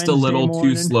bright just a Wednesday little too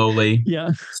morning. slowly. Yeah.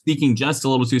 Speaking just a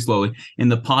little too slowly.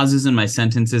 And the pauses in my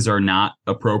sentences are not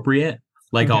appropriate.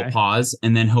 Like Okay. I'll pause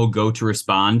and then he'll go to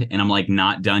respond and I'm like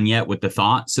not done yet with the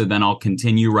thought. So then I'll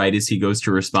continue right as he goes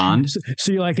to respond.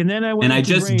 So you're like, and then I went And I into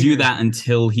just brain do injury. that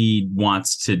until he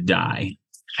wants to die.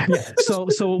 Yeah. So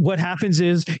what happens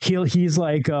is he's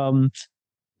like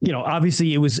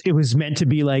obviously it was meant to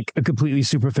be like a completely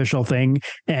superficial thing,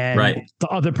 and Right. the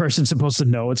other person's supposed to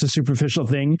know it's a superficial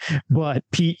thing, but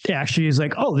Pete actually is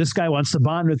like, oh, this guy wants to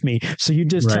bond with me, so you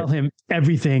just Right. tell him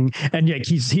everything, and like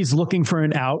he's looking for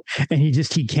an out, and he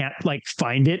can't like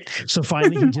find it, so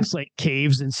finally he just like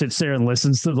caves and sits there and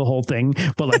listens to the whole thing,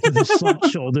 but like with his slumped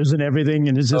shoulders and everything,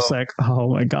 and it's just like,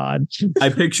 oh my god. I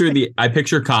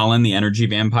picture Colin, the energy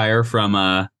vampire from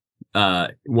What We Do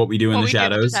in What the We Do in the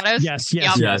Shadows. Shadows? Yes.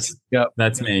 Yes. Yep.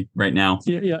 That's me right now.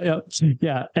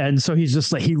 Yeah. And so he's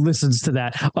just like, he listens to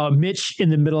that. Mitch in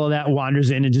the middle of that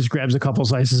wanders in and just grabs a couple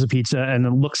slices of pizza and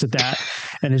then looks at that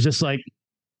and is just like,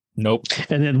 Nope.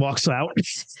 and then walks out.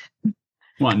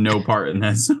 Want no part in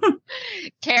this.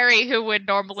 Carrie, who would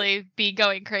normally be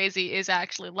going crazy, is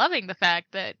actually loving the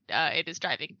fact that it is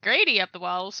driving Grady up the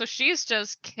wall. So she's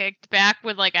just kicked back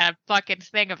with like a fucking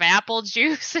thing of apple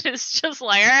juice and is just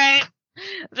like, all right,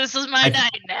 this is my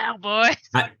night now, boy.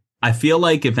 I feel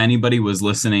like if anybody was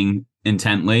listening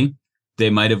intently,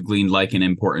 they might have gleaned like an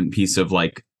important piece of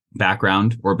like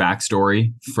background or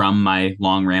backstory from my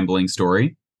long rambling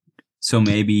story. So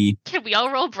maybe Can we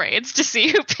all roll brains to see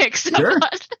who picks Sure. up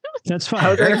on? That's I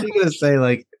was fine. actually going to say,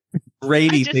 like,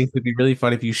 Brady I just- thinks it'd be really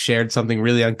fun if you shared something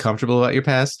really uncomfortable about your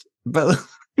past. But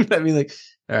I mean, like,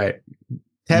 all right,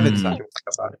 Tevin's not going to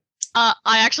talk about it.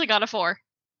 I actually got a 4.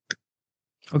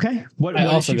 Okay. What I did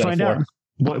also she got a find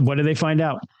 4. out? What did they find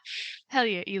out? Hell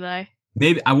yeah, Eli.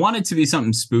 maybe I want it to be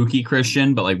something spooky,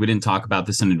 Christian, but like we didn't talk about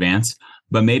this in advance.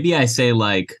 But maybe I say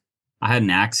like I had an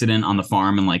accident on the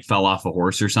farm and like fell off a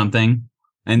horse or something.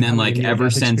 And then like Maybe ever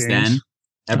life since experience.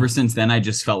 then, I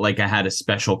just felt like I had a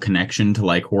special connection to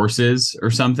like horses or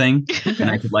something. And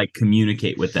I could like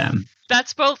communicate with them.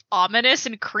 That's both ominous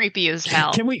and creepy as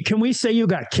hell. Can we say you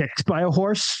got kicked by a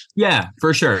horse? Yeah,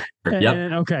 for sure. Yep.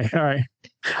 And, okay. All right.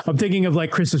 I'm thinking of like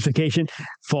Christmas Vacation,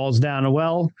 falls down a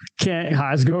well, can't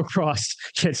eyes go across,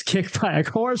 gets kicked by a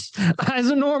horse, eyes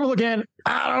are normal again.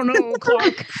 I don't know,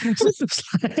 Clark.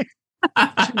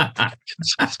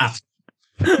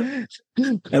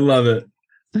 I love it.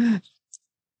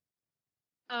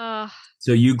 Uh,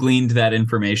 So you gleaned that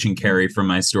information, Carrie, from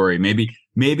my story.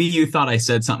 Maybe you thought I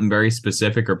said something very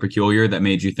specific or peculiar that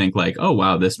made you think like, oh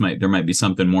wow, there might be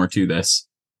something more to this.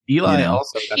 Eli You know.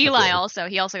 also. got the Eli four.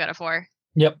 he also got a 4.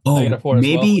 Yep. I Oh, got a 4 as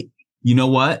well. maybe you know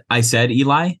what I said,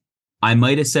 Eli. I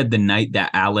might have said the night that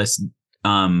Alice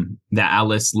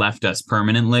left us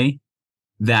permanently,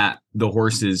 that the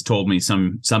horses told me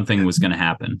something was going to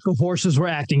happen. The horses were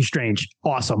acting strange.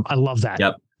 Awesome. I love that.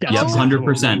 Yep. That's Yep, exactly what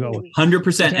we're 100%. gonna go with.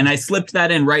 100%. And I slipped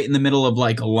that in right in the middle of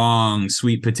like a long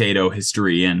sweet potato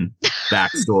history and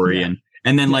backstory Yeah.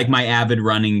 and then like my avid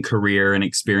running career and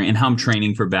experience and how I'm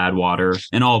training for Badwater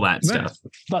and all that Man, stuff.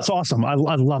 That's awesome. I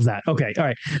love that. Okay. All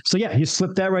right. So yeah, you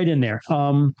slipped that right in there.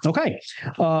 Okay.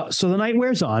 So the night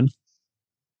wears on.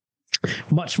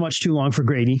 Much too long for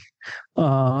Grady.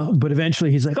 But eventually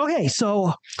he's like, okay,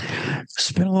 so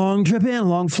it's been a long trip in, a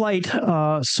long flight.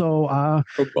 So I'm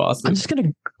just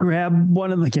gonna grab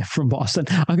one of the from Boston.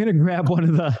 I'm gonna grab one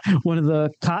of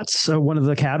the cots, one of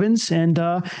the cabins, and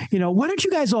why don't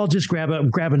you guys all just grab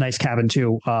a nice cabin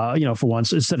too? For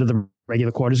once instead of the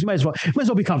regular quarters. You might as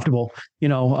well be comfortable,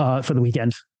 for the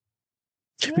weekend.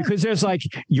 Because there's like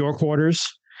your quarters,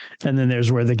 and then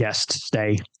there's where the guests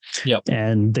stay. Yep.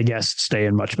 And the guests stay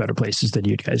in much better places than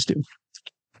you guys do.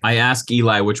 I ask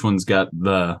Eli which one's got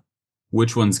the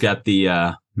what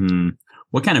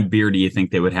kind of beer do you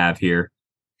think they would have here?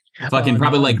 Fucking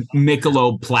probably like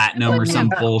Michelob Platinum or some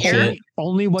bullshit.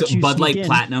 Only what you Bud sneak Light in.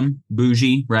 Platinum,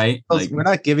 bougie, right? Like, We're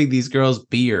not giving these girls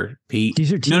beer, Pete.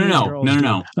 These are teenage girls, dude.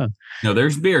 Huh. no,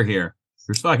 there's beer here.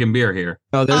 There's fucking beer here.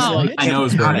 No, there's Oh, like, I know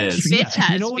it's what it is. Mitch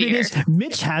has you know what beer. it is?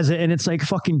 Mitch has it, and it's like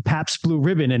fucking Pabst Blue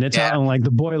Ribbon, and it's Yeah. out in like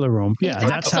the boiler room. Yeah,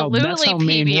 that's how Absolutely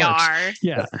Maine works. PBR.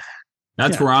 Yeah.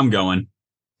 That's Yeah. where I'm going.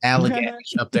 alligator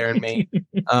up there in Maine.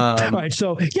 All right,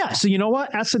 so you know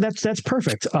what? That's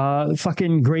perfect.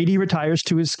 Fucking Grady retires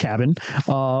to his cabin.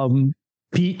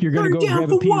 Pete, you're gonna go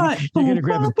grab a PBR. You're gonna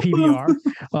grab a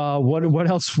PBR. What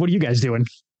else? What are you guys doing?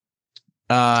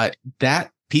 That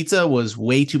pizza was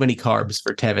way too many carbs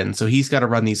for Tevin, so he's got to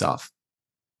run these off.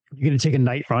 You're gonna take a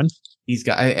night run. He's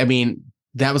got. I mean,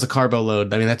 that was a carbo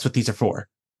load. I mean, that's what these are for.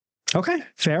 Okay,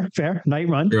 fair. Night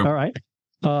run. True. All right.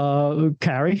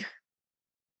 Carrie.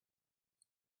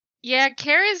 Yeah,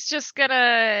 Carrie's just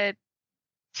gonna.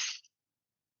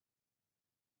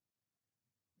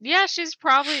 Yeah,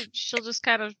 she'll just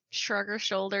kind of shrug her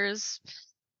shoulders,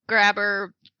 grab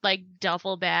her like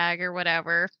duffel bag or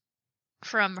whatever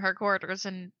from her quarters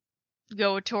and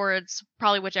go towards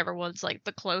probably whichever one's like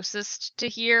the closest to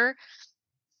here.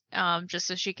 Just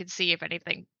so she can see if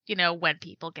anything, when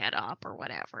people get up or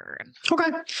whatever.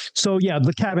 Okay. So yeah,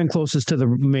 the cabin closest to the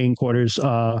main quarters.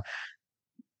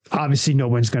 Obviously, no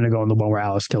one's going to go in the one where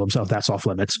Alice killed himself. That's off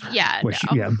limits. Yeah, Which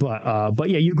no. yeah, but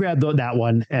yeah, you grab that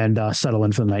one and settle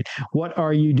in for the night. What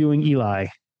are you doing, Eli?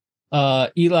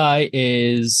 Eli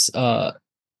is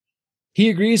he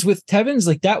agrees with Tevin's,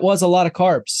 like that was a lot of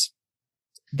carbs.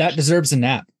 That deserves a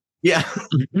nap. Yeah.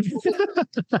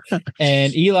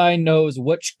 And Eli knows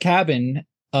which cabin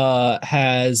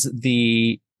has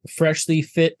the freshly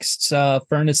fixed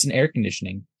furnace and air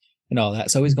conditioning and all that.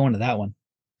 So he's going to that one.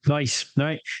 Nice. All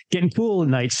right. Getting cool at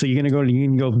night, so you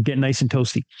can go get nice and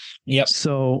toasty. Yep.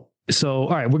 So all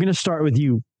right, we're gonna start with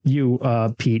you,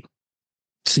 Pete.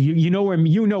 So you know where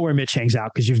Mitch hangs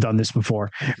out because you've done this before.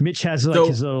 Mitch has like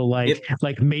his little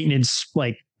like maintenance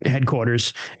like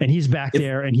headquarters, and he's back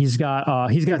there, and he's got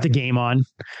the game on,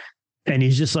 and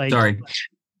he's just like, Sorry,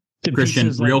 the Christian,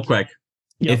 pizza's, like, real quick,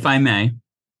 Yep. if I may.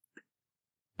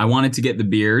 I wanted to get the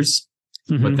beers,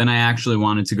 Mhm. but then I actually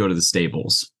wanted to go to the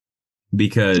stables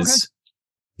because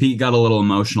Pete got a little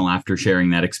emotional after sharing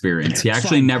that experience. He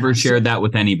actually Fine. never shared that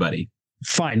with anybody.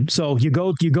 Fine. So you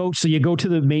go to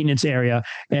the maintenance area,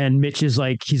 and Mitch is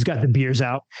like, he's got the beers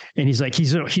out, and he's like,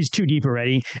 he's too deep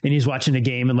already, and he's watching the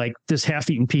game and like this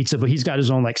half-eaten pizza, but he's got his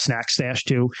own like snack stash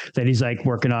too that he's like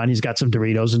working on. He's got some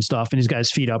Doritos and stuff, and he's got his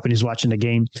feet up, and he's watching the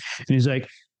game, and he's like,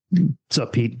 "What's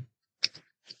up, Pete?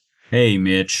 Hey,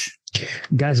 Mitch.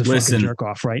 Guy's a Listen. fucking jerk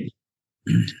off, right?"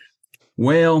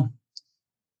 Well,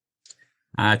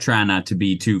 I try not to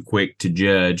be too quick to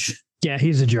judge. Yeah,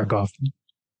 he's a jerk off.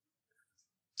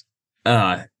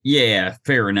 Yeah,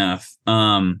 fair enough.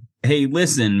 Hey,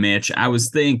 listen, Mitch, I was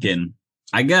thinking,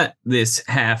 I got this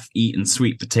half-eaten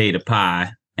sweet potato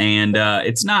pie, and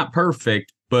it's not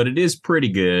perfect, but it is pretty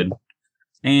good.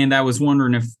 And I was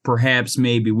wondering if perhaps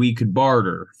maybe we could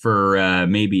barter for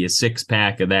maybe a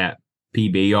 6-pack of that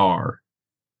PBR.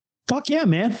 Fuck yeah,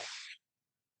 man.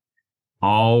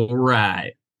 All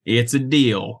right, it's a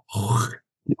deal.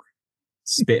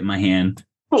 Spit in my hand.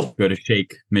 Go to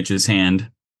shake Mitch's hand.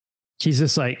 He's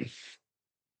just like,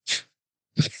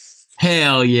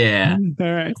 Hell yeah.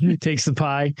 all right. Takes the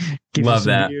pie. Gives Love you some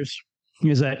that. beers.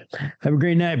 He's like, have a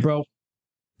great night, bro.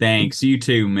 Thanks. You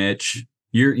too, Mitch.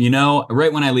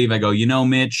 Right when I leave, I go,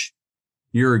 Mitch,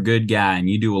 you're a good guy and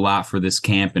you do a lot for this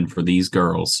camp and for these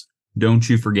girls. Don't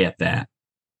you forget that.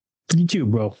 You too,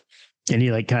 bro. And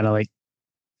he kind of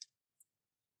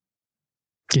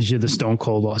gives you the Stone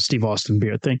Cold Steve Austin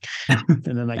beer thing. And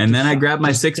then I grab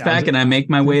my 6-pack and I make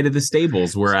my way to the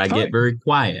stables where I get very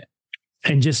quiet.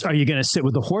 And are you going to sit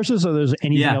with the horses or there's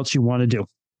anything else you want to do?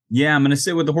 Yeah, I'm going to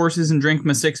sit with the horses and drink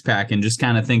my 6-pack and just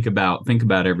kind of think about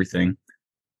everything.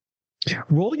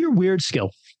 Roll your weird skill.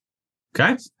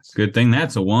 Okay. Good thing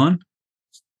that's a 1.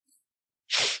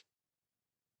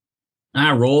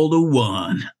 I rolled a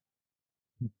 1.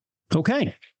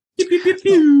 Okay. Pew, pew, pew,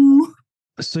 pew.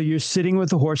 So you're sitting with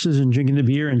the horses and drinking the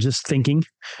beer and just thinking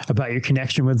about your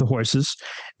connection with the horses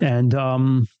and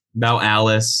about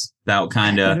Alice, about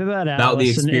the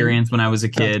experience when I was a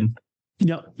kid.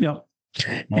 Yep.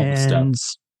 And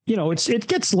it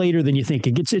gets later than you think.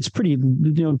 It's pretty,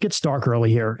 it gets dark early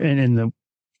here and in the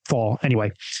fall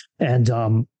anyway. And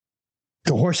the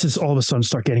horses all of a sudden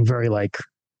start getting very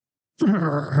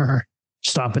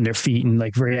stomping their feet and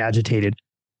very agitated.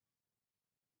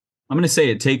 I'm going to say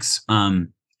it takes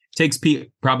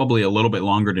Pete probably a little bit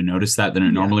longer to notice that than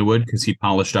it normally would because he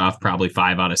polished off probably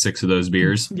 5 out of 6 of those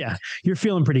beers. Yeah, you're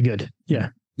feeling pretty good.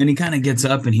 Yeah. And he kind of gets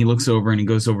up and he looks over and he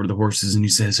goes over to the horses and he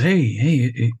says,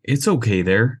 hey, it's okay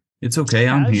there. It's okay.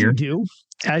 I'm here.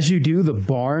 As you do, the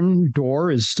barn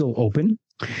door is still open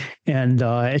and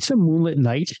it's a moonlit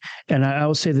night. And I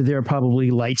will say that there are probably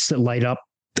lights that light up.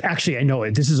 Actually, I know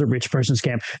it. This is a rich person's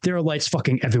camp. There are lights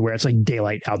fucking everywhere. It's like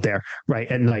daylight out there, right,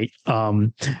 at night,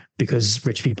 because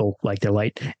rich people like their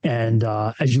light. And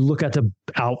as you look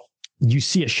out, you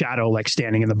see a shadow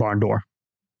standing in the barn door.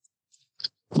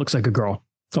 Looks like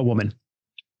a woman.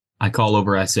 I call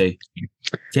over. I say,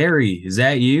 Carrie, is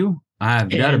that you? I've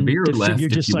got a beer left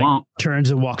if you want. Turns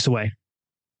and walks away.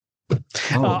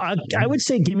 Oh. I would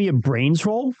say give me a brains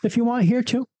roll if you want here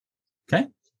too. Okay.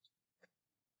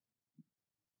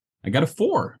 I got a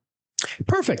 4.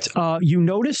 Perfect. You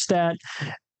notice that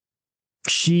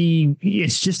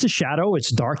it's just a shadow.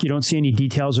 It's dark. You don't see any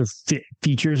details or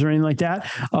features or anything like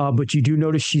that. But you do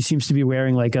notice she seems to be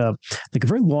wearing like a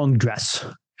very long dress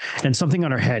and something on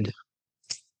her head.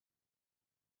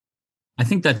 I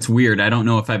think that's weird. I don't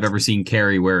know if I've ever seen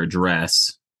Carrie wear a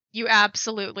dress. You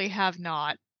absolutely have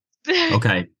not.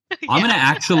 Okay. I'm going to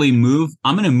actually move.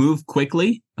 I'm going to move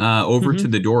quickly over to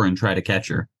the door and try to catch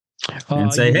her.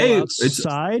 And say, hey,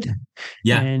 outside,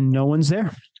 yeah, and no one's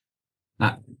there.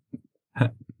 I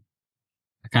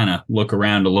kind of look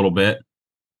around a little bit,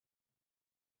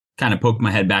 kind of poke my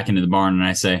head back into the barn, and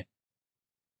I say,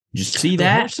 "Did you see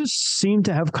that?" The horses seem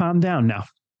to have calmed down now.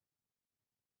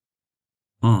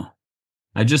 Oh,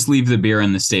 I just leave the beer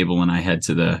in the stable and I head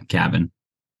to the cabin.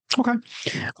 Okay,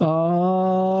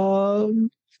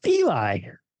 Eli,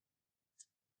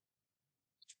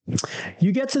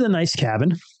 you get to the nice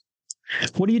cabin.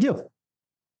 What do you do?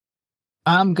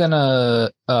 I'm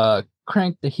gonna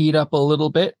crank the heat up a little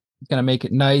bit. Gonna make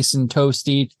it nice and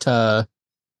toasty to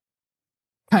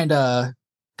kind of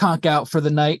conk out for the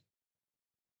night.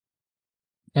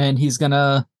 And he's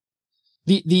gonna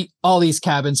all these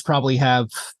cabins probably have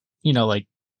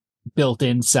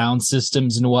built-in sound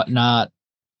systems and whatnot.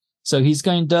 So he's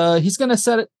gonna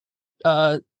set it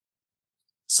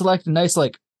select a nice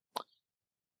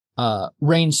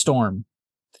rainstorm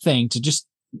thing to just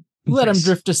let him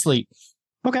drift to sleep.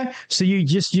 Okay. So you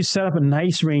set up a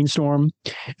nice rainstorm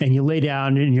and you lay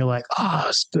down and you're like,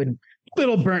 it's good.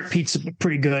 Little burnt pizza, but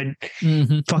pretty good.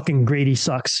 Mm-hmm. Fucking Grady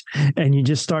sucks. And you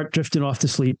just start drifting off to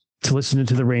sleep to listen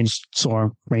to the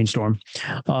rainstorm.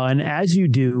 And as you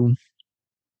do,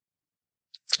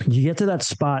 you get to that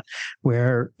spot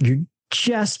where you're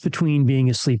just between being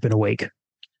asleep and awake.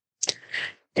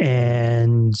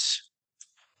 And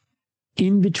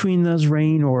in between those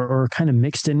rain or kind of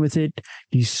mixed in with it,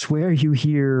 you swear you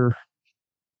hear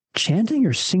chanting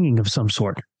or singing of some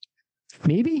sort.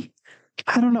 Maybe?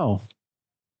 I don't know.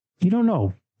 You don't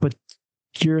know, but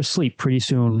you're asleep pretty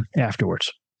soon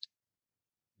afterwards.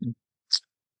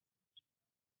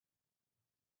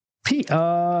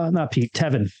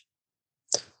 Tevin.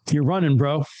 You're running,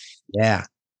 bro. Yeah.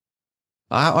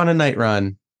 On a night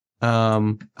run.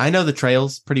 I know the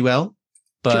trails pretty well,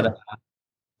 but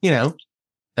sure.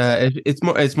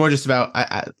 It's more just about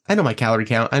I know my calorie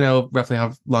count. I know roughly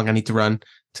how long I need to run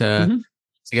to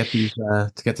get these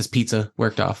to get this pizza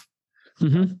worked off.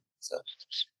 Mm-hmm. So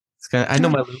it's kind of, I know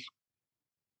my loop.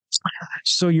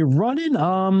 So you're running.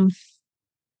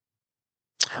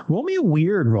 Roll me a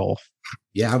weird roll.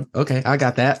 Yeah. Okay. I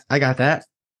got that.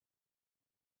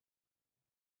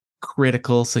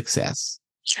 Critical success.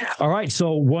 All right.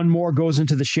 So one more goes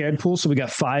into the shared pool. So we got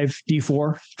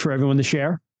 5d4 for everyone to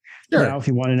share. Sure. Now, if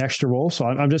you want an extra roll. So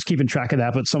I'm just keeping track of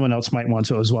that, but someone else might want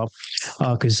to as well,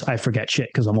 because I forget shit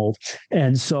because I'm old.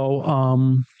 And so,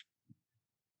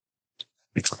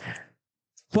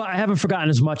 well, I haven't forgotten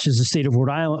as much as the state of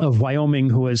Wyoming,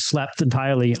 who has slept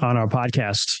entirely on our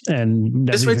podcast and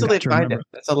Just wait till they find it.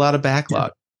 That's a lot of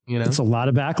backlog. You know, it's a lot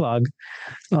of backlog.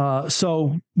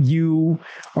 So you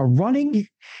are running,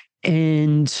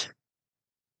 and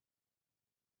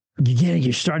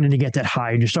you're starting to get that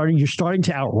high. You're starting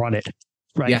to outrun it,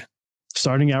 right? Yeah.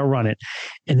 Starting to outrun it,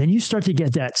 and then you start to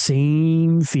get that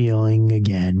same feeling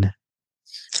again.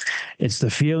 It's the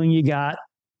feeling you got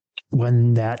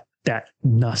when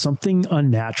something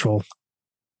unnatural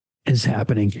is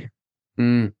happening.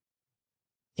 Mm.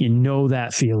 You know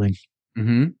that feeling.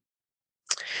 Mm-hmm.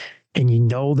 And you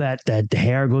know that the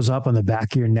hair goes up on the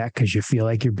back of your neck because you feel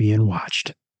like you're being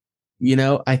watched. You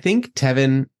know, I think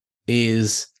Tevin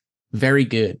is very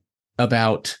good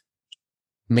about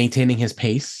maintaining his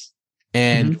pace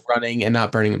and running and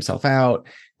not burning himself out,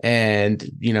 and,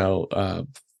 you know,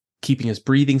 keeping his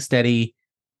breathing steady.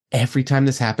 Every time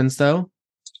this happens, though,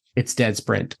 it's dead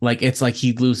sprint. Like, it's like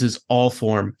he loses all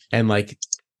form and like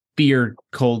fear,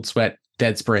 cold sweat,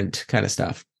 dead sprint kind of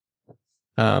stuff.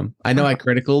 I know I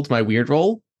criticaled my weird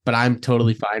roll, but I'm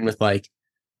totally fine with like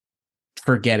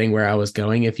forgetting where I was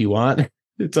going. If you want,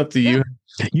 it's up to you.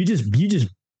 You just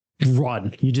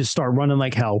run. You just start running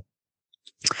like hell.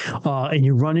 And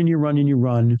you run and you run and you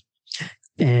run.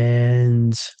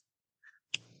 And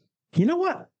you know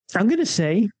what? I'm going to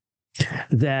say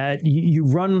that you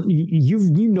run, you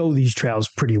know these trails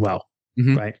pretty well,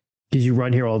 right? Because you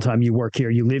run here all the time, you work here,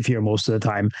 you live here most of the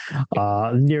time.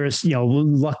 Nearest, you know,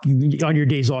 on your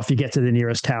days off, you get to the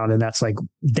nearest town, and that's like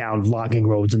down logging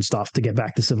roads and stuff to get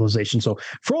back to civilization. So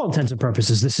for all intents and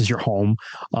purposes, this is your home.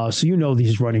 So you know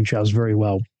these running trails very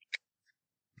well.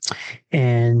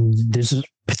 And there's a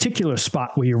particular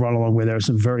spot where you run along where there's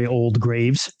some very old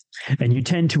graves, and you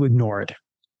tend to ignore it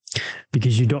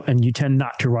because you tend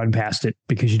not to run past it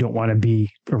because you don't want to be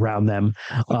around them.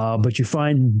 But you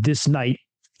find this night,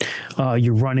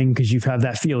 you're running because you've had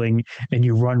that feeling, and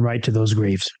you run right to those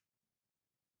graves.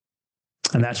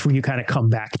 And that's where you kind of come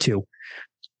back to.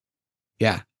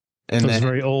 Yeah. And those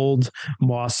very old,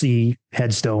 mossy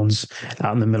headstones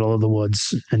out in the middle of the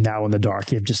woods, and now in the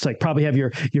dark. You just like probably have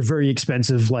your very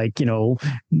expensive, like, you know,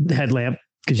 headlamp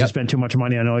because you spent too much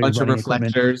money on all your bunch of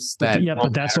reflectors. But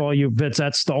that's all you.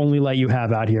 That's the only light you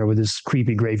have out here with this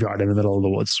creepy graveyard in the middle of the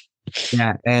woods.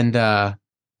 Yeah, and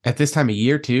at this time of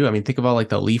year too. I mean, think of all like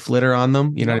the leaf litter on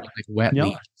them. You know, like wet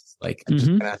leaves, like just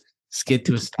gonna skid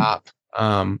to a stop.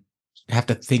 Have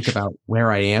to think about where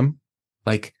I am,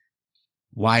 like.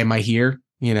 Why am I here?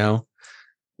 You know,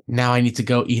 now I need to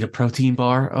go eat a protein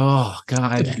bar. Oh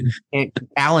God, I can't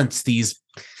balance these.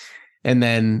 And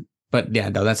then, but yeah,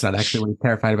 no, that's not actually what he's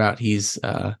terrified about. He has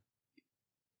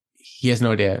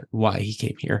no idea why he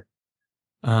came here.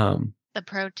 The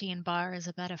protein bar is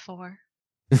a metaphor.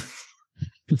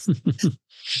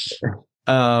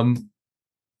 I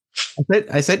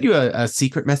sent you a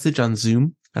secret message on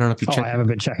Zoom. I don't know if you checked. I haven't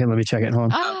been checking. Let me check it.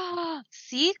 Hold on.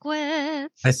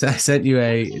 Secrets. I sent you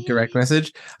a direct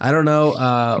message. I don't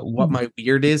know what my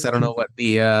weird is. I don't know what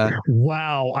the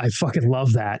wow, I fucking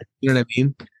love that. You know what I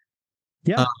mean?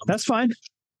 Yeah, that's fine.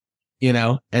 You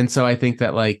know, and so I think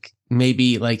that like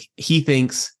maybe like he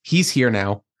thinks he's here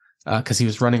now because he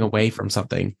was running away from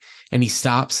something, and he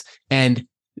stops, and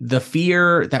the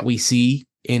fear that we see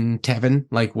in Tevin,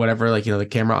 like whatever, like, you know, the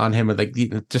camera on him, or like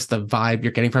just the vibe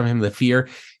you're getting from him, the fear.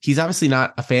 He's obviously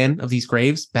not a fan of these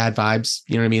graves, bad vibes.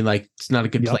 You know what I mean? Like, it's not a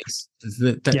good place.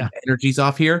 The energy's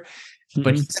off here,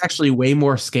 but he's actually way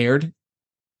more scared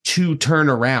to turn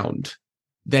around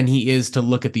than he is to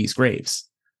look at these graves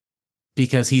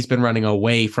because he's been running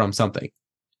away from something.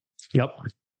 Yep.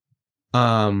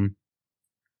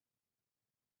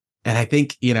 And I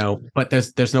think, you know, but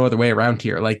there's no other way around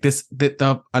here. Like this,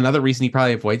 another reason he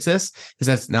probably avoids this is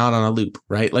that's not on a loop,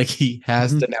 right? Like he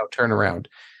has to now turn around.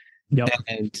 Yep.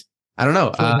 And I don't know.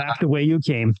 Go back the way you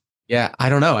came. Yeah, I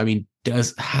don't know. I mean,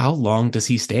 how long does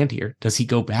he stand here? Does he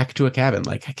go back to a cabin?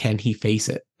 Like, can he face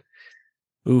it?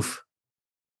 Oof.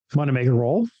 Want to make a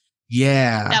roll?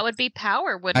 Yeah. That would be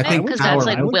power, wouldn't it? Because that's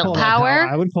like willpower.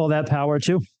 I would call that power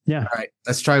too. Yeah. All right.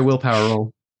 Let's try willpower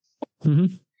roll.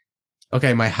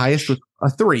 Okay, my highest was a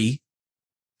 3.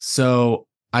 So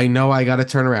I know I got to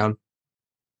turn around.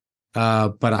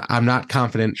 But I'm not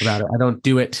confident about it. I don't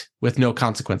do it with no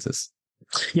consequences.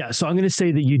 Yeah, so I'm going to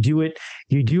say that you do it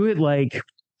like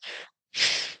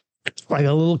like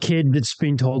a little kid that's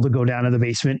being told to go down to the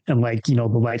basement and like, the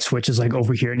light switch is like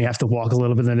over here and you have to walk a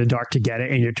little bit in the dark to get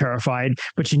it and you're terrified,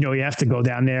 but you have to go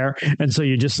down there. And so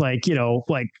you're just like,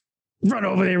 like run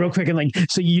over there real quick. And like,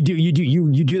 so you do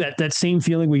that same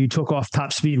feeling where you took off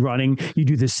top speed running, you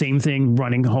do the same thing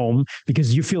running home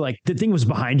because you feel like the thing was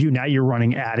behind you. Now you're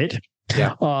running at it.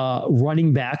 Yeah.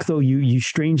 Running back though, you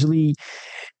strangely,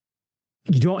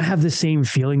 you don't have the same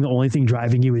feeling. The only thing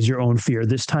driving you is your own fear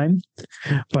this time.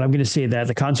 But I'm going to say that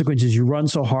the consequence is you run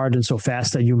so hard and so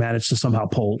fast that you manage to somehow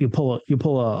pull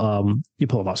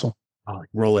a muscle. Oh, like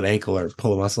roll an ankle or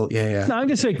pull a muscle. Yeah. No, I'm going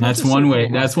to say that's one way.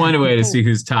 That's one way to see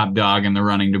who's top dog in the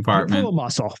running department. Pull a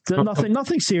muscle.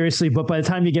 Nothing seriously, but by the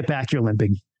time you get back, you're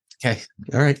limping. Okay.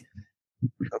 All right.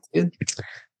 That's good.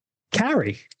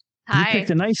 Carrie. Hi.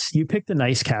 You picked a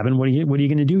nice cabin. What are you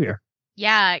going to do here?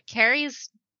 Yeah, Carrie's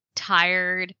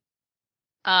tired.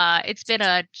 It's been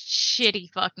a shitty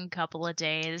fucking couple of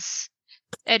days.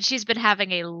 And she's been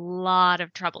having a lot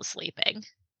of trouble sleeping.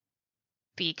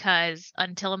 Because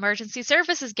until emergency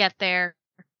services get there,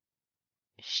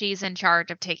 she's in charge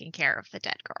of taking care of the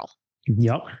dead girl.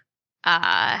 Yep.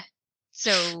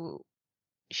 So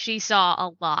she saw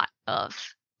a lot of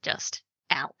just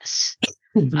Alice.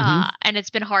 And it's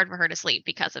been hard for her to sleep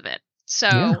because of it.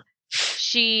 So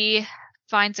she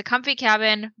finds a comfy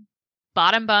cabin,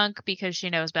 bottom bunk, because she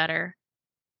knows better.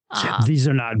 These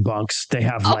are not bunks. They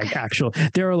have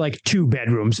there are like 2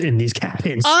 bedrooms in these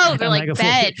cabins. Oh, they're like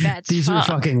beds. These are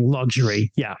fucking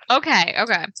luxury. Yeah. Okay.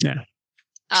 Yeah.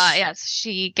 Yes,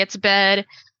 she gets a bed,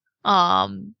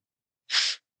 kind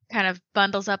of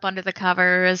bundles up under the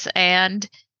covers, and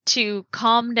to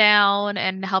calm down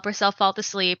and help herself fall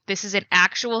asleep, this is an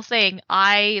actual thing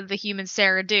the human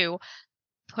Sarah, do.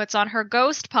 Puts on her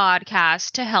ghost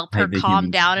podcast to help her calm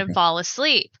down and fall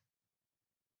asleep.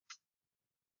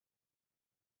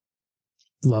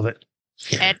 Love it.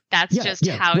 And that's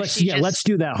how let's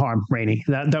do that harm, Rainey.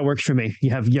 That works for me. You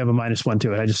have a -1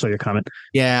 to it. I just saw your comment.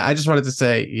 Yeah, I just wanted to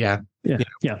say, yeah,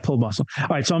 pull muscle. All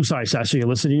right, so I'm sorry, Sasha. You're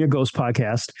listening to your ghost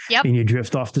podcast, and you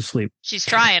drift off to sleep. She's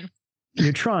trying.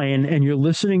 You're trying, and you're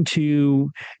listening to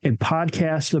a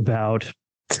podcast about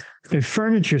a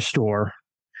furniture store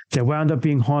that wound up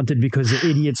being haunted because the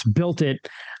idiots built it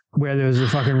where there was a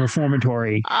fucking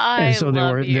reformatory. And so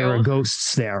there were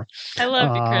ghosts there. I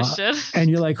love you, Christian. And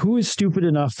you're like, who is stupid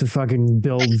enough to fucking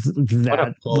build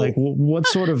that? Like, what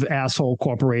sort of asshole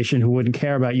corporation who wouldn't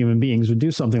care about human beings would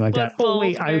do something like that? Oh,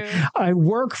 wait, I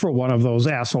work for one of those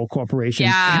asshole corporations.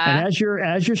 Yeah. And as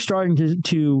you're starting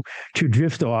to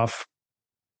drift off,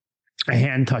 a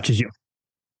hand touches you.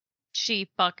 She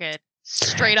fucking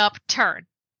straight up turn.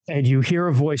 And you hear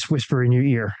a voice whisper in your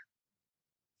ear,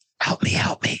 help me.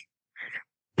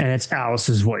 And it's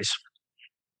Alice's voice.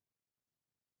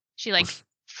 She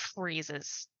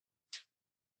freezes.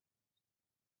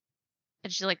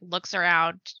 And she looks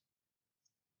around,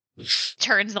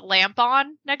 turns the lamp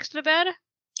on next to the bed.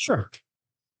 Sure.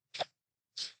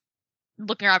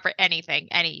 Looking around for anything,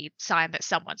 any sign that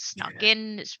someone snuck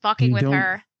in, is fucking with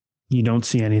her. You don't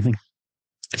see anything.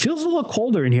 It feels a little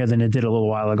colder in here than it did a little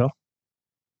while ago.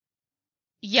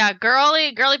 Yeah,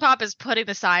 girly pop is putting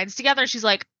the signs together. She's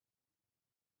like,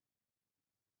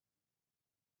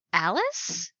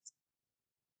 Alice?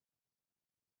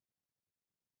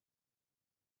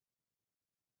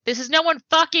 This is no one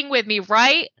fucking with me,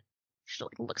 right? She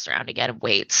looks around again and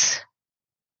waits.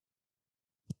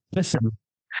 Listen,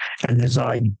 and as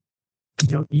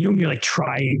you're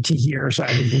trying to hear, so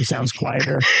everything sounds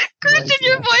quieter. Christian,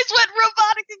 your voice went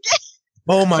robotic again.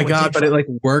 Oh my god! But it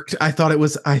worked. I thought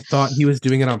he was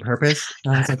doing it on purpose.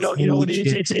 I was like, no,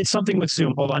 it's something with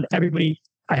Zoom. Hold on, everybody.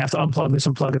 I have to unplug this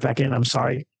and plug it back in. I'm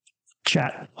sorry.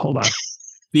 Chat. Hold on.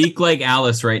 Speak like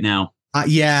Alice right now. I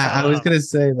was gonna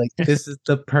say this is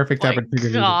the perfect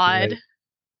opportunity. God.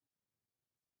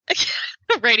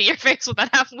 Rainy, your face when that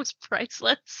happened was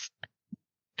priceless.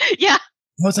 Yeah.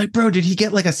 I was like, bro, did he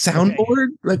get a soundboard?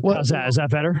 Okay. What? Is that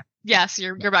better? Yes,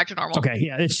 you're back to normal. Okay,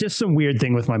 yeah, it's just some weird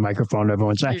thing with my microphone.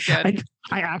 Everyone's I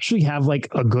actually have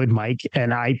a good mic,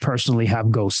 and I personally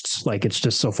have ghosts. It's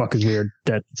just so fucking weird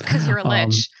that it's because you're a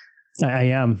lich. I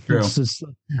am. True. This is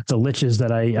the liches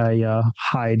that I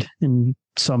hide and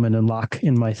summon and lock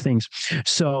in my things.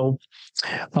 So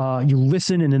you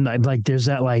listen, and then there's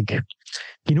that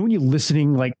when you're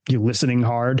listening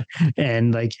hard,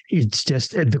 and it's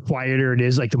just the quieter it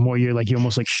is, the more you're you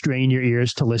almost strain your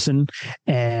ears to listen,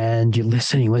 and you're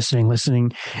listening,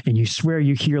 and you swear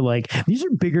you hear these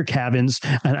are bigger cabins,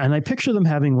 and I picture them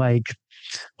having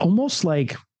almost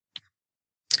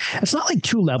it's not like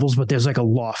 2 levels, but there's like a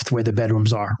loft where the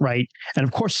bedrooms are, right? And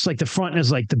of course, it's like the front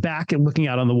is like the back, and looking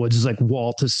out on the woods is like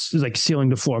wall to like ceiling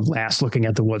to floor glass, looking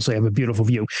at the woods. So you have a beautiful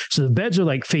view. So the beds are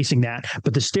like facing that,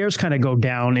 but the stairs kind of go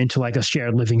down into like a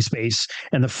shared living space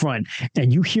in the front,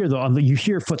 and you hear you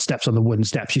hear footsteps on the wooden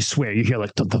steps. You swear you hear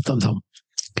like thump thump thump thump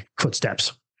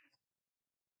footsteps.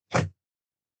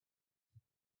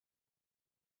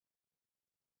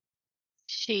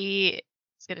 She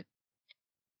is gonna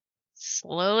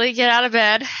slowly get out of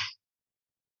bed,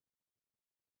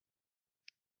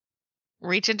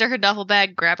 reach into her duffel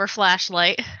bag, grab her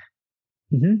flashlight,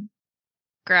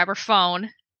 grab her phone,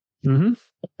 and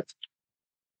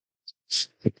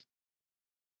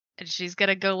she's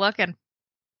gonna go looking.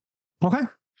 Okay.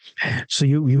 So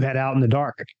you head out in the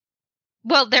dark.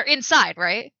 Well, they're inside,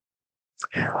 right?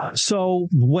 So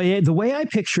the way I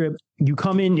picture it, you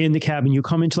come in the cabin, you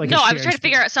come into like no, I was trying to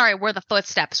figure out. Sorry, where the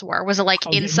footsteps were. Was it like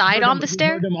inside on the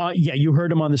stair? You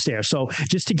heard them on the stair. So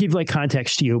just to give like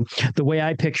context to you, the way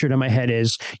I pictured in my head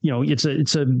is,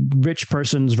 it's a rich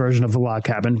person's version of the log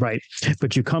cabin, right?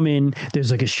 But you come in, there's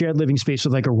like a shared living space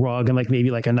with like a rug and like maybe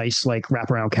like a nice like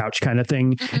wraparound couch kind of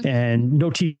thing, and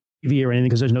no TV or anything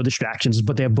because there's no distractions,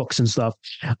 but they have books and stuff.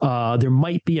 There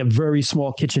might be a very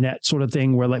small kitchenette sort of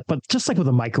thing where but just like with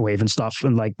a microwave and stuff,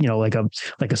 and like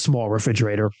a small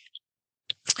refrigerator.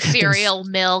 Cereal,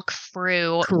 milk,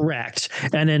 fruit. Correct.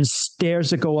 And then stairs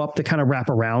that go up to kind of wrap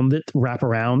around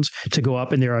to go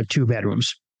up, and there are 2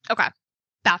 bedrooms. Okay.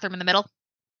 Bathroom in the middle.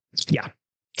 Yeah.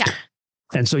 Okay.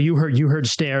 And so you heard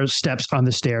steps on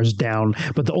the stairs down,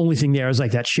 but the only thing there is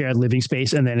like that shared living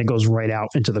space, and then it goes right out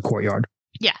into the courtyard.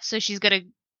 Yeah, so she's gonna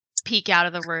peek out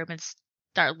of the room and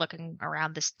start looking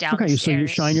around this downstairs. Okay, so you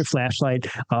shine your flashlight.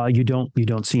 You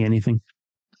don't see anything.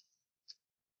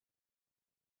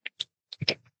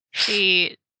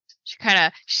 She's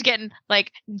getting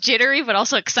like jittery, but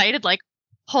also excited. Like,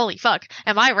 holy fuck,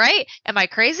 am I right? Am I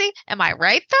crazy? Am I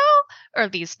right though? Or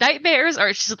these nightmares?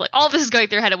 Or she's like, all this is going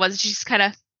through her head at once. She's just kind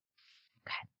of,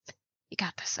 okay, you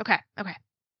got this. Okay.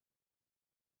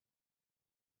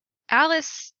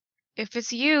 Alice, if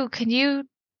it's you, can you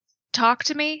talk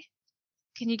to me?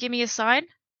 Can you give me a sign?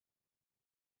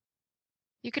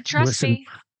 You can trust me.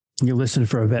 You listen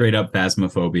for a bit. Straight up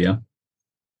phasmophobia.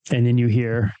 And then you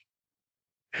hear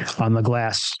on the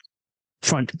glass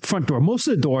front door. Most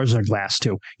of the doors are glass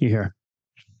too. You hear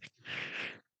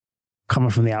coming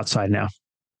from the outside now.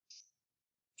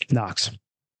 Knocks.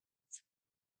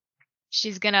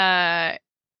 She's gonna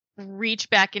reach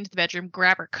back into the bedroom,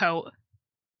 grab her coat,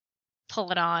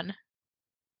 pull it on,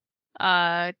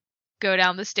 go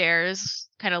down the stairs,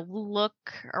 kind of look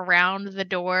around the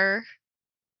door,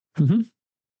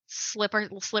 slip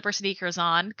her sneakers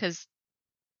on, because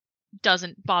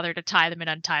doesn't bother to tie them and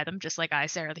untie them, just like I,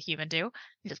 Sarah the human, do.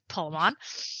 You just pull them on.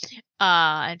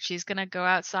 And she's gonna go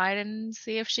outside and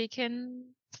see if she can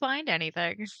find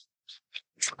anything.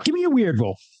 Give me a weird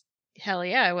roll. Hell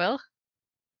yeah, I will.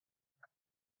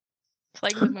 It's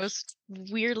like the most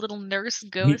weird little nurse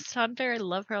ghost hunter. I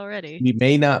love her already. We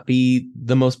may not be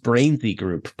the most brainsy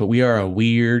group, but we are a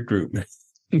weird group.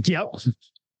 Yep.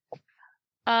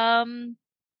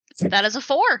 That is a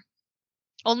 4.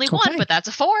 Only one, but that's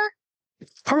a 4.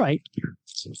 All right.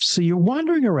 So you're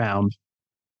wandering around,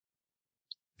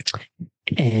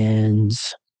 and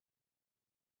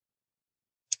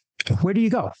where do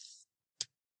you go?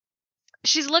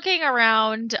 She's looking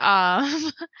around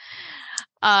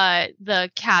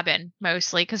the cabin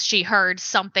mostly because she heard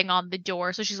something on the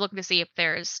door, so she's looking to see if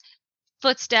there's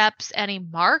footsteps, any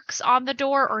marks on the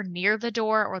door or near the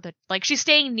door, or she's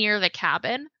staying near the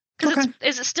cabin. Because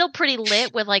is it still pretty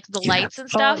lit with like the lights and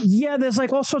stuff? Yeah, there's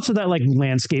like all sorts of that like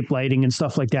landscape lighting and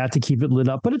stuff like that to keep it lit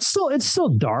up, but it's still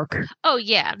dark. Oh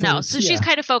yeah, no. So she's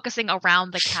kind of focusing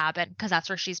around the cabin because that's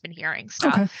where she's been hearing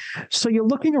stuff. Okay. So you're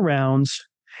looking around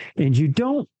and you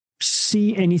don't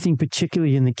see anything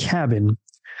particularly in the cabin,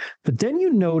 but then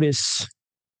you notice,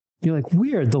 you're like,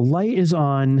 weird, the light is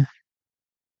on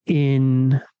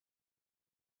in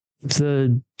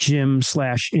the gym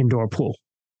 / indoor pool.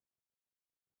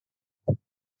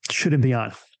 Shouldn't be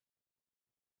on.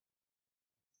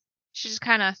 She just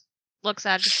kind of looks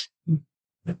at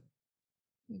it.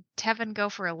 Tevin go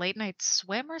for a late night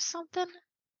swim or something?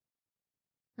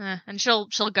 And she'll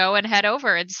go and head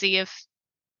over and see if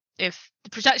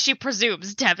she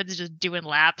presumes Tevin's just doing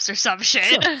laps or some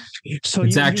shit. Sure. So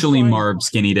it's actually Marb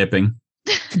skinny dipping.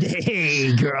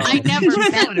 Hey, girl. I never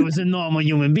met it was a normal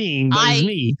human being, but it's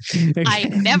me. I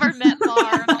never met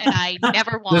Marb, and I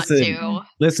never want to.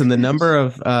 Listen, the number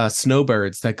of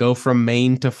snowbirds that go from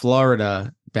Maine to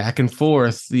Florida back and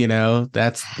forth.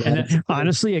 That's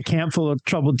honestly, a camp full of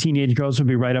troubled teenage girls would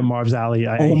be right up Marv's alley.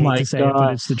 I Oh hate my to say it,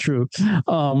 but it's the truth.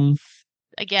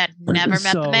 Again, never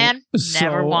met the man.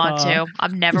 Never want to.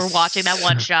 I'm never watching that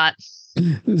one shot.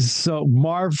 So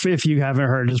Marv, if you haven't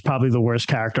heard, is probably the worst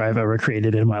character I've ever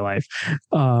created in my life.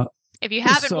 If you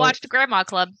haven't watched Grandma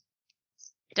Club,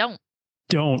 don't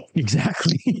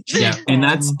exactly. Yeah, and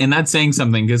that's saying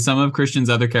something, because some of Christian's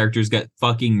other characters get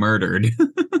fucking murdered.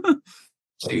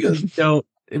 don't.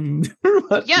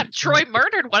 Yeah, Troy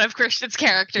murdered one of Christian's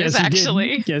characters.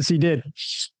 Actually, yes, he did.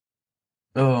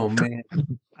 Oh man,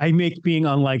 I make being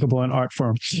unlikable an art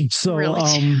form. So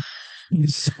Really?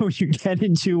 So you get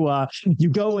into you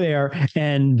go there,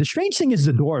 and the strange thing is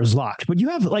the door is locked, but you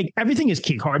have like everything is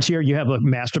key cards here. You have a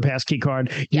master pass key card.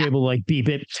 You're able to like beep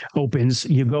it, opens,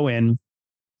 you go in,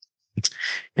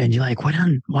 and you're like,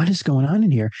 what is going on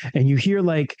in here? And you hear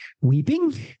like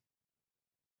weeping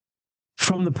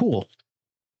from the pool.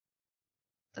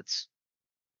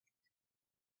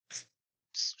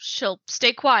 She'll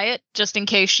stay quiet just in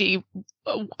case she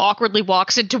awkwardly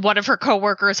walks into one of her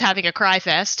coworkers having a cry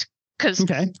fest, because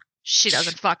she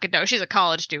doesn't fucking know. She's a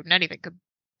college student. Anything could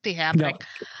be happening.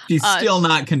 No. She's still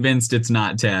not convinced it's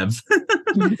not Tev.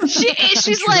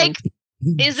 She's like,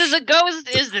 is this a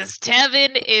ghost? Is this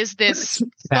Tevin? Is this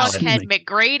fuckhead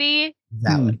McGrady?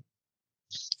 Valid.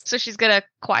 So she's gonna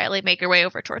quietly make her way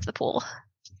over towards the pool.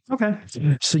 Okay.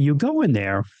 So you go in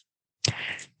there,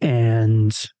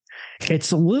 and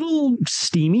it's a little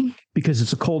steamy because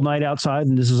it's a cold night outside,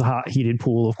 and this is a hot, heated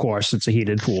pool. Of course, it's a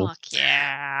heated pool. Fuck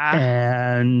yeah.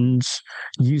 And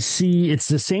you see, it's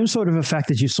the same sort of effect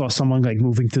that you saw someone like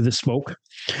moving through the smoke.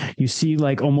 You see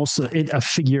like almost a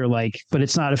figure, like, but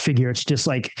it's not a figure. It's just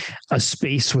like a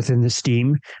space within the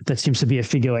steam that seems to be a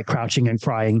figure like crouching and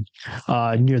crying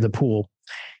near the pool.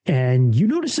 And you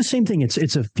notice the same thing.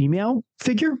 It's a female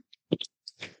figure,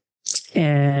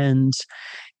 and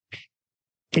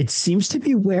it seems to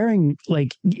be wearing,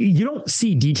 like, you don't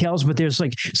see details, but there's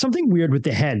like something weird with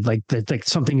the head, like that, like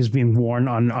something is being worn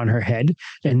on her head.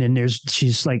 And then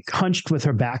she's like hunched with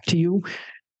her back to you.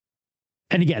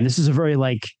 And again, this is a very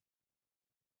like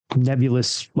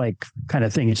nebulous, like kind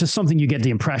of thing. It's just something you get the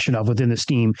impression of within the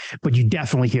steam, but you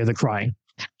definitely hear the crying.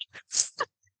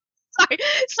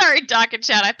 Sorry, Doc and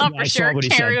Chad. I thought for sure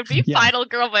Carrie would be final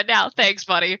girl, but now, thanks,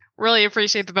 buddy. Really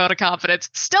appreciate the vote of confidence.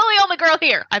 Still the only girl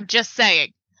here. I'm just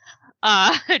saying.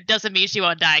 Doesn't mean she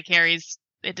won't die. Carrie's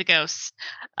into ghosts.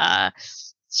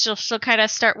 She'll kind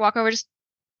of start walk over. Just,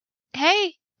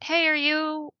 hey, are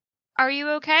you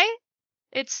okay?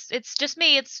 It's just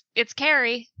me. It's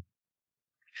Carrie.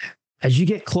 As you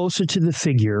get closer to the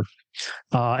figure,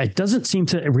 it doesn't seem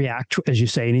to react as you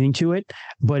say anything to it,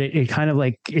 but it kind of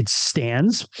like it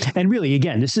stands. And really,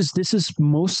 again, this is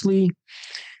mostly,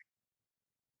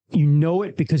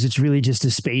 it because it's really just a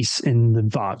space in the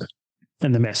fog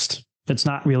and the mist. It's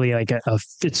not really like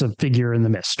it's a figure in the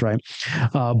mist, right?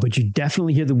 But you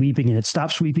definitely hear the weeping, and it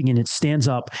stops weeping, and it stands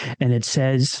up, and it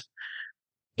says,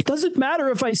 "It doesn't matter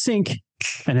if I sink,"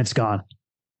 and it's gone.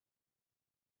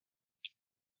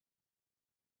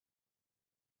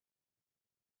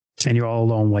 And you're all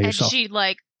alone by yourself. And she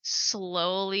like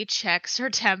slowly checks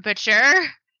her temperature,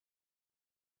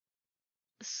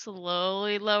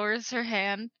 slowly lowers her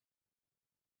hand.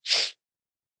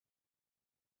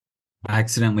 I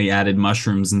accidentally added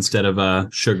mushrooms instead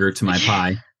of sugar to my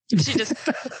pie. She just,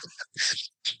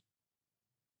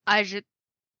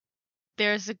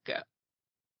 there's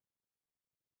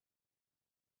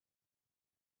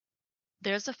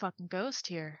a fucking ghost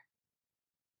here.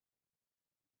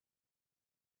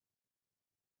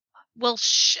 Well,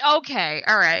 okay,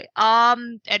 all right.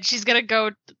 And she's gonna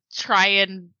go try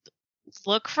and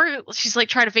look for. She's like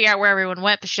trying to figure out where everyone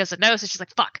went, but she doesn't know. So she's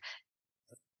like, "Fuck."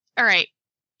 All right,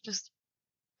 just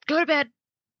go to bed.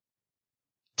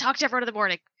 Talk to everyone in the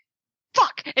morning.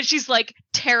 Fuck. And she's like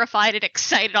terrified and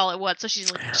excited all at once. So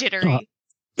she's like jittery.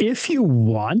 If you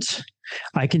want,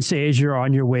 I can say as you're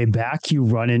on your way back, you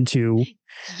run into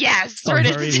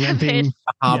very limping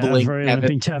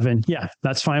Tevin. Yeah,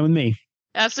 that's fine with me.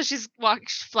 So she's walking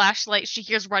flashlight. She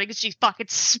hears running, and she fucking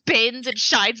spins and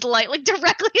shines light like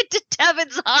directly into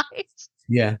Tevin's eyes.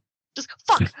 Yeah. Just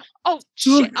fuck. Oh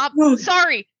shit! I'm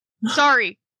sorry.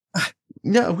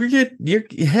 No, we're good.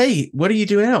 Hey, what are you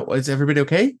doing out? Is everybody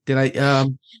okay? Did I?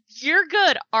 You're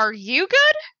good. Are you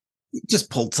good? Just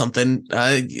pulled something.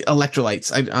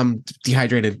 Electrolytes. I'm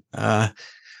dehydrated.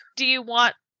 Do you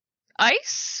want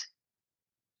ice?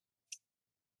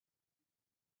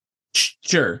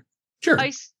 Sure.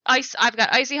 Ice. I've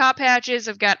got icy hot patches.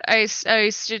 I've got ice.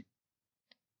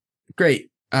 Great.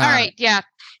 All right. Yeah.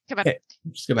 Come on.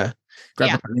 I'm just gonna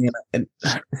grab the banana and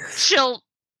She'll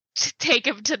take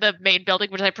him to the main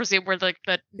building, which I presume where the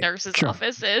nurse's Sure.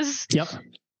 office is. Yep.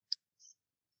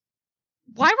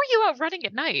 Why were you out running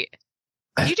at night?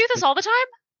 Do you do this all the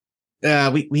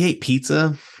time? We ate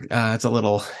pizza. It's a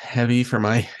little heavy for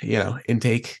my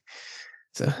intake.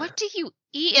 So What do you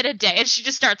eat in a day? And she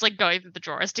just starts like going through the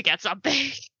drawers to get something.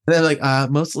 and then like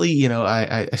mostly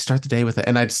I start the day with it,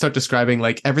 and I'd start describing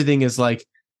like everything is like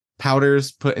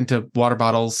powders put into water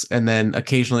bottles, and then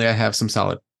occasionally I have some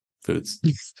solid foods.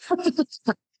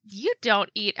 You don't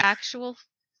eat actual.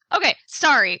 Okay,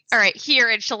 sorry. All right, here,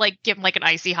 and she'll like give him like an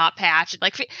icy hot patch and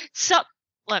like so.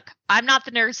 Look, I'm not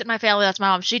the nurse in my family. That's my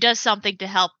mom. She does something to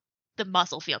help the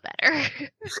muscle feel better.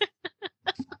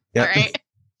 Yeah. All right,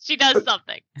 she does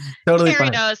something. Totally Carrie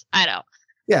fine. knows. I know.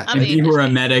 Yeah. I If mean- you were a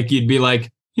medic, you'd be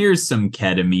like, here's some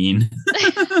ketamine.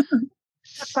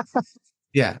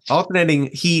 Yeah. Alternating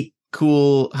heat,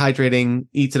 cool, hydrating,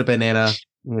 eats a banana,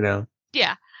 Yeah.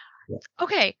 Yeah.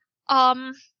 Okay.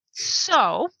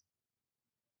 So,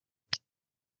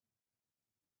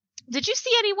 did you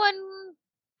see anyone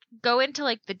go into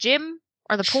like the gym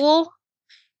or the pool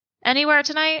anywhere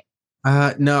tonight?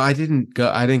 No, I didn't go.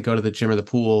 I didn't go to the gym or the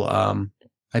pool.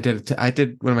 I did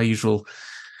one of my usual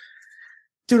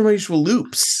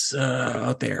loops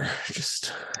out there.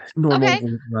 Just normal Okay.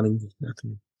 running.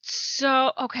 Nothing.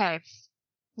 So, okay.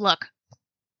 Look,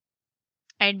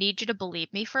 I need you to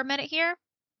believe me for a minute here.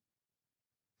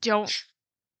 Don't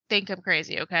think I'm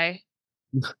crazy, okay?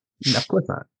 No, of course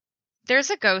not. There's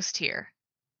a ghost here.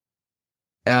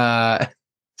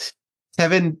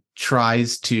 Kevin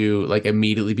tries to like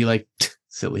immediately be like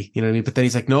silly, you know what I mean? But then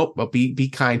he's like, nope, but be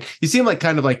kind. You see him like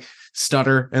kind of like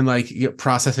stutter and like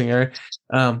processing error.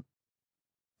 And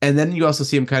then you also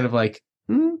see him kind of like,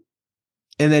 and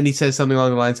then he says something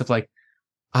along the lines of like,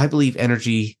 I believe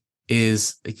energy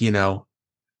is,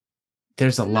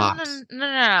 there's a lot.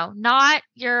 No. Not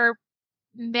your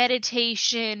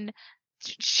meditation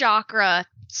chakra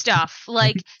stuff.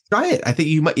 Like, Try it. I think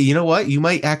you might. You know what? You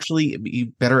might actually be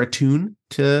better attuned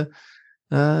to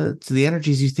the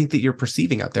energies you think that you're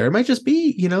perceiving out there. It might just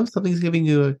be, something's giving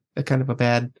you a kind of a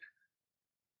bad.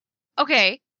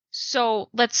 okay, so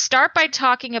let's start by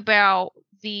talking about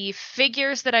the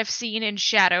figures that I've seen in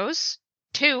shadows.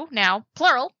 2 now,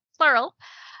 plural,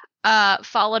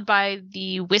 followed by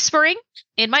the whispering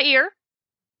in my ear.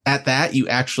 At that, you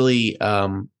actually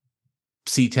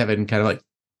see Tevin kind of like,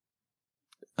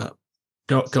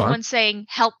 go Someone on. saying,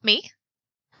 help me.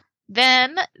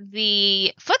 Then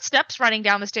the footsteps running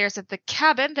down the stairs of the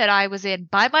cabin that I was in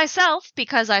by myself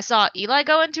because I saw Eli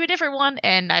go into a different one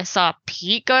and I saw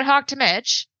Pete go talk to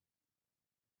Mitch.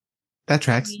 That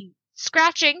tracks. The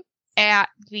scratching at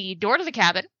the door to the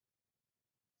cabin.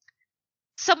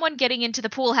 Someone getting into the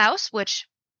pool house, which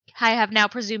I have now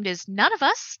presumed is none of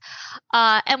us.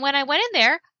 And when I went in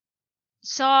there,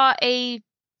 saw a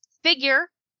figure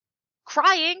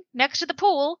crying next to the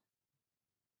pool,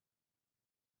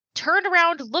 turned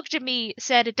around, looked at me,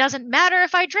 said, it doesn't matter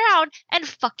if I drown, and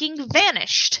fucking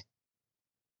vanished.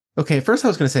 Okay, first I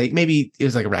was going to say maybe it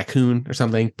was like a raccoon or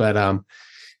something, but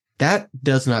that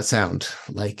does not sound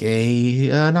like a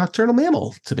nocturnal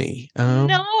mammal to me.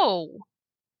 No.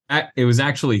 It was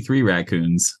actually 3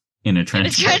 raccoons in a In a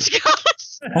trench coat. trench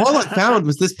coat. All I found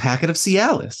was this packet of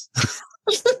Cialis.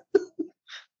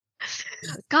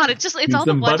 God, it's And all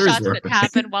the some one shots Buttersworth. that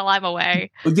happen while I'm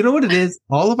away. You know what it is?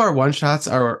 All of our one shots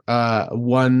are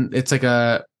one. It's like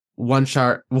a one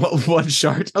shot. One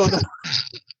shot. Oh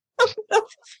no!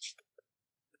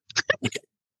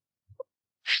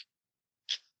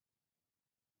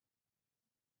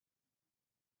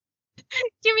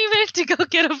 Give me a minute to go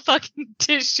get a fucking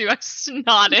tissue. I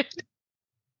snotted.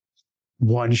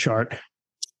 One shot.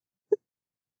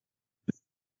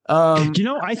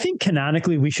 I think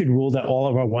canonically we should rule that all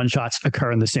of our one shots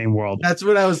occur in the same world. That's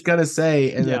what I was gonna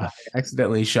say, and then Yeah. I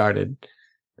accidentally sharded.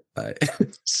 Don't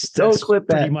That's clip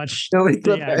pretty that. much. Don't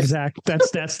clip Yeah, that. exact.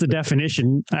 That's the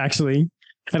definition. Actually,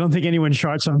 I don't think anyone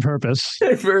sharts on purpose.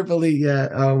 Verbally, yeah.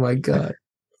 Oh my god.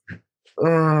 I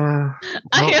Well-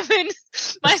 am in.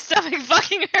 My stomach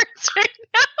fucking hurts right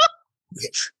now.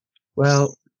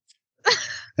 Well,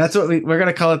 that's what we're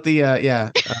gonna call it. The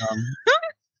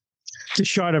The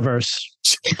Shardiverse.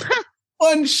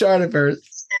 one shardiverse.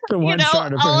 The one All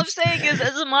I'm Shardiverse. saying is,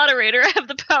 as a moderator, I have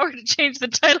the power to change the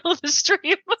title of the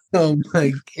stream. Oh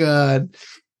my god.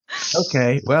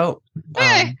 Okay, well,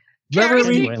 Hey, remember Carrie's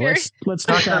we doing- Anyway, let's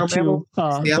talk Nocturnal about to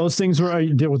mammal. Yeah. those things were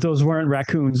those weren't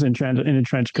raccoons in a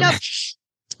trench coat. Yep.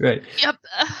 right. Yep.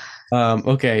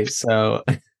 Okay, so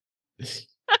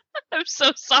I'm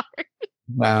so sorry.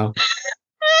 wow.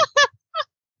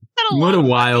 been a What a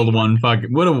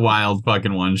long wild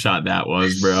fucking one shot that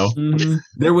was, bro. Mhm.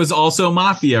 There was also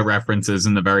mafia references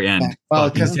in the very end. Yeah, well,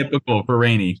 Fucking 'cause- typical for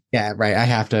Rainey. Yeah, right. I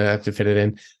have to fit it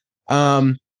in.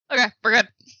 Okay, we're good.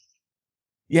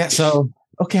 Yeah. So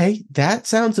okay, that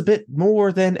sounds a bit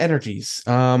more than energies.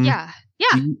 Yeah.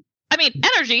 do you- I mean,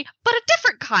 energy, but a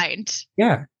different kind.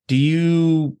 yeah. Do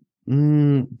you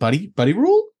buddy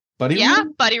rule? Buddy Yeah,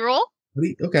 rule? buddy rule.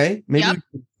 Okay, maybe Yep.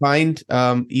 we can find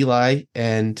Eli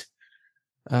and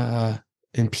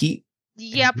Pete.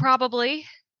 Yeah, probably.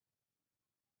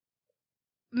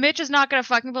 Mitch is not going to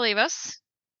fucking believe us.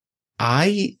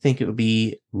 I think it would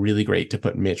be really great to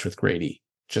put Mitch with Grady.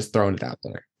 Just throwing it out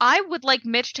there. I would like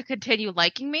Mitch to continue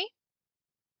liking me.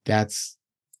 That's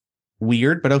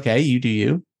weird, but okay, you do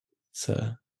you. So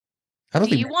I don't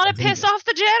Do think you Mitch want likes to piss anybody. off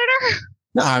the janitor?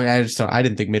 No, I mean, I just don't. I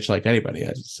didn't think Mitch liked anybody.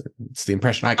 It's the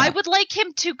impression I got. I would like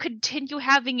him to continue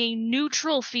having a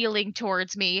neutral feeling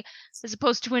towards me as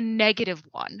opposed to a negative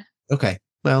one. Okay,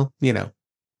 well,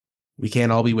 we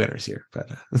can't all be winners here, but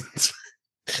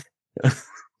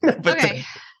but Okay.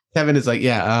 Kevin is like,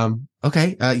 yeah,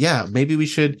 okay, yeah, maybe we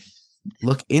should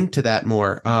look into that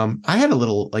more. I had a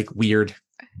little like weird.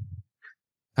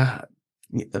 I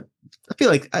feel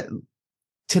like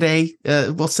today,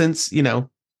 well, since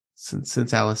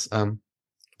since Alice,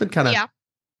 been kind of Yeah.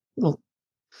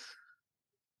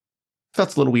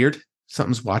 felt a little weird.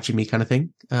 Something's watching me, kind of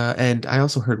thing. And I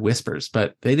also heard whispers,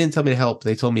 but they didn't tell me to help.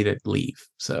 They told me to leave.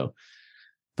 So,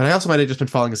 but I also might have just been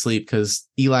falling asleep because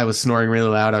Eli was snoring really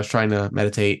loud. I was trying to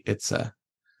meditate. It's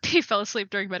He fell asleep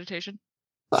during meditation.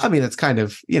 I mean, it's kind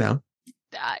of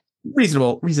Uh,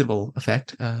 reasonable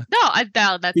effect. no,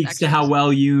 that's Speaks to actually- how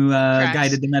well you Correct.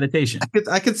 guided the meditation.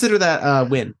 I consider that a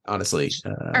win, honestly.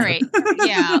 All right.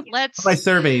 Yeah, let's My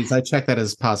surveys, I check that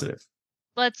as positive.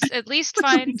 let's at least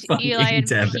find Fucking Eli and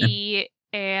Devin. Pete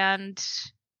and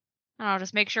I don't know,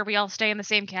 just make sure we all stay in the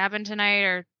same cabin tonight,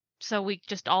 or so we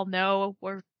just all know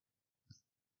we're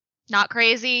not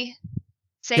crazy,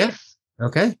 safe. Yeah.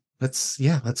 Okay, let's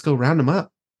go round them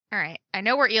up. All right. I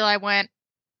know where Eli went.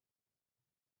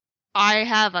 I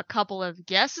have a couple of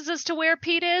guesses as to where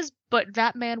Pete is, but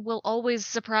that man will always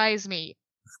surprise me.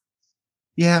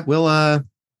 Yeah, we'll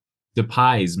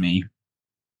Depies me.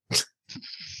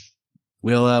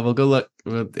 we'll go look,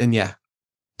 and yeah,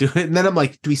 do it. And then I'm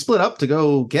like, do we split up to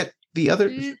go get the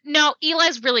other? No,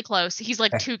 Eli's really close. He's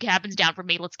like Okay. 2 cabins down from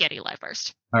me. Let's get Eli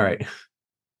first. All right.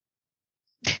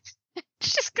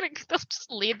 She's just gonna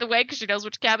just lead the way because she knows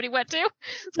which cabin he went to.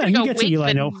 It's No, gonna you go get to wake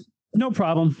Eli, the, no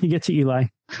problem. You get to Eli.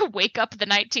 wake up the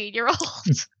 19-year-old.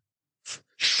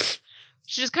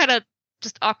 She just kind of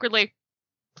just awkwardly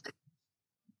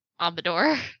on the door.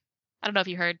 I don't know if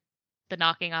you heard the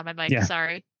knocking on my mic. Yeah.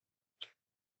 Sorry.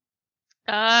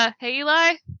 Hey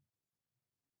Eli.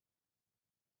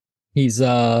 He's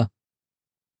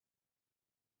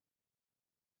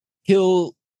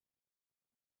he'll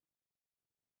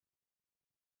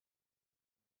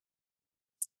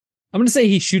I'm gonna say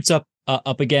he shoots up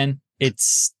again.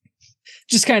 It's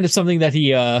just kind of something that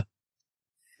he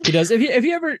does. If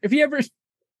you ever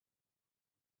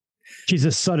She's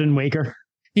a sudden waker.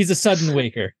 he's a sudden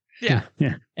waker. Yeah.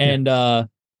 Yeah. And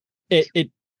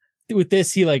it with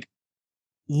this he like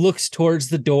looks towards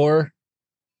the door,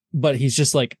 but he's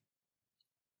just like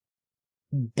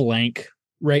blank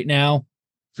right now.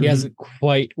 He Mhm. hasn't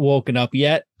quite woken up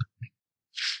yet.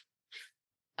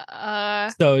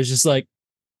 So it's just like,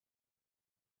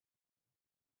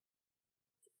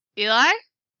 Eli,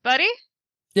 buddy.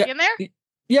 Yeah. You in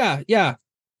there? yeah.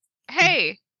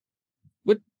 Hey.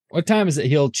 What time is it?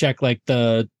 He'll check like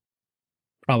the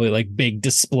probably like big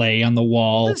display on the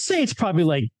wall. Let's say it's probably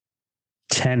like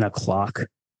 10 o'clock.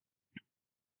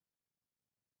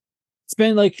 It's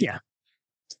been like Yeah.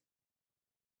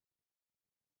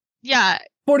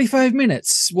 45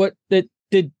 minutes. What did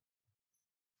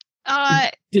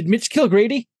Mitch kill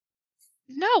Grady?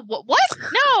 No. What?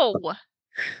 No.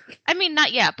 I mean,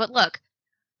 not yet. But look.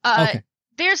 Okay.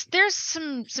 There's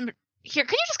some here.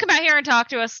 Can you just come out here and talk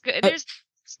to us?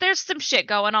 There's some shit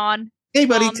going on. Hey,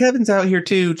 buddy, Kevin's out here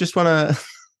too. Just wanna.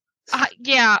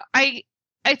 Yeah. I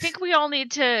think we all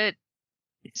need to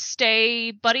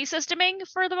stay buddy systeming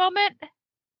for the moment.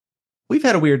 We've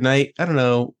had a weird night. I don't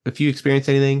know if you experienced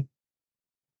anything.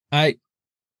 I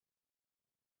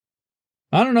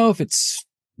don't know if it's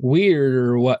weird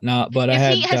or whatnot, but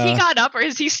Has he gotten up, or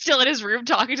is he still in his room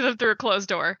talking to them through a closed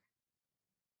door?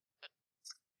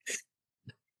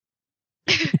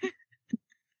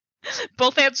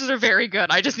 Both answers are very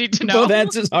good. I just need to know. both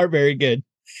answers are very good.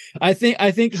 I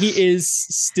think he is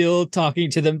still talking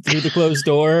to them through the closed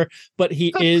door, but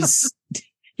he is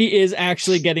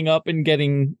actually getting up and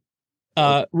getting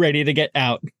ready to get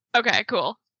out. Okay,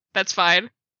 cool. That's fine.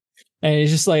 And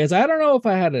he's just like, I don't know if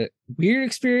I had a weird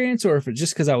experience or if it's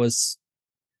just because I was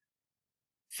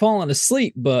falling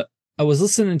asleep, but I was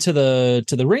listening to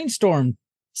the Rainstorm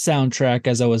soundtrack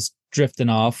as I was drifting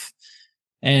off,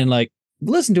 and like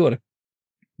listened to it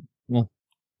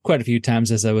quite a few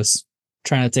times as I was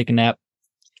trying to take a nap.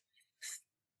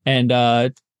 And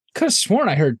could have sworn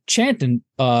I heard chanting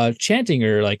or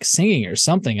like singing or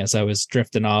something as I was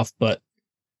drifting off, but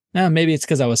maybe it's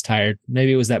because I was tired.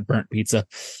 Maybe it was that burnt pizza.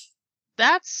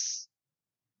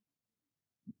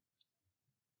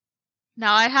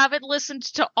 Now I haven't listened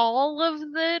to all of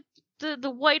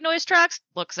the white noise tracks.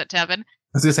 Looks at Tevin. I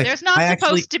was gonna say There's not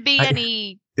supposed to be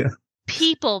any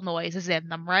people noises in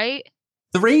them, right?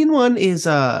 The rain one is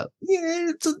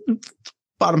it's a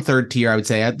bottom third tier, I would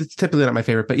say. It's typically not my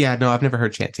favorite, but yeah, no, I've never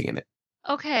heard chanting in it.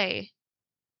 Okay.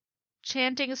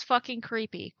 Chanting is fucking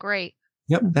creepy. Great.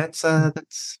 Yep, that's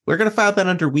we're gonna file that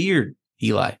under weird,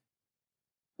 Eli.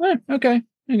 Okay.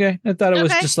 I thought it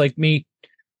was just like me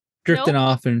drifting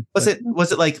off. And was it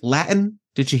like Latin?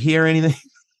 Did you hear anything?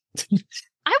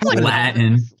 I wouldn't.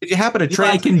 Latin. Did you happen to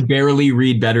I can barely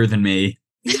read better than me.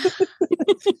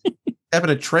 happen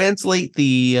to translate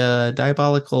the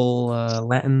diabolical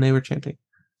Latin they were chanting?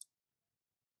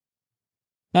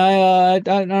 I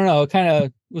don't know. It kind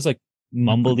of was like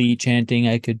mumbly chanting.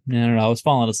 I don't know. I was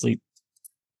falling asleep.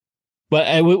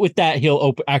 But with that,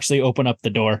 he'll actually open up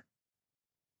the door.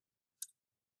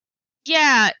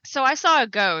 Yeah, so I saw a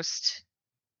ghost.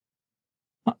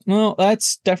 Well,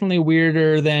 that's definitely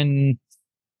weirder than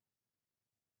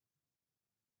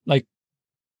like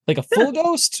a full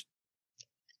ghost.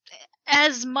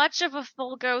 As much of a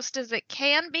full ghost as it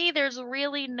can be. There's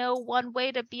really no one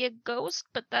way to be a ghost,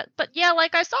 but yeah,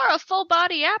 like I saw a full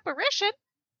body apparition,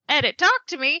 and it talked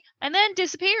to me and then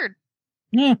disappeared.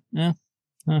 Yeah.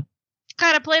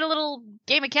 Kind of played a little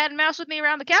game of cat and mouse with me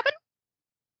around the cabin.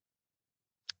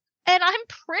 And I'm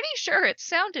pretty sure it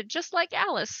sounded just like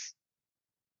Alice.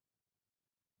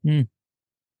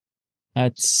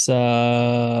 That's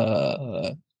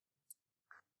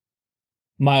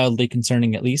mildly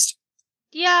concerning, at least.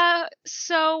 Yeah,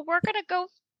 so we're gonna go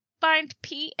find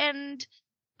Pete, and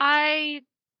I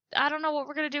don't know what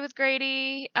we're gonna do with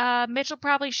Grady. Mitch will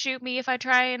probably shoot me if I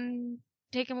try and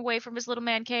take him away from his little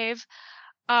man cave.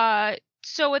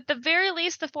 So at the very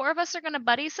least, the four of us are gonna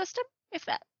buddy system, if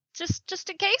that just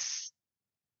in case.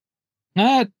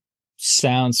 That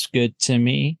sounds good to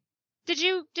me. Did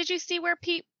you see where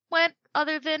Pete went,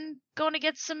 other than going to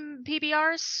get some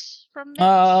PBRs from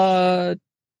Mitch?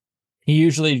 He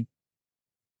usually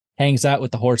hangs out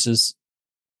with the horses.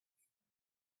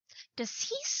 Does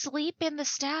he sleep in the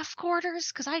staff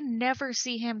quarters? Because I never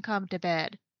see him come to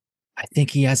bed. I think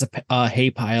he has a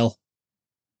hay pile.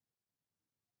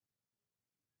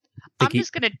 I'm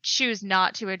just going to choose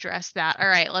not to address that. All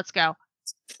right, let's go.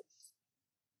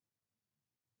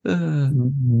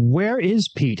 Where is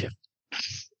Pete?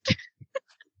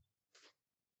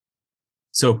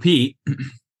 So Pete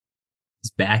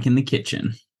is back in the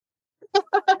kitchen.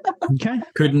 Okay.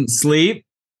 Couldn't sleep,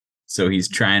 so he's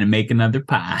trying to make another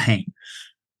pie.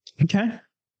 Okay.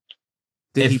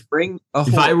 Did he bring a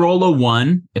If I roll a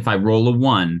 1,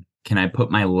 can I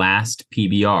put my last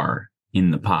PBR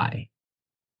in the pie?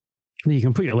 You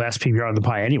can put your last PBR on the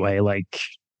pie anyway. Like,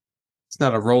 it's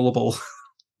not a rollable.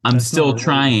 I'm That's still not a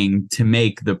trying to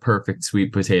make the perfect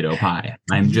sweet potato pie.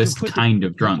 I'm you just can put kind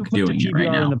of drunk put the doing it right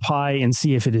PBR now. in the pie and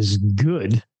see if it is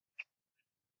good.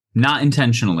 Not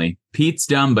intentionally. Pete's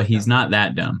dumb, but he's not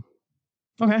that dumb.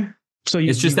 Okay. So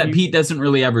It's just that Pete doesn't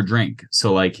really ever drink.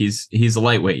 So like he's a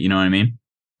lightweight, you know what I mean?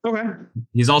 Okay.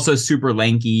 He's also super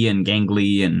lanky and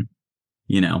gangly and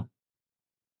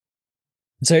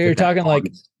So you're talking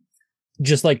like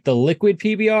just like the liquid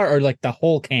PBR or like the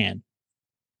whole can?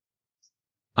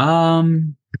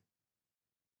 Just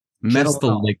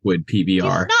the liquid PBR. He's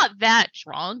not that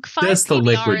drunk. 5 Just the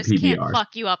liquid PBRs can't PBR.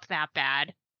 fuck you up that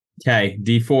bad. Okay,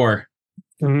 D4.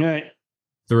 All right.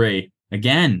 3.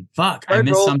 Again. Fuck. I Troy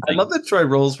missed rolls- something. I love that Troy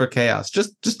rolls for chaos.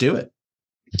 Just do it.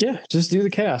 Yeah, just do the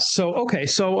cast. So okay,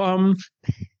 so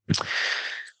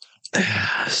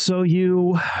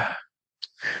you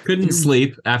Couldn't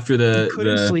sleep after you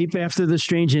couldn't sleep after the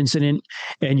strange incident,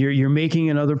 and you're making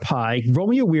another pie. Roll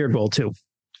me a weird roll too.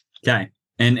 Okay.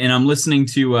 And I'm listening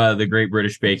to the Great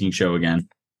British Baking Show again.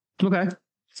 Okay.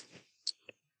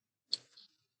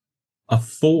 A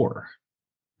 4.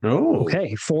 Oh,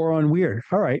 Okay. 4 on weird.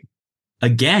 All right.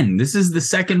 Again, this is the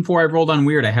second 4 I've rolled on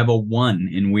weird. I have a 1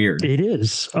 in weird. It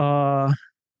is.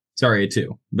 Sorry, a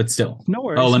 2, but still. No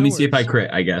worries. Oh, let no me see if I worries. crit,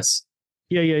 I guess.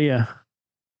 Yeah.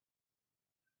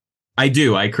 I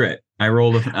do. I crit. I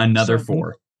rolled another So-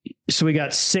 4. So we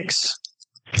got 6.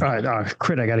 All right,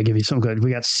 Crit, I got to give you some good.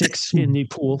 We got 6 in the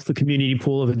pool, the community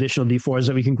pool of additional D4s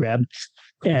that we can grab.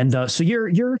 And so you're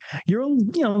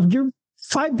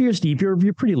 5 beers deep. You're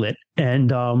pretty lit,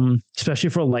 and especially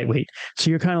for a lightweight. So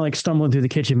you're kind of like stumbling through the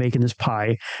kitchen making this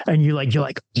pie, and you're like,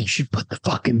 you should put the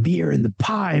fucking beer in the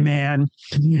pie, man.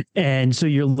 And so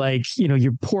you're like,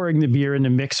 you're pouring the beer in the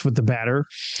mix with the batter,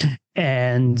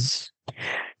 and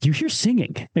you hear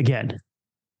singing again.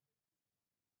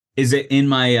 Is it in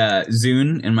my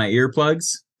Zune, in my earplugs?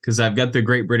 Because I've got the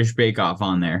Great British Bake Off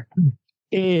on there.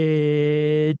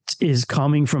 It is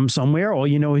coming from somewhere. All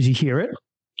you know is you hear it.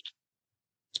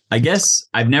 I guess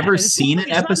I've never And it's seen not-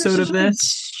 an it's not episode of necessarily-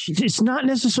 this. It's not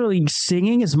necessarily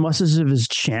singing as much as it is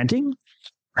chanting.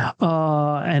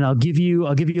 And I'll give you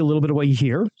a little bit of what you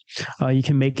hear. You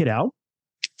can make it out.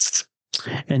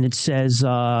 And it says,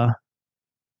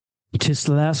 "'Tis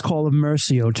the last call of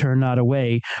mercy, O turn not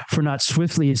away, for not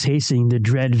swiftly is hastening the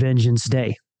dread vengeance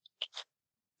day."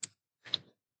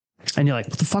 And you're like,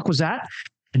 what the fuck was that?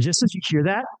 And just as you hear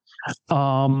that,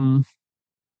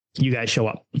 you guys show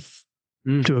up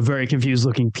to a very confused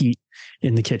looking Pete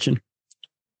in the kitchen.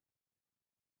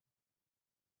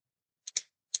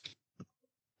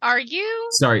 Are you?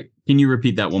 Sorry, can you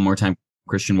repeat that one more time,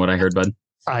 Christian, what I heard, bud?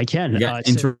 I can. You got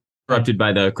So- interrupted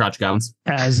by the crotch goblins.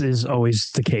 as is always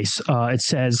the case. It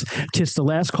says, "'Tis the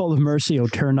last call of mercy, O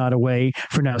turn not away,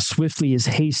 for now swiftly is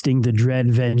hasting the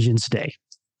dread vengeance day."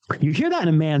 You hear that in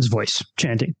a man's voice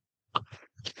chanting.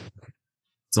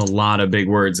 It's a lot of big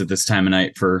words at this time of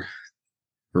night for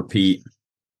Pete.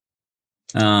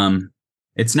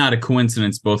 It's not a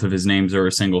coincidence both of his names are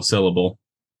a single syllable.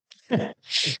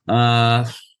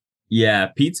 Yeah,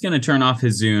 Pete's gonna turn off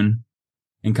his Zune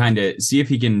and kind of see if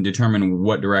he can determine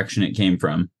what direction it came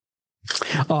from.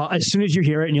 As soon as you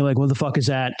hear it and you're like, what the fuck is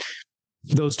that?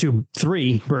 Those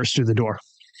 3 burst through the door.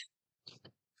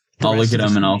 The I'll rest look at of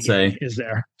him the and I'll city say, is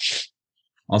there.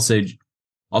 I'll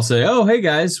say, oh, hey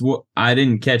guys, I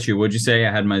didn't catch you. What'd you say?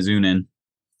 I had my Zune in.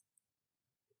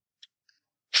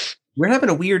 We're having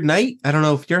a weird night. I don't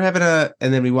know if you're having and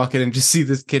then we walk in and just see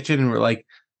this kitchen and we're like,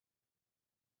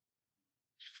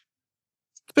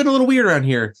 it's been a little weird around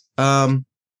here.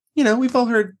 We've all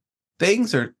heard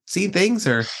things or seen things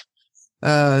or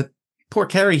poor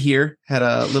Carrie here had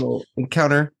a little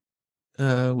encounter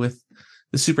with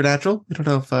the supernatural. We don't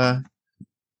know if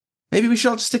maybe we should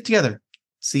all just stick together.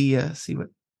 See what.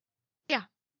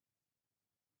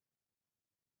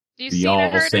 Do you see or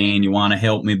Y'all heard saying you want to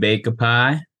help me bake a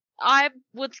pie? I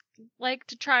would like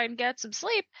to try and get some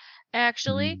sleep,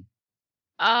 actually.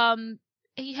 Have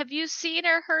you seen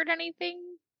or heard anything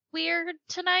weird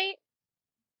tonight?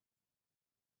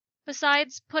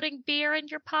 Besides putting beer in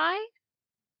your pie?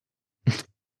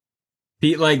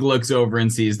 Pete looks over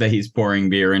and sees that he's pouring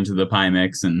beer into the pie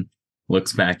mix and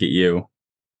looks back at you.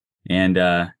 And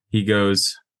he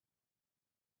goes,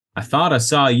 "I thought I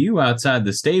saw you outside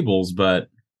the stables, but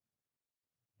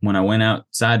when I went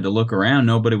outside to look around,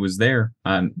 nobody was there.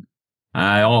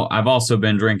 I've also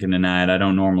been drinking tonight. I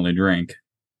don't normally drink,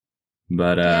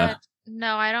 but Yeah,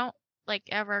 no, I don't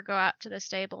ever go out to the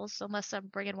stables unless I'm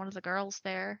bringing one of the girls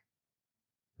there.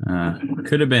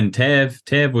 could have been Tev.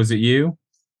 Tev, was it you?"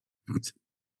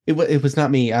 It was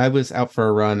not me. I was out for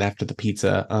a run after the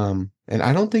pizza. And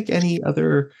I don't think any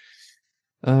other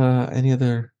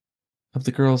of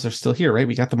the girls are still here, right?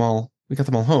 We got them all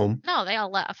home. No, they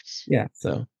all left. Yeah,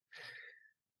 so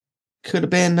could have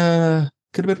been one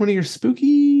of your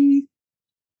spooky.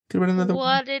 Could have been another.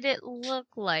 What did it look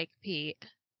like, Pete?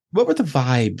 What were the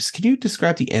vibes? Can you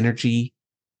describe the energy?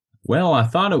 Well, I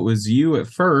thought it was you at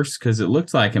first because it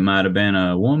looked like it might have been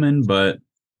a woman, but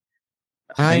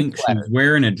I think she was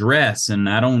wearing a dress, and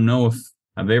I don't know if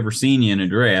I've ever seen you in a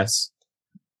dress.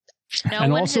 No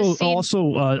And one also has seen...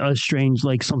 a strange,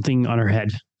 something on her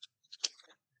head.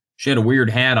 She had a weird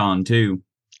hat on too.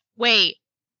 Wait.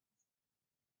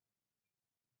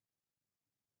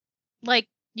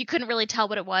 You couldn't really tell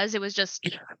what it was. It was just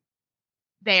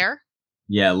there.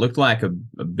 Yeah, it looked like a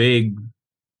big,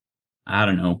 I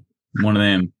don't know, one of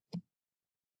them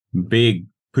big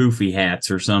poofy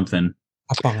hats or something.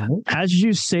 As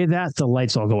you say that, the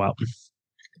lights all go out.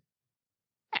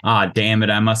 Ah, damn it!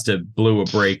 I must have blew a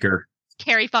breaker.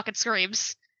 Carrie fucking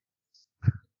screams.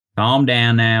 Calm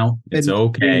down now. It's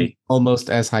okay. Almost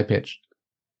as high pitched.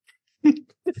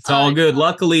 It's all good.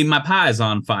 Luckily, my pie's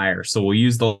on fire, so we'll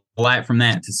use the light from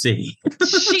that to see.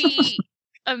 She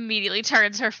immediately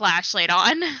turns her flashlight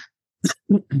on.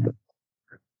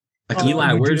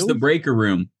 Eli, you where's do? the breaker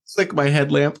room? It's like my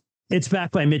headlamp. It's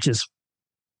back by Mitch's.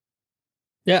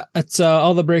 Yeah, it's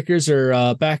all the breakers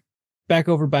are back back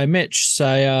over by Mitch. So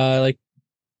I like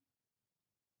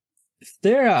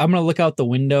there. I'm gonna look out the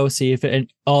window, see if any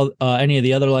of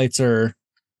the other lights are.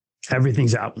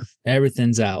 Everything's out.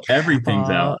 Everything's out. Everything's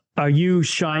out. Are you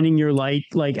shining your light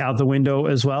like out the window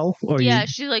as well? Or Yeah,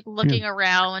 she's like looking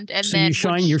around, and so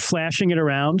then you're flashing it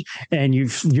around, and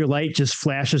your light just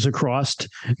flashes across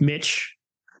Mitch,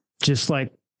 just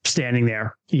like standing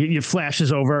there. It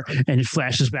flashes over, and it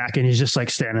flashes back, and he's just like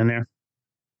standing there.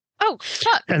 Oh,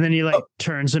 fuck. And then he like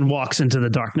turns and walks into the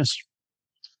darkness.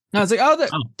 And I was like,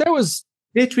 there was.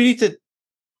 Mitch, we need to.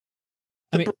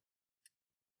 I mean,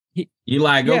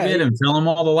 Eli, go get him. Tell him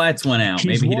all the lights went out.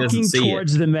 He's Maybe he doesn't see it.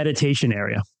 towards the meditation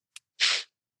area.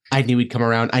 I knew he'd come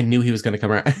around. I knew he was going to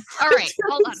come around. All right,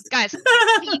 hold on, guys.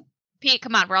 Pete,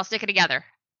 come on. We're all sticking together.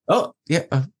 Oh, yeah.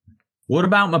 What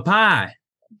about my pie?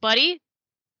 Buddy,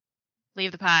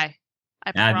 leave the pie.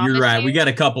 I You're promise right. you. We got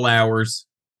a couple hours.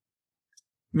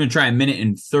 I'm going to try a minute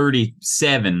and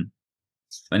 37.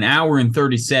 An hour and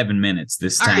 37 minutes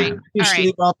this All time. right. You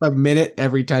sleep off a minute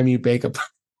every time you bake a pie.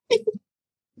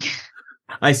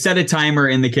 I set a timer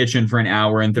in the kitchen for an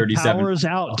hour and 37. Power's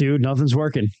out, dude. Nothing's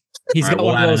working. He's All right, got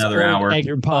we'll one add of those another old hour.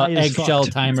 Your pie is eggshell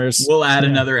fucked. timers. We'll add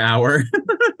another hour.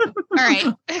 All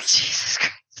right. Jesus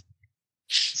Christ.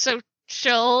 So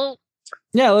she'll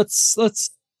Yeah, let's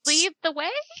leave the way?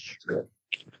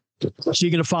 So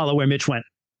you're gonna follow where Mitch went.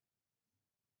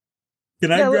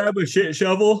 Can I grab a shit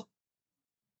shovel?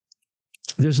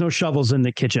 There's no shovels in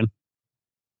the kitchen.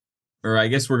 Or I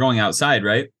guess we're going outside,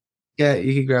 right? Yeah,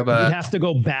 you can grab You'd a. have to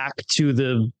go back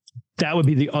to that would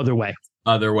be the other way.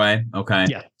 Other way. Okay.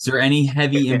 Yeah. Is there any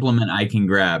heavy implement I can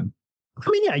grab? I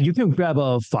mean, yeah, you can grab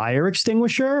a fire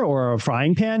extinguisher or a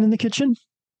frying pan in the kitchen.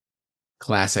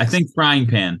 Classic. I think frying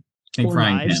pan. Or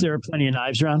frying knives. pan. There are plenty of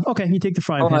knives around. Okay, you take the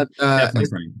frying pan. Definitely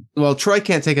frying pan. Well, Troy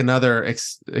can't take another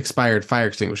expired fire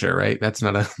extinguisher, right? That's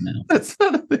not a. No. That's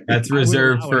not a. That's I would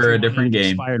reserved allow it if for you a wanted different an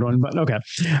game. Expired one, but okay.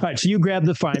 All right, so you grab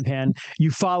the frying pan,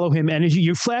 you follow him, and as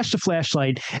you flash the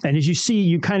flashlight, and as you see,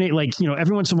 you kind of like,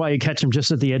 every once in a while you catch him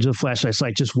just at the edge of the flashlight. It's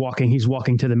like just walking. He's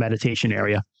walking to the meditation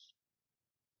area.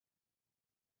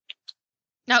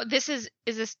 Now this is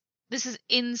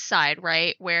inside,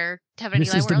 right? Where Tevin and This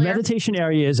Eli is were the earlier? meditation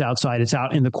area is outside. It's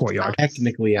out in the courtyard.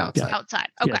 Technically outside. Outside.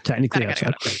 Okay. Yeah, technically Got it.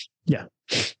 outside. Yeah.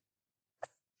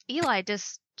 Eli,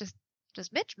 does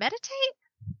Mitch meditate?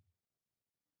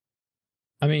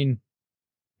 I mean,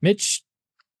 Mitch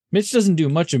doesn't do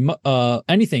much of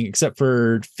anything except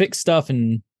for fix stuff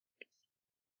and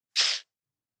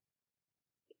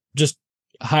just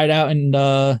hide out in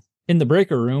the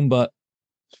breaker room. But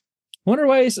wonder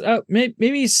why he's maybe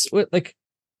he's like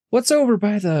what's over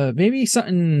by maybe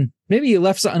he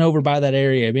left something over by that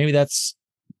area. Maybe that's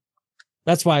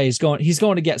why he's going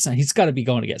to get something. He's got to be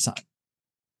going to get something.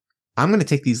 I'm going to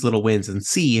take these little wins and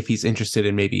see if he's interested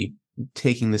in maybe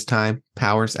taking this time.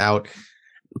 Power's out.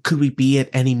 Could we be at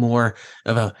any more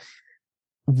of a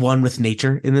one with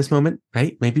nature in this moment?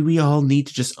 Right? Maybe we all need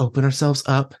to just open ourselves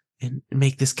up and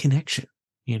make this connection.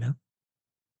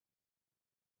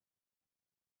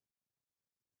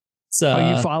 So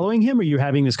Are you following him, or are you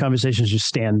having this conversation as you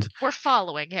stand? We're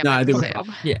following him. No, I think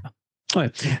assume. yeah. All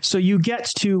right. So you get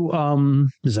to,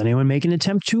 does anyone make an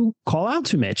attempt to call out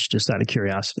to Mitch, just out of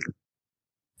curiosity?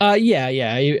 Yeah.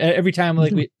 Every time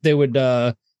like they would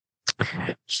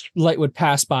light would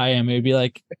pass by him, it would be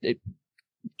like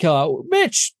call out,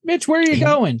 Mitch, where are you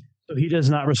going? So he does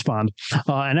not respond.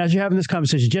 And as you're having this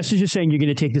conversation, just as you're saying you're going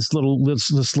to take this little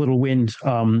wind,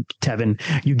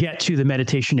 Tevin, you get to the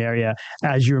meditation area.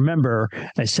 As you remember,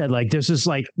 I said, like, this is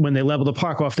like when they leveled the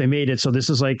park off, they made it. So this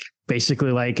is like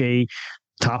basically like a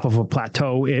top of a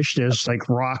plateau-ish. There's like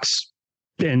rocks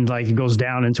and like it goes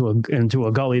down into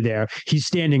a gully there. He's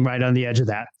standing right on the edge of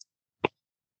that.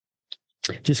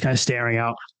 Just kind of staring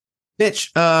out.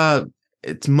 Mitch,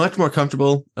 it's much more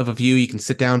comfortable of a view. You can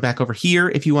sit down back over here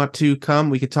if you want to come.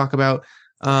 We could talk about.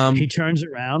 He turns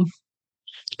around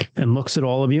and looks at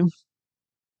all of you.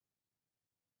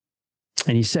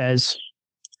 And he says,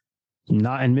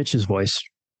 not in Mitch's voice,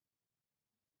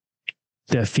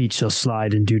 their feet shall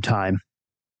slide in due time.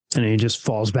 And then he just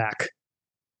falls back.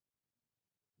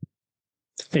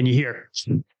 And you hear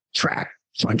track,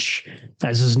 crunch,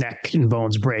 as his neck and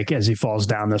bones break as he falls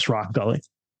down this rock gully.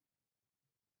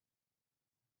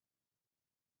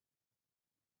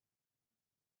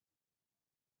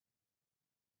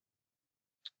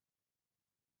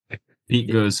 Pete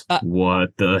goes, what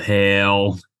the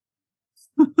hell?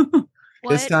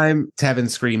 This time, Tevin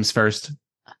screams first.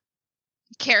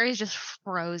 Carrie's just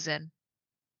frozen.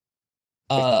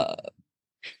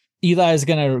 Eli's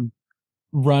gonna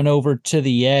run over to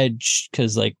the edge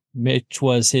because like Mitch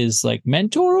was his like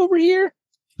mentor over here.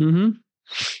 Mm-hmm.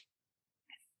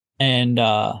 And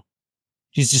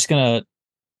he's just gonna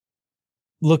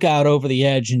look out over the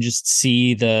edge and just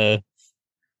see the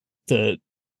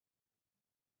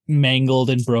mangled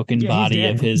and broken body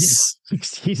of his.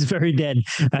 He's very dead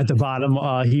at the bottom.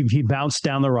 He bounced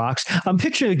down the rocks. I'm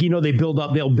picturing, they'll build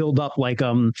up like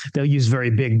they'll use very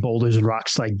big boulders and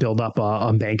rocks to like build up a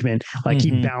embankment. Like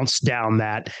he bounced down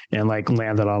that and like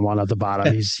landed on one at the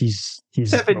bottom. He's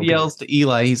Tevin yells to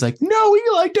Eli. He's like, "No,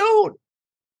 Eli, don't!"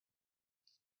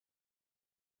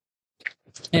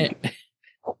 And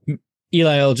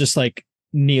Eli will just like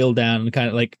kneel down and kind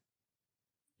of like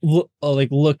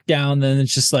look down, then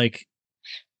it's just like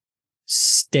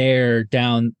stare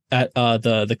down at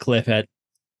the cliff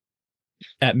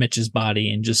at Mitch's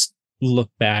body and just look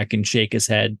back and shake his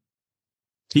head.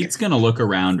 Pete's gonna look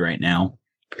around right now.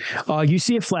 You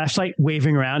see a flashlight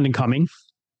waving around and coming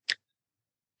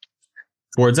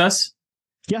towards us.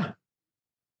 Yeah,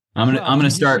 I'm gonna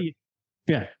start.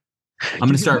 Yeah, I'm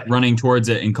gonna start running towards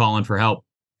it and calling for help.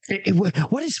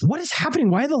 What is happening?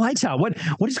 Why are the lights out? What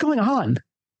is going on?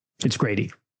 It's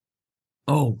Grady.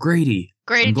 Oh, Grady.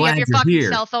 Grady, do you have your fucking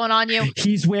cell phone on you?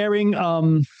 He's wearing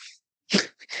Oh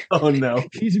no.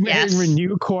 He's wearing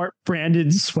Renew Corp branded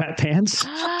sweatpants.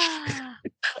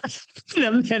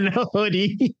 And a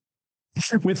hoodie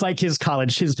with like his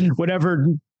whatever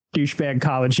douchebag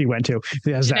college he went to.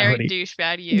 Generic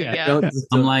douchebag yeah.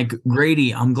 I'm like,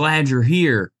 Grady, I'm glad you're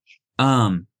here.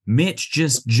 Mitch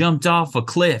just jumped off a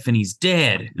cliff and he's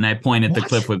dead. And I point at the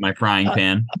cliff with my frying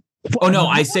pan. Oh no,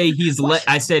 I say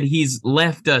I said he's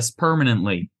left us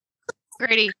permanently.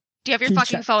 Grady, do you have your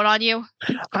fucking phone on you?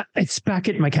 It's back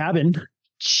at my cabin.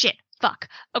 Shit. Fuck.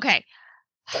 Okay.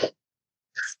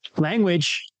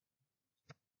 Language.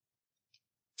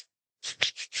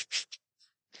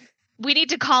 We need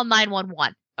to call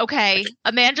 911. Okay.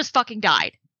 A man just fucking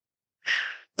died.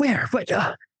 Where? What?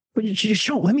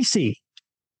 Show. Let me see.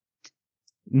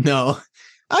 No.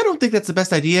 I don't think that's the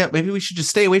best idea. Maybe we should just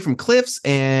stay away from cliffs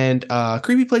and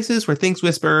creepy places where things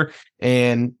whisper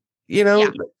and,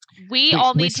 We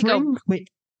all need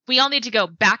to go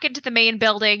back into the main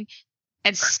building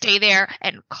and stay there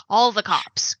and call the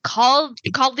cops. Call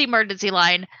the emergency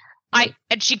line.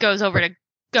 And she goes over to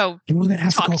go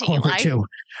talk to Eli. Too.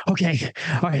 Okay.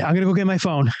 All right. I'm going to go get my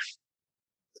phone.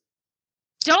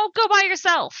 Don't go by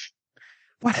yourself.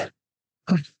 What?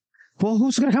 Well,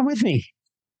 who's going to come with me?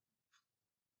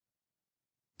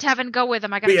 Tevin, go with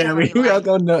him. I gotta we all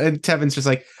go. No, and Tevin's just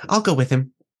like, I'll go with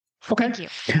him. Okay. Thank you.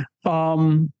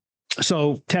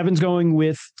 So Tevin's going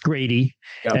with Grady,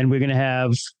 and we're gonna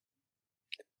have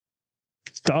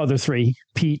the other three: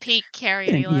 Pete, Carrie,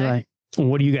 and Eli.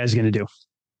 What are you guys gonna do?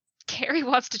 Carrie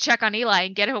wants to check on Eli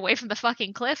and get him away from the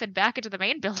fucking cliff and back into the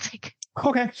main building.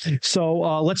 Okay. So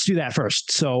let's do that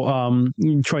first. So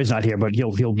Troy's not here, but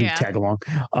he'll tag along.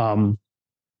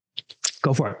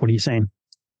 Go for it. What are you saying?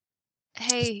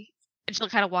 Hey, and she'll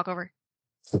kind of walk over.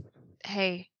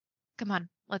 Hey, come on,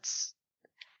 let's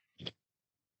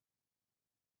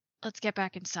get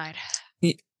back inside.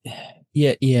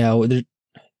 Yeah.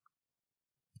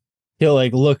 He'll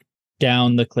like look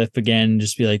down the cliff again, and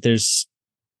just be like, "There's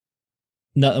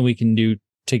nothing we can do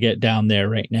to get down there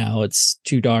right now. It's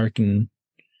too dark." And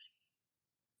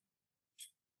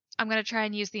I'm gonna try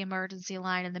and use the emergency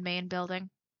line in the main building.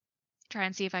 Try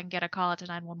and see if I can get a call to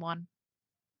 911.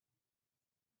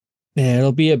 Yeah,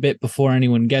 it'll be a bit before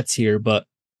anyone gets here, but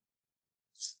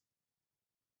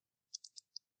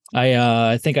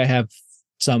I think I have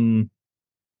some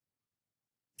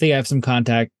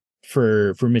contact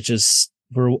for some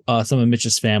of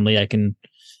Mitch's family. I can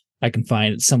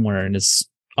find it somewhere in his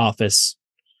office,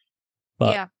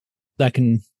 but that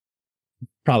can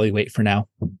probably wait for now.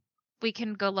 We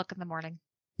can go look in the morning.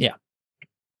 Yeah.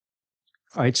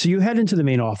 All right. So you head into the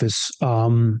main office.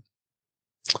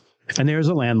 And there's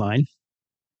a landline,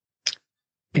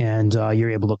 and you're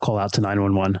able to call out to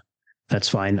 911. That's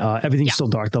fine. Everything's still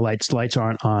dark. The lights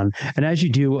aren't on. And as you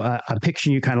do, I'm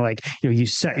picturing you kind of like, you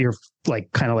set your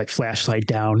flashlight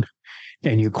down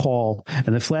and you call,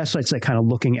 and the flashlight's like kind of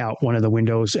looking out one of the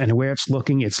windows, and where it's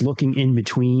looking in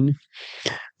between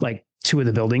like two of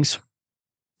the buildings.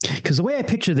 Because the way I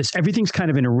picture this, everything's kind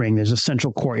of in a ring. There's a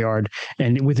central courtyard,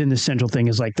 and within the central thing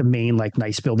is like the main, like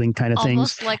nice building kind of things.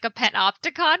 Almost like a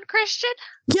panopticon, Christian?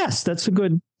 Yes, that's a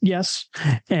good yes.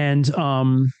 And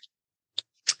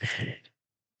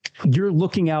you're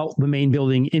looking out the main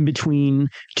building in between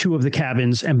two of the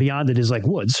cabins, and beyond it is like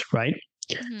woods, right?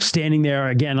 Mm-hmm. Standing there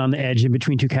again on the edge in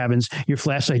between two cabins, your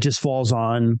flashlight just falls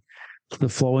on the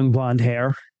flowing blonde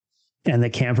hair and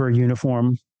the camper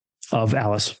uniform of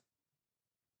Alice.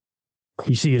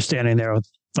 You see her standing there with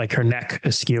like her neck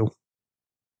askew,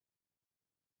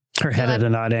 her head Eli- at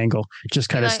an odd angle, just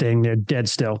kind of Eli- staying there dead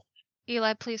still.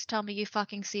 Eli, please tell me you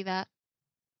fucking see that.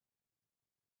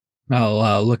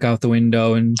 I'll look out the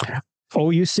window and Oh,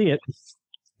 you see it.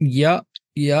 yeah,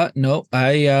 no,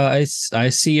 I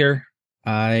see her.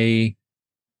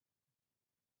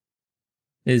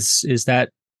 Is that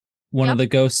one of Yep. the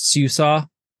ghosts you saw?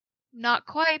 Not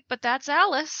quite, but that's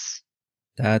Alice.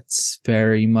 That's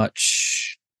very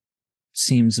much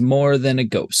seems more than a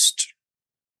ghost.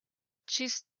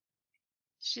 She's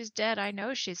dead. I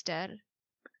know she's dead.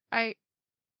 I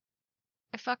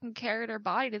fucking carried her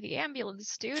body to the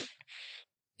ambulance, dude.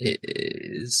 It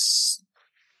is.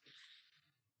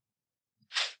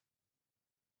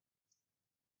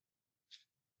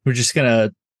 We're just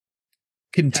gonna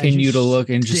continue to look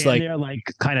and just stand like there, like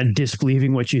kind of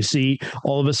disbelieving what you see.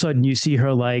 All of a sudden, you see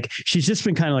her like she's just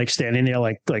been kind of like standing there,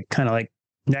 like kind of like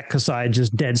neck aside,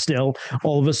 just dead still.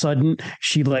 All of a sudden,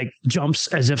 she like jumps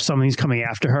as if something's coming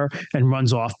after her and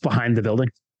runs off behind the building.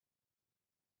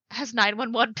 Has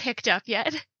 911 picked up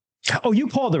yet? Oh, you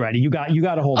called already. You got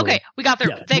a hold of Okay, it. we got there.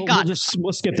 Yeah, Thank we'll God.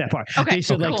 We'll skip that part. Okay, They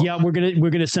said like, cool. yeah, we're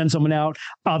gonna send someone out.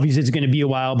 Obviously, it's gonna be a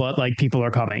while, but like people are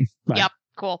coming. Right. Yep,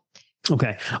 cool.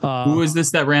 Okay. Who was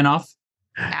this that ran off?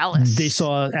 Alice. They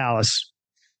saw Alice.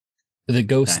 the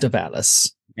ghost Okay. of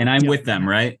Alice. And I'm Yeah. with them,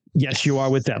 right? Yes, you are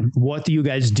with them. What do you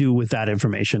guys do with that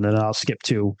information? And I'll skip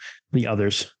to the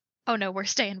others. Oh no, we're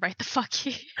staying right the fuck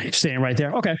here. Staying right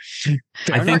there. Okay. Fair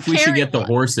I enough. think we should get the Carry-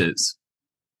 horses.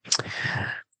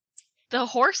 The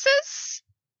horses?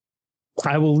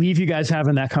 I will leave you guys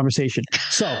having that conversation.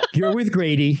 So you're with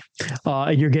Grady,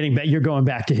 and you're going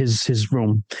back to his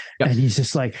room, Yep. and he's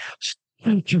just like,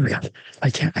 "Oh my God, I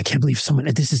can't believe someone.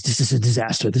 This is a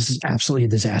disaster. This is absolutely a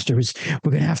disaster.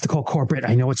 We're gonna have to call corporate.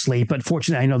 I know it's late, but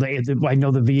fortunately, I know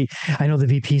the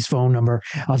VP's phone number.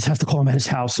 I'll just have to call him at his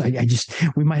house.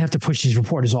 We might have to push these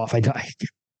reporters off.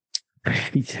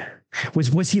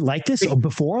 Was he like this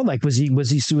before? Like, was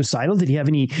he suicidal? Did he have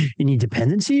any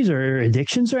dependencies or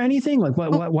addictions or anything? Like,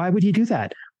 why would he do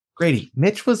that? Grady,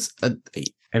 Mitch was,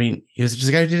 he was just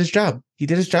a guy who did his job. He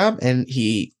did his job and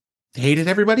he hated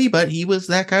everybody, but he was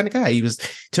that kind of guy. He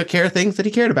took care of things that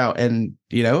he cared about and,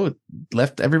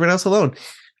 left everybody else alone.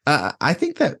 I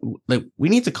think that like we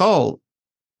need to call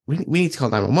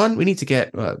 911. We need to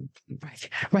get, Right.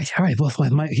 All right.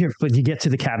 Well, here, but you get to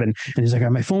the cabin and he's like, all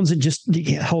right, my phone's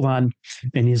hold on.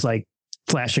 And he's like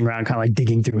flashing around, kind of like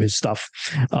digging through his stuff,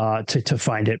 to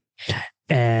find it.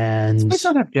 And does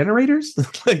not have generators.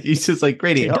 Like he's just like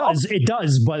Grady. it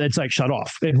does, but it's like shut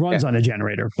off. It runs on a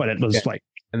generator, but it was like,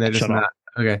 and they're just shut not. off.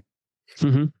 Okay.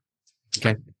 Mm-hmm.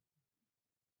 Okay.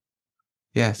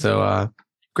 Yeah. So,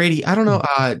 Grady, I don't know.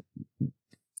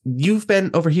 You've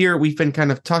been over here. We've been kind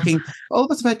of talking. All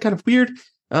of us have had kind of weird,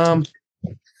 kind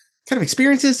of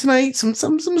experiences tonight.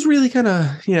 Some's really kind of,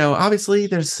 obviously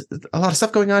there's a lot of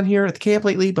stuff going on here at the camp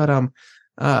lately, but,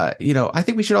 I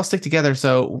think we should all stick together.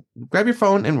 So grab your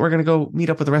phone and we're going to go meet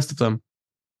up with the rest of them.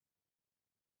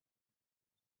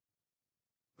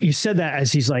 You said that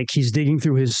as he's digging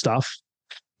through his stuff,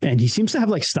 and he seems to have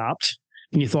like stopped,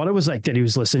 and you thought it was like that he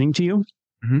was listening to you,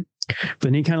 Mhm. but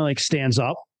then he kind of like stands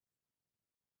up,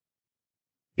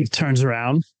 he turns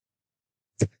around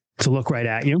to look right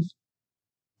at you,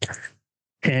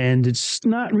 and it's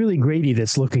not really Grady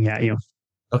that's looking at you,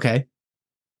 Okay.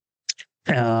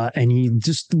 and he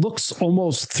just looks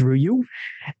almost through you,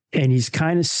 and he's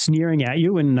kind of sneering at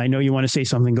you, and I know you want to say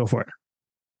something, go for it.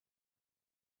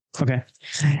 Okay.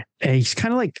 And he's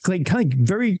kind of like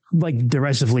very like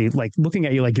derisively, like looking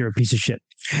at you like you're a piece of shit.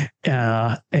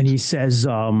 And he says,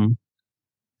 thou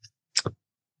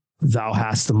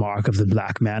hast the mark of the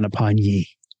black man upon ye.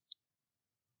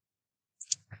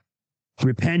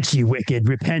 Repent, ye wicked,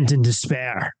 repent in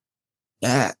despair.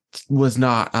 That was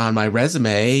not on my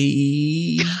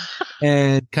resume.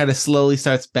 And kind of slowly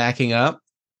starts backing up.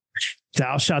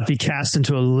 Thou shalt be cast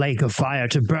into a lake of fire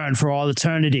to burn for all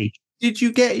eternity. Did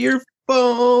you get your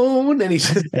phone? And he's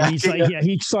just And he's backing like, up. yeah,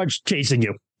 he starts chasing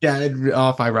you. Yeah,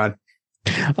 off I run.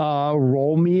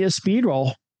 Roll me a speed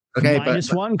roll. Okay,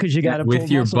 Minus one because you got to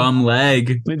With your bum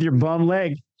leg. with your bum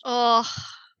leg. Oh,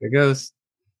 there goes.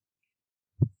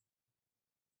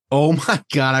 Oh my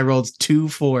God, I rolled 2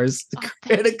 4s. Oh,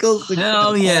 Critical thank success.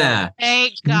 Hell yeah.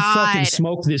 thank You fucking God.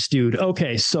 smoke this dude.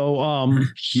 Okay, so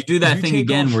You do that You thing take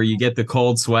again off- where you get the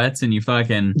cold sweats and you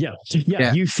fucking yeah,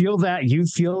 Yeah. you feel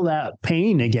that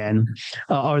pain again,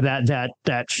 or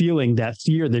that feeling, that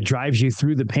fear that drives you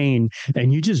through the pain,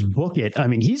 and you just book it. I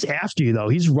mean, he's after you though.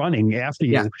 He's running after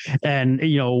you, Yeah.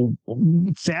 and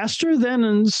faster than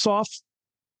a soft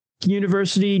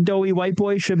university doughy white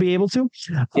boy should be able to.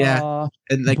 Yeah.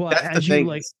 And like but that's the thing.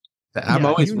 like, I'm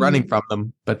always running from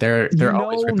them, but they're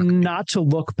always not to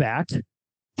look back.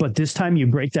 But this time you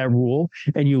break that rule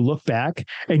and you look back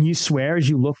and you swear as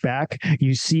you look back,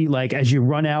 you see like as you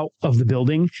run out of the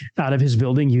building, out of his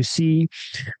building, you see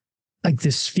like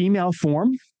this female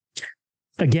form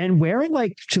again wearing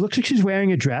like she looks like she's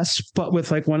wearing a dress, but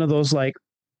with like one of those like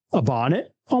a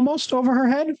bonnet almost over her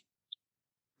head.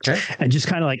 Okay. And just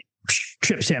kind of like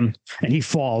trips him and he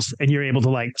falls and you're able to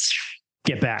like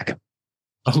get back.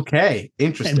 Okay,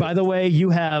 interesting. And by the way,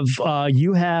 you have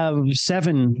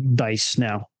 7 dice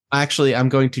now. Actually, I'm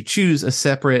going to choose a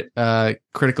separate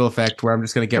critical effect where I'm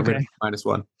just going to get rid of -1.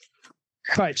 All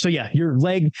right, so yeah, your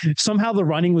leg somehow the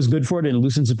running was good for it and it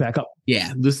loosens it back up.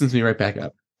 Yeah, loosens me right back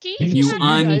up. You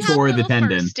untore the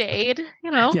tendon. First aid, you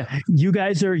know. Yeah, you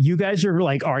guys are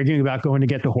like arguing about going to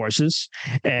get the horses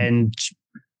and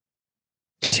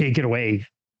take it away,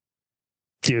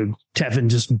 dude. Tevin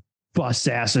just busts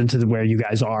ass into where you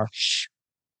guys are.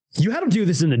 You had to do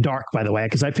this in the dark, by the way,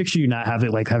 because I picture you not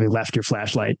having left your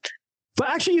flashlight. But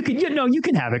actually, you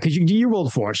can have it because you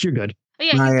rolled force. You're good. Oh,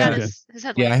 yeah, he's got his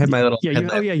headlight. Yeah, I had my little.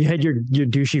 Yeah, you had your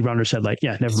douchey runner's headlight.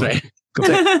 Yeah, never mind.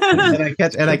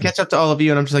 Right. and I catch up to all of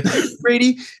you, and I'm just like,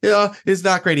 Grady is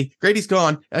not Grady. Grady's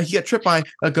gone. He got tripped by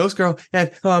a ghost girl,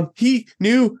 and he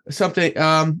knew something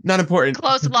not important.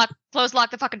 Close and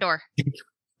lock the fucking door.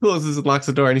 Closes and locks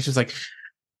the door, and he's just like,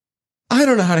 I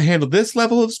don't know how to handle this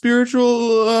level of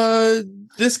spiritual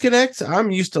disconnect. I'm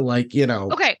used to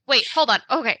Okay, wait, hold on.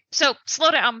 Okay, so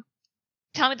slow down.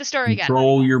 Tell me the story again.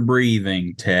 Control your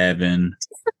breathing, Tevin.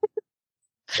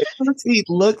 He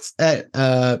looks at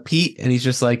Pete and he's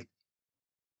just like,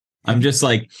 I'm just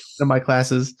like in my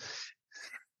classes.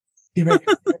 Okay.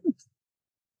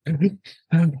 And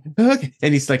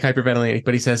he's like hyperventilating,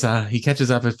 but he says he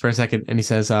catches up for a second and he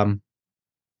says,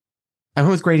 I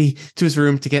went with Grady to his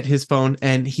room to get his phone,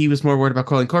 and he was more worried about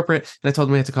calling corporate. And I told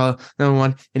him we had to call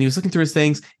 911. And he was looking through his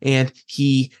things, and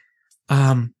he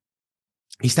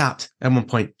stopped at one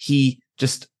point. He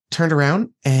just turned around,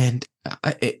 and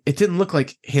it didn't look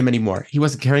like him anymore. He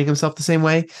wasn't carrying himself the same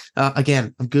way.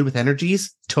 Again, I'm good with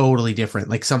energies, totally different,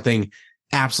 like something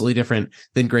absolutely different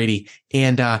than Grady.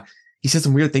 And he said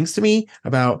some weird things to me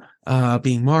about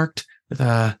being marked with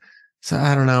so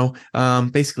I don't know.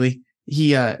 Basically,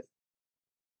 he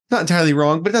not entirely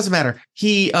wrong, but it doesn't matter.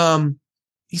 He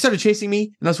started chasing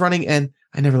me, and I was running, and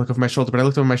I never look over my shoulder, but I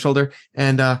looked over my shoulder,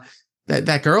 and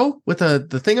that girl with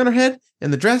the thing on her head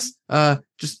and the dress,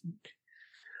 just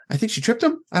I think she tripped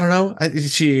him. I don't know.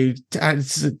 She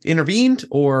intervened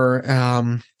or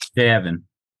Tevin,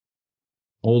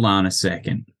 hold on a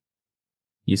second.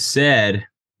 You said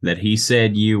that he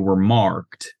said you were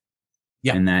marked,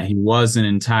 and that he wasn't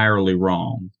entirely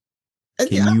wrong.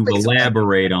 Can you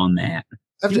elaborate on that?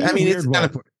 I mean, it's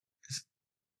kind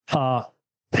of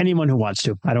anyone who wants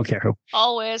to. I don't care who.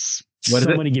 Always.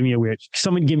 Someone give me a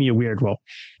weird roll.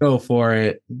 Go for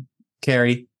it,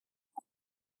 Carrie.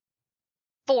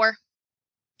 4.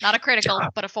 Not a critical,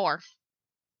 but a 4.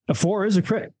 A 4 is a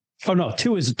crit. Oh no,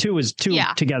 2 is two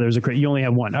together is a crit. You only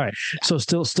have 1. All right. So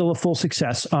still a full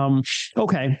success.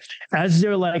 Okay. As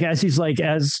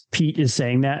Pete is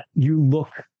saying that, you look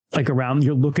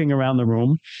you're looking around the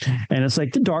room, and it's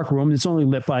like the dark room. It's only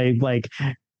lit by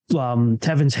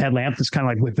Tevin's headlamp that's kind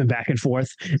of like whipping back and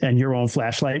forth, and your own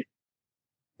flashlight.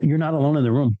 You're not alone in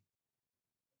the room.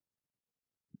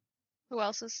 Who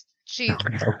else is? She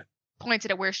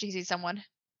pointed at where she sees someone.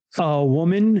 A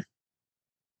woman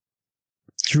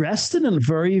dressed in a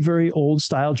very, very old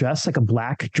style dress, like a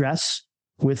black dress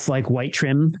with like white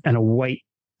trim and a white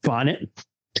bonnet.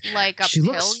 Like a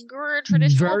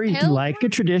very pilgrim? Like a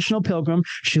traditional pilgrim.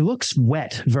 She looks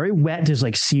wet, very wet. There's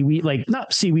like seaweed, like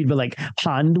not seaweed, but like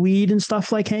pondweed and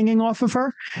stuff like hanging off of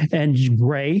her, and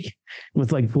gray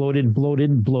with like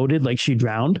bloated, like she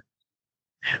drowned.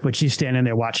 But she's standing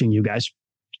there watching you guys.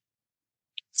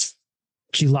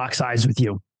 She locks eyes with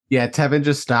you. Yeah, Tevin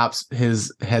just stops his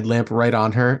headlamp right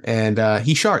on her, and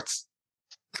he sharts.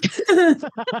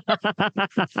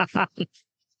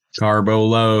 Carbo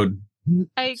load.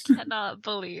 I cannot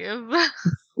believe.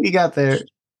 We got there.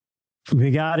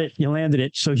 We got it. You landed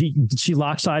it. So she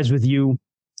locks eyes with you,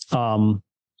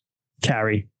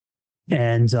 Carrie,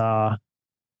 and thou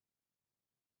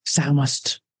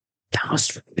must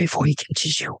before he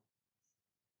catches you.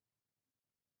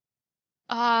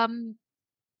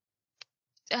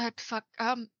 Fuck.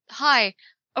 Hi.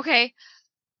 Okay.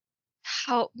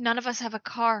 How? None of us have a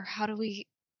car. How do we?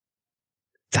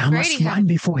 Thou must run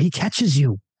before he catches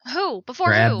you. Who? Before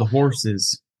Grab who? the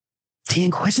horses. The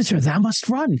Inquisitor, thou must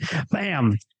run.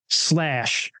 Bam.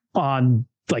 Slash. on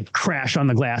like crash on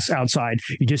the glass outside.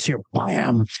 You just hear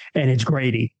bam, and it's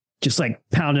Grady just like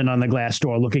pounding on the glass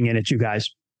door, looking in at you guys.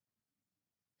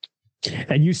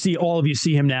 And you see, all of you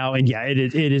see him now, and yeah,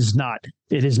 it is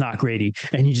not Grady.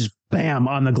 And he just bam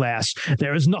on the glass.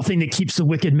 There is nothing that keeps the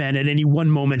wicked men at any one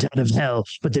moment out of hell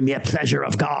but the mere pleasure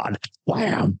of God.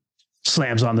 Wham!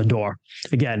 Slams on the door.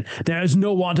 Again, there is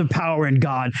no want of power in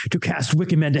God to cast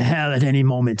wicked men to hell at any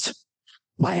moment.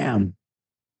 Wham!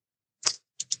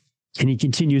 And he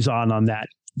continues on that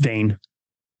vein.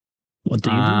 What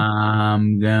do you do?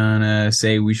 I'm gonna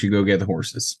say we should go get the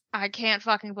horses. I can't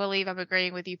fucking believe I'm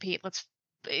agreeing with you, Pete. Let's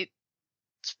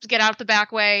get out the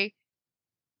back way.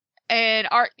 And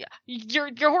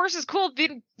your horse is cool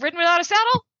being ridden without a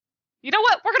saddle? You know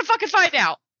what? We're gonna fucking find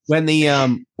out. When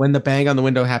the bang on the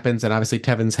window happens, and obviously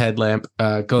Tevin's headlamp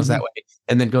goes that way,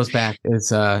 and then goes back, is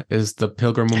the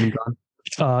pilgrim woman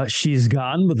gone? She's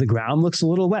gone, but the ground looks a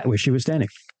little wet where she was standing.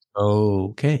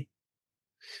 Okay.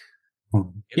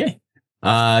 Yeah.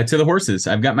 To the horses.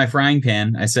 I've got my frying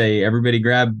pan. I say, everybody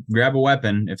grab a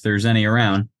weapon if there's any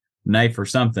around, knife or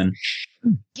something.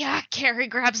 Yeah, Carrie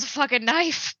grabs a fucking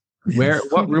knife.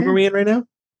 What room are we in right now?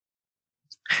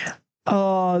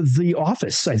 The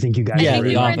office. I think you guys. Yeah, I think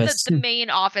the we're in office. the main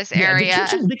office Yeah, area.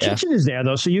 the kitchen is there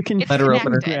though, so you can It's Let her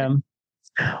open her. connected.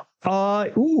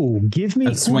 Give me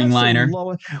A swing liner.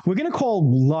 We're gonna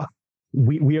call luck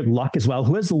weird luck as well.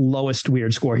 Who has the lowest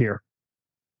weird score here?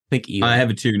 I think Eli. I have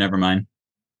a 2. Never mind.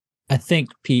 I think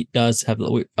Pete does have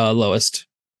the lowest.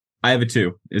 I have a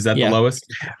 2. Is that Yeah. the lowest?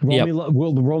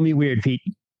 Roll me weird, Pete.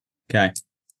 Okay.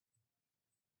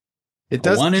 It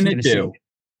does. 1 and a Fantasy. 2.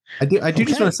 I do just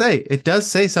Okay. want to say it does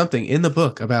say something in the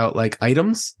book about like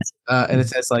items, and it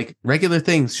says like regular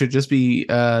things should just be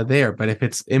there, but if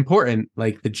it's important,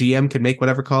 like the GM can make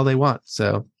whatever call they want.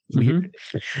 So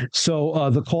So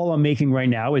the call I'm making right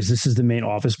now is this is the main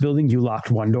office building. You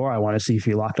locked one door. I want to see if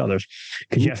you locked others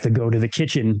because you have to go to the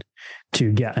kitchen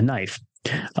to get a knife.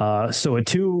 So a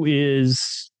 2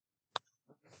 is.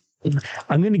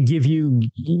 I'm going to give you.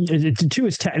 A 2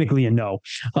 is technically a no.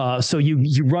 So you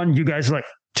run. You guys are like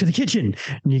to the kitchen,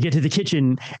 and you get to the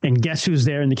kitchen, and guess who's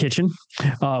there in the kitchen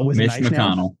with Mitch a knife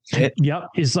now? McConnell. Yep,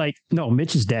 it's like no,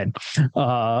 Mitch is dead.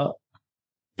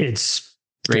 It's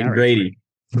Grady.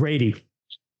 Grady.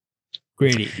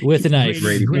 Grady with a knife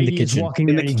Grady. in the Grady is kitchen. walking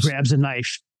In there the and he kitchen. grabs a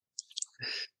knife.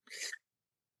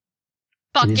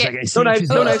 Fuck And he's it. like, I see knife, if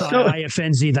no thy knife, no. eye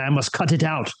offends thee, thou must cut it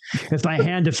out. If thy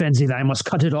hand offends thee, thou must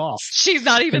cut it off. She's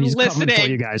not And even he's coming for you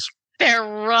listening. guys. They're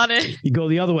running. You go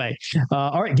the other way.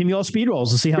 All right, give me all speed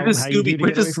rolls to see how What is you do Scooby? to What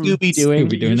get is away from Scooby doing?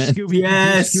 Scooby doing it.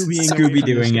 Yes, Scoobying Scooby away from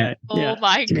doing this it. guy. Oh Yeah.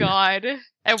 my god.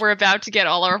 And we're about to get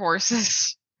all our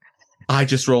horses. I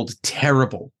just rolled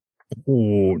terrible.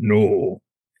 Oh no!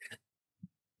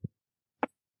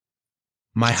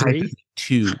 My height 3?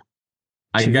 2.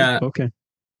 I 2? got Okay.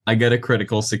 a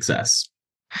critical success.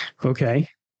 Okay.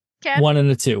 Ken? 1 and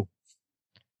a 2.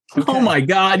 Okay. Oh my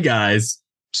god, guys.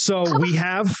 So we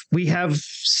have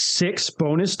 6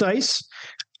 bonus dice.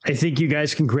 I think you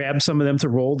guys can grab some of them to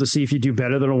roll to see if you do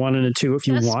better than a 1 and a 2 if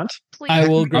you Yes. want. Please. I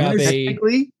will I'm grab gonna a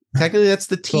Technically, that's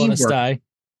the bonus teamwork. die.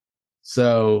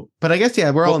 So, but I guess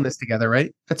we're all in this together,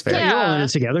 right? That's fair. Yeah, you're all in Yeah. it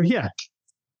together. Yeah.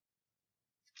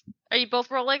 Are you both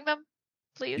rolling them?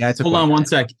 Please. Yeah, it's a Hold on one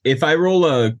sec. If I roll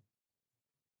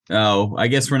I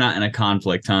guess we're not in a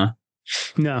conflict, huh?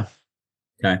 No.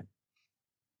 Ken?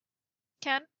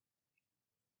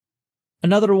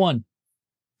 Another 1.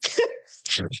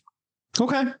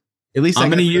 Okay. At least I'm I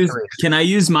gonna got use. three. Can I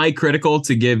use my critical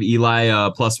to give Eli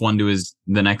a +1 to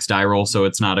the next die roll, so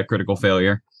it's not a critical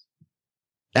failure?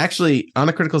 Actually, on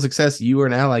a critical success, you or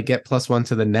an ally get +1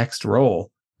 to the next roll.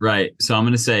 Right. So I'm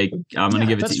gonna say I'm gonna Yeah,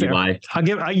 give it that's to fair. Eli.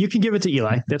 You can give it to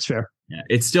Eli. That's fair. Yeah,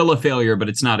 it's still a failure, but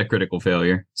it's not a critical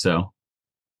failure. So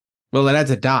Well, it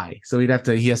adds a die, so he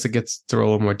has to get to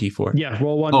roll one more d4. Yeah.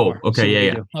 Roll 1 Oh, more. okay, See what yeah, you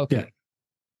yeah. do. Okay. Yeah.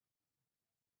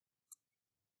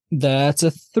 That's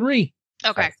a 3.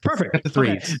 Okay. Perfect. Got the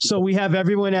 3. Okay. So we have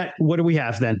everyone at what do we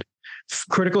have then?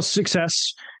 Critical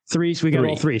success 3s. We got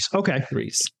all 3s. Okay.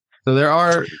 3s. So there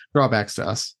are drawbacks to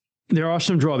us. There are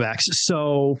some drawbacks.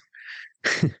 So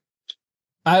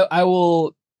I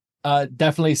will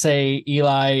definitely say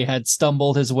Eli had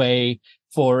stumbled his way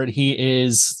forward. He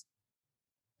is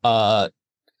behind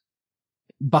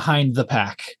the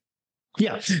pack.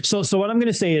 yeah. So what I'm going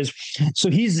to say is, so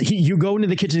you go into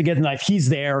the kitchen to get the knife. He's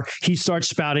there. He starts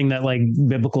spouting that like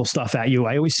biblical stuff at you.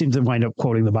 I always seem to wind up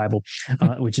quoting the Bible,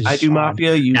 which is I do odd.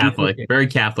 mafia. You do Catholic, very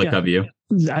Catholic Yeah. of you.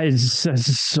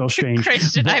 It's so strange.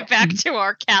 Christian, I'm back to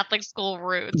our Catholic school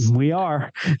roots. We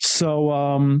are.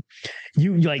 So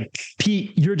you like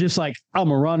Pete, you're just like, I'm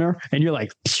a runner, and you're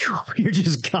like, phew, you're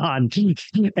just gone.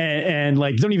 And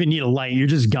like don't even need a light, you're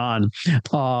just gone.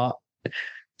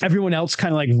 Everyone else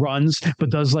kind of like runs, but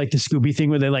does like the Scooby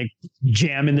thing where they like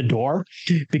jam in the door.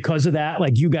 Because of that,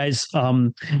 like you guys,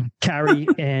 Carrie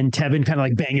and Tevin kind of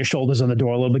like bang your shoulders on the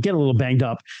door a little bit, get a little banged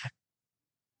up.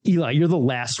 Eli, you're the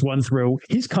last one through.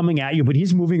 He's coming at you, but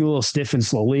he's moving a little stiff and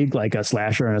slowly, like a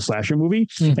slasher in a slasher movie.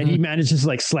 Mm-hmm. And he manages to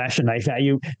like slash a knife at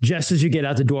you just as you get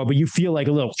out the door, but you feel like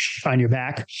a little on your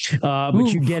back. But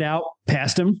you get out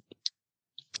past him.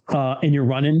 And you're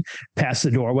running past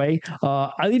the doorway.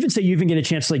 I'll even say you even get a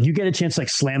chance, like you get a chance, like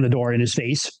slam the door in his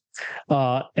face.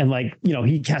 And like, you know,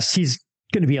 he's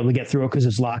going to be able to get through it because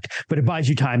it's locked, but it buys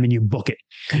you time and you book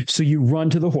it. So you run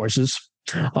to the horses.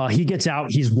 He gets out.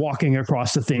 He's walking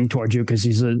across the thing towards you because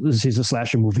he's a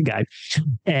slasher movie guy,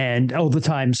 and all the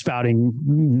time spouting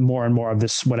more and more of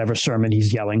this whatever sermon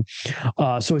he's yelling.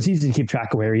 So it's easy to keep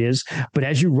track of where he is. But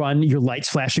as you run, your lights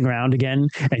flashing around again,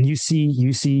 and you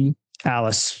see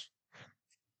Alice.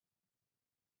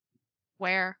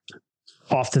 Where?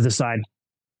 Off to the side.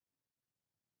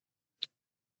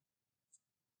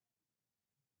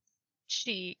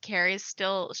 Carrie's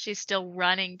still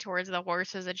running towards the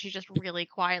horses, and she just really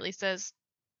quietly says,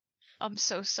 "I'm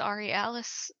so sorry,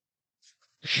 Alice.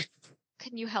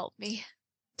 Can you help me?"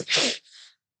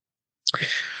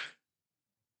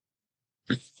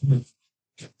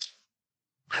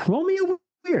 Roll me a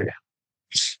weird.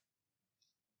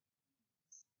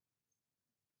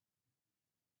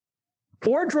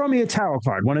 Or draw me a tarot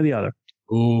card, one or the other.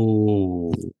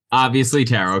 Ooh, obviously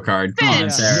tarot card. Come on,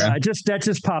 Sarah. That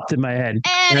just popped in my head.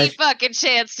 Any fucking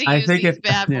chance to use these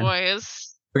bad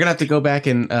boys. We're gonna have to go back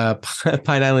and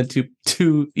Pine Island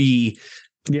 2E.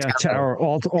 Yeah,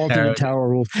 alternate tarot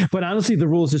rules. But honestly, the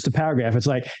rule is just a paragraph. It's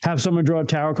like have someone draw a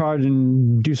tarot card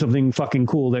and do something fucking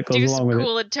cool that goes along with it.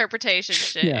 Cool interpretation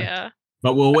shit. Yeah.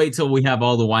 But we'll wait till we have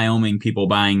all the Wyoming people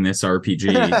buying this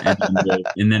RPG,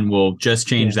 and then we'll just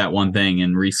change that one thing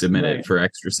and resubmit it for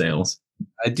extra sales.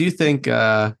 I do think,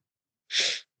 as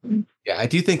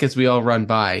we all run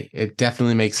by, it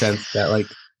definitely makes sense that like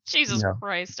Jesus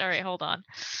Christ. All right, hold on.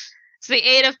 It's the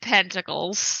Eight of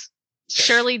Pentacles.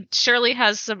 Shirley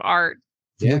has some art.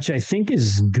 Yeah. Which I think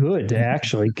is good,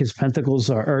 actually, because pentacles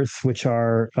are earth, which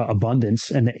are abundance.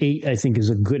 And the 8, I think,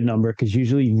 is a good number because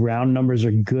usually round numbers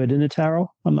are good in the tarot.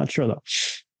 I'm not sure, though.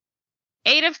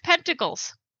 8 of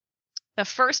Pentacles. The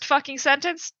first fucking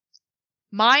sentence.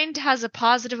 Mind has a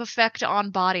positive effect on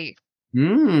body.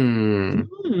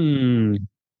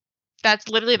 That's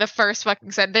literally the first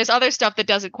fucking sentence. There's other stuff that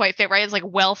doesn't quite fit, right? It's like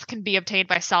wealth can be obtained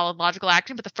by solid logical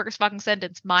action, but the first fucking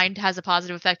sentence, mind has a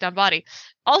positive effect on body.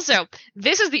 Also,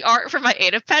 this is the art for my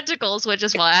 8 of Pentacles, which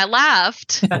is why I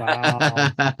laughed. Wow.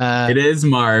 It is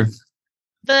Marv.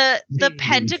 The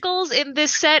pentacles in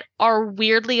this set are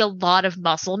weirdly a lot of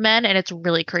muscle men, and it's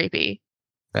really creepy.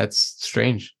 That's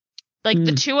strange. Like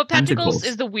the 2 of Pentacles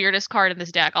is the weirdest card in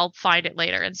this deck. I'll find it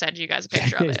later and send you guys a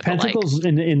picture of it. Pentacles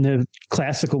in the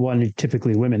classical one are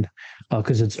typically women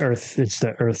because it's earth. It's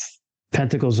the earth.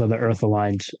 Pentacles are the earth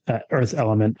aligned earth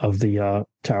element of the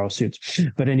tarot suits.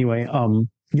 But anyway,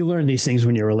 you learn these things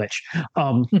when you're a lich.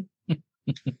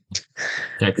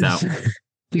 Checks out.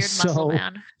 Weird muscle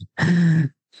man.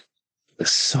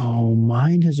 So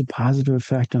mind has a positive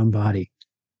effect on body.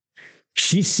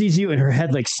 She sees you and her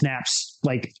head like snaps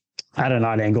like at an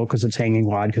odd angle because it's hanging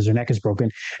wide because her neck is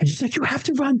broken. And she's like, you have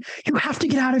to run. You have to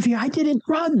get out of here. I didn't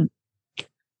run.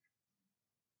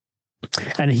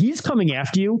 And he's coming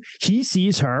after you. He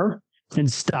sees her and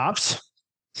stops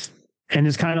and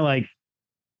is kind of like,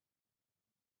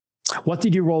 what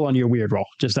did you roll on your weird roll?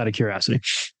 Just out of curiosity.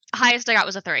 Highest I got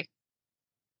was a 3.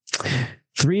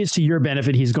 3 is to your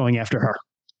benefit. He's going after her.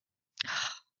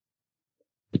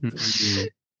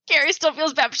 Carrie still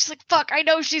feels bad, but she's like, fuck, I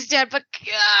know she's dead, but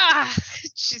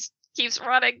she keeps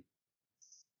running.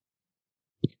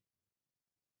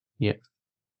 Yeah.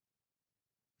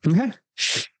 Okay.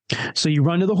 So you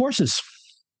run to the horses.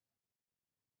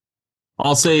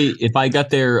 I'll say if I got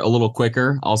there a little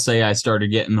quicker, I'll say I started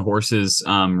getting the horses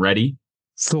ready.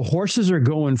 The horses are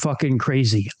going fucking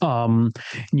crazy.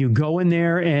 You go in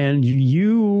there and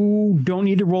you don't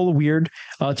need to roll a weird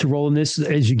to roll in this.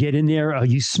 As you get in there,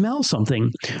 you smell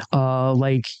something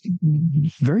like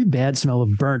very bad smell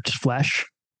of burnt flesh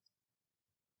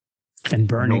and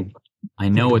burning. I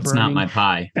know it's not my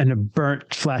pie. And a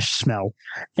burnt flesh smell.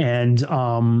 And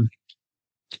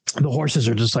The horses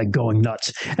are just like going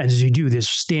nuts. And as you do this,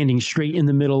 standing straight in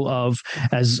the middle of,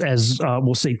 as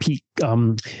we'll say, Pete,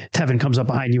 Tevin comes up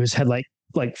behind you, his head like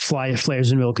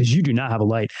flares in the middle because you do not have a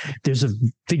light. There's a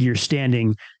figure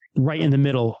standing right in the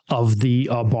middle of the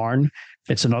barn.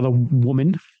 It's another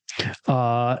woman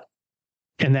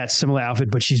in that similar outfit,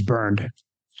 but she's burned.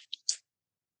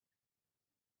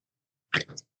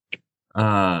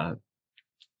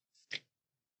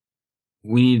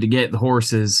 We need to get the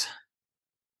horses.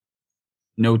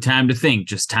 No time to think,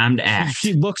 just time to act.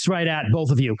 She looks right at both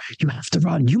of you. You have to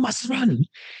run. You must run.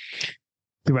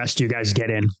 The rest of you guys get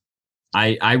in.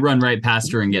 I run right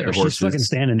past her and get the horses. She's fucking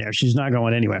standing there. She's not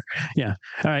going anywhere. Yeah.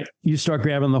 All right. You start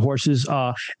grabbing the horses.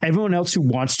 Everyone else who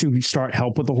wants to start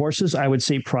help with the horses, I would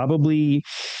say probably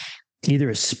either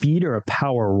a speed or a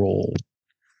power roll.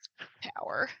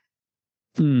 Power.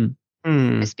 Mm.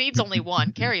 My speed's only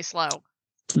 1. Carry's slow.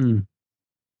 Mm.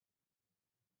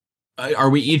 Are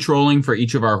we each rolling for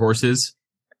each of our horses?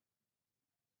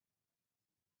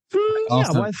 Yeah,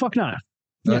 Also- why the fuck not?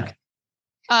 Okay.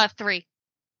 Yeah. 3.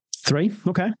 3?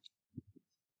 Okay.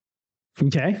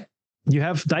 Okay. You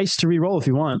have dice to re-roll if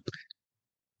you want.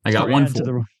 I got Or one add to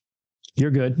for.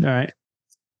 You're good. All right.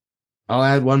 I'll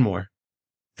add one more.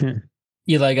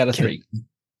 Eli got a 3.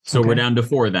 So Okay. we're down to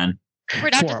 4 then. We're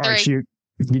down 4. to All 3. right, so you're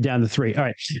down to 3. All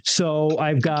right. So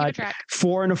I've Keep got a track.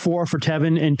 4 and a 4 for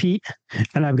Tevin and Pete,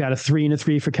 and I've got a 3 and a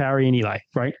 3 for Carrie and Eli,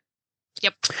 right?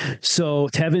 Yep. So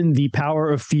Tevin, the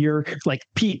power of fear, like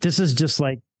Pete, this is just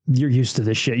like you're used to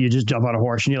this shit. You just jump on a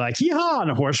horse and you're like, yeah, and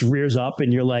the horse rears up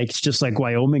and you're like, it's just like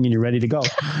Wyoming and you're ready to go.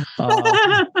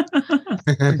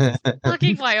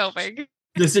 Fucking Wyoming.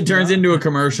 This it turns into a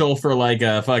commercial for like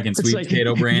a fucking It's sweet like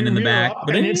potato brand you in the rear back. up,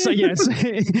 and it's like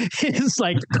it's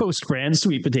like Coast brand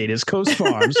sweet potatoes, Coast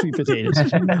Farm sweet potatoes.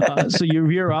 So you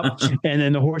rear up, and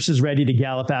then the horse is ready to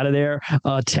gallop out of there.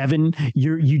 Tevin,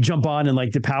 you jump on, and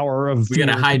like the power of we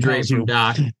gotta fear hydrate compels from you.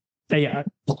 Doc. Yeah,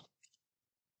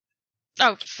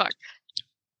 Oh, fuck.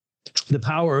 the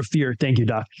power of fear. Thank you,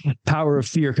 Doc. Power of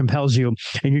fear compels you,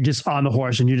 and you're just on the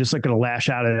horse, and you're just like gonna lash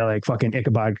out of there like fucking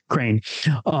Ichabod Crane.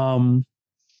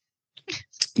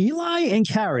 Eli and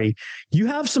Carrie, you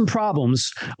have some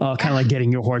problems, kind of like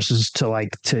getting your horses to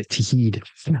heed.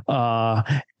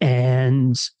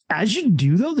 And as you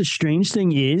do, though, the strange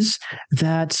thing is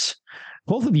that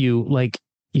both of you, like,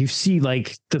 you see,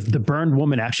 like the burned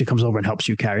woman actually comes over and helps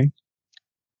you, Carrie.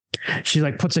 She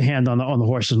like puts a hand on the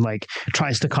horse and like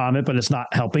tries to calm it, but it's not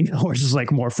helping. The horse is like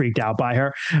more freaked out by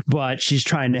her, but she's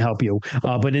trying to help you.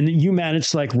 But you manage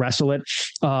to like wrestle it.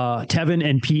 Tevin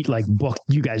and Pete like book.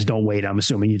 You guys don't wait. I'm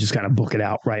assuming you just kind of book it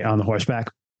out right on the horseback.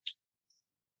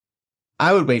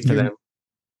 I would wait for them.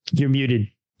 You're muted.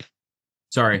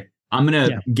 Sorry. I'm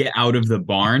gonna get out of the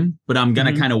barn, but I'm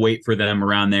gonna kind of wait for them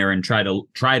around there and try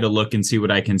to look and see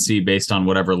what I can see based on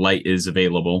whatever light is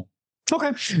available.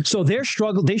 Okay, so they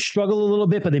struggle a little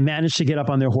bit, but they manage to get up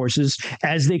on their horses.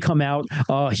 As they come out,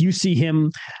 you see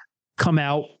him come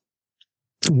out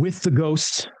with the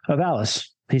ghost of Alice.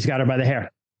 He's got her by the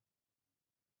hair.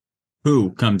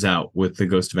 Who comes out with the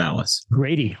ghost of Alice?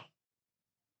 Grady.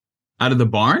 Out of the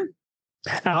barn?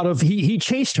 He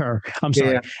chased her. I'm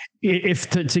sorry. Yeah. If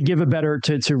to give a better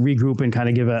to regroup and kind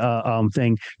of give a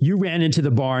thing, you ran into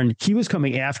the barn. He was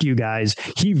coming after you guys.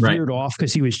 He veered off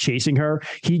because he was chasing her.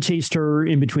 He chased her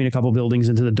in between a couple buildings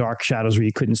into the dark shadows where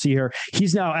you couldn't see her.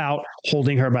 He's now out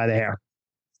holding her by the hair.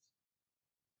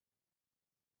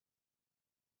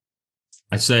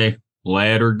 I say,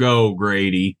 let her go,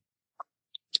 Grady.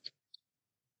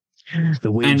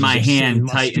 And my hand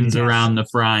tightens around the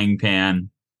frying pan.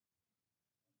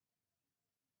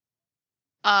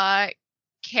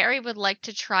 Carrie would like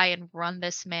to try and run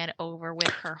this man over with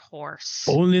her horse.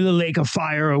 Only the lake of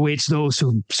fire awaits those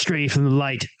who stray from the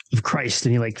light of Christ.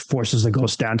 And he like forces the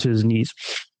ghost down to his knees.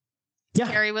 Yeah.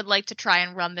 Carrie would like to try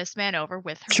and run this man over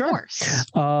with her Sure. horse.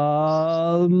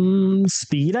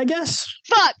 Speed, I guess.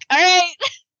 Fuck. All right.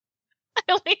 I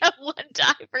only have 1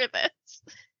 die for this.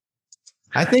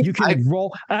 I think You can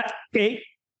roll. Hey,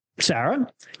 Sarah,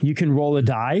 you can roll a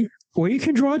die, or you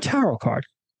can draw a tarot card.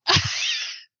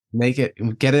 make it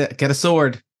get a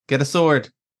sword. Get a sword.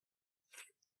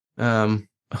 Or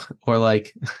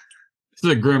like This is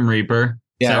a Grim Reaper.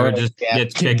 Sarah just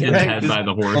gets kicked in the head by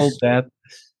the horse, Hold that.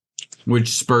 which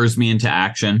spurs me into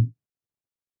action.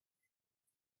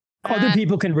 Other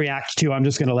people can react to. I'm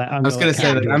just gonna let. I was gonna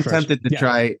say that I'm tempted to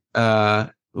try.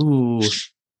 Ooh.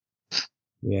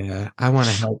 Yeah, I want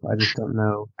to help. I just don't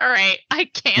know. All right. I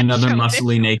can't. Another show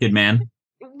muscly naked man.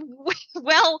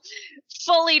 Well,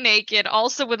 fully naked,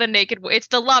 also with a naked. It's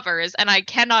the lovers, and I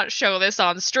cannot show this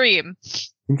on stream.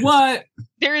 What?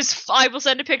 There is. I will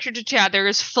send a picture to chat. There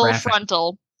is full Graphic.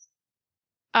 frontal.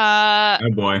 Oh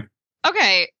boy.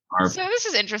 Okay. Arf. So this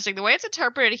is interesting. The way it's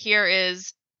interpreted here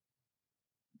is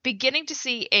beginning to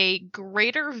see a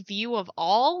greater view of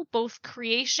all, both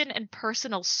creation and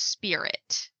personal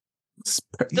spirit.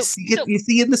 You see it. You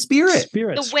see it in the spirit.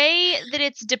 Spirits. The way that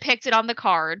it's depicted on the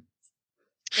card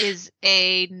is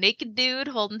a naked dude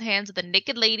holding hands with a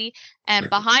naked lady, and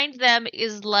behind them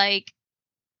is like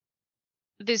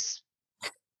this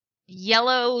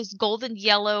golden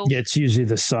yellow Yeah, it's usually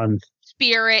the sun.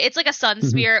 spirit. It's like a sun Mhm.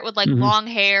 spirit with like Mhm. long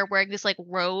hair, wearing this like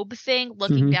robe thing,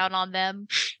 looking Mhm. down on them.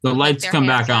 The with, like, lights their come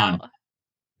hands back on. out.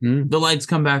 The lights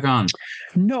come back on.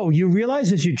 No, you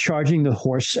realize as you're charging the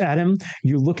horse at him,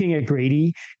 you're looking at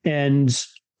Grady, and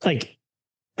like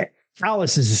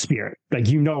Alice is a spirit. Like,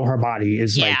 you know, her body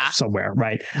is Yeah. like somewhere,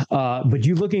 right? But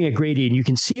you're looking at Grady, and you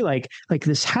can see like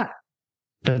this hat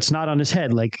that's not on his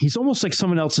head. Like, he's almost like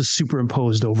someone else is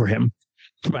superimposed over him,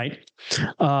 right?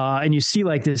 And you see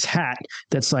like this hat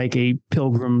that's like a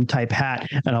pilgrim type hat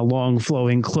and a long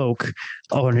flowing cloak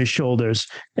on his shoulders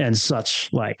and such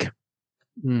like.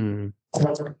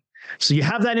 So you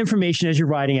have that information as you're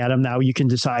riding at him. Now you can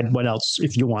decide what else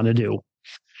if you want to do.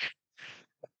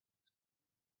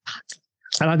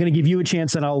 And I'm going to give you a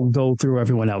chance, and I'll go through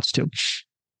everyone else too.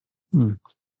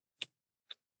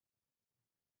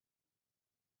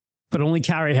 But only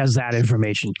Carrie has that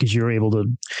information because you're able to.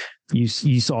 You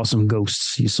saw some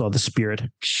ghosts. You saw the spirit.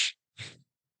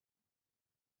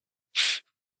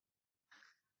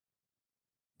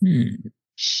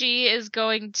 She is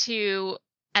going to,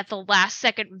 at the last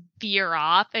second, veer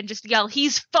off and just yell,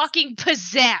 "He's fucking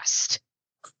possessed!"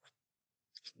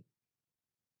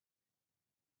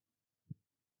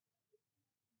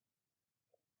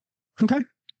 Okay.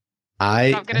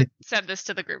 I'm gonna send this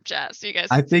to the group chat so you guys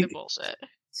I can see the think- bullshit.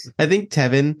 I think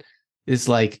Tevin is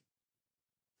like.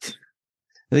 I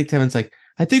think Tevin's like.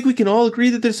 I think we can all agree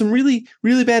that there's some really,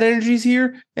 really bad energies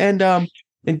here, and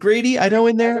Grady, I know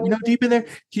in there, deep in there.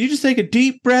 Can you just take a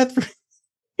deep breath?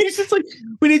 He's just like,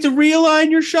 we need to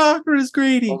realign your chakras,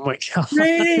 Grady. Oh my god.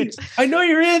 Grady, I know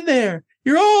you're in there.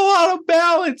 You're all out of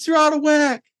balance. You're out of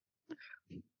whack.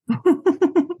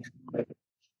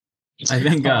 I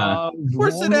think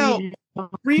Force it out.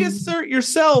 Reassert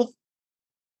yourself.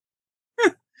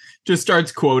 just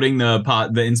starts quoting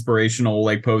the inspirational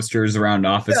like posters around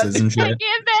offices and Hang shit.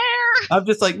 in there! I'm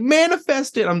just like,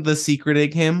 manifest it. I'm the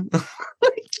secreting him.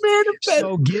 Manifest.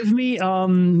 So give me a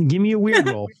weird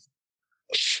roll.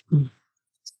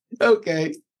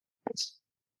 Okay.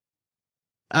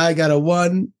 I got a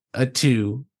 1, a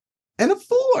 2, and a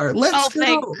 4. Let's Oh, go.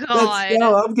 thank Let's God.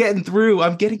 go. I'm getting through.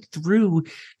 I'm getting through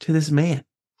to this man.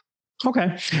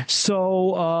 Okay.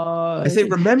 So I say,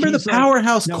 remember the he's like-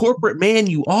 powerhouse no. corporate man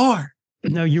you are.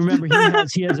 No, you remember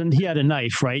he had a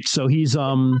knife, right? So he's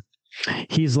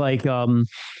like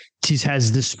he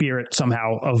has the spirit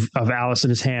somehow of Alice in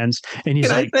his hands, and he's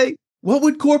Can like I say, what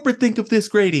would corporate think of this,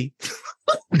 Grady?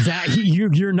 that.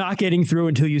 You're not getting through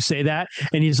until you say that,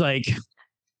 and he's like.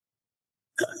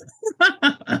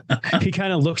 He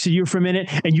kind of looks at you for a minute,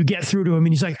 and you get through to him,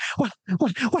 and he's like, "What?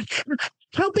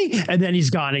 Help me!" And then he's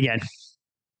gone again.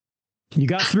 You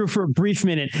got through for a brief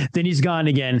minute, then he's gone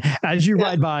again. As you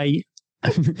ride by,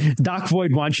 Doc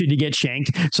Void wants you to get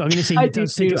shanked, so I'm going to say he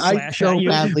does take a slash at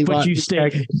you, but you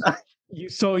stay.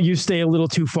 You stay a little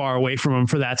too far away from him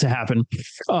for that to happen.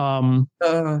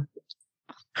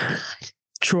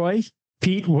 Troy,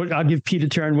 Pete, I'll give Pete a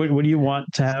turn. What do you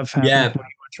want to have happen? Yeah, What do you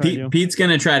want to try to do? Pete's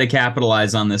gonna try to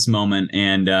capitalize on this moment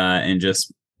and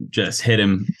just hit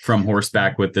him from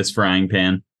horseback with this frying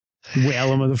pan.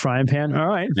 Whale him with a frying pan. All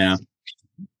right. Yeah.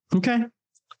 Okay.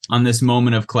 On this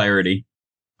moment of clarity.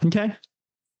 Okay.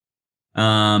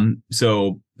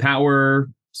 So power,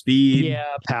 speed. Yeah,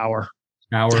 power.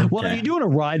 Power. Well, okay. are you doing a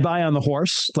ride by on the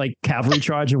horse, like cavalry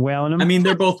charge and whaling him? I mean,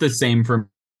 they're both the same for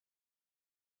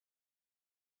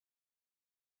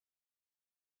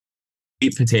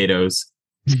sweet potatoes.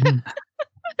 This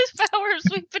power of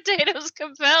sweet potatoes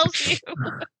compels you.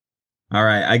 All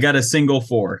right, I got a single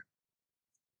 4.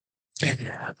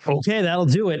 Okay, that'll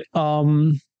do it.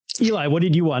 Eli, what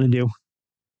did you want to do?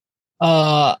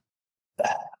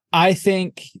 I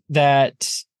think that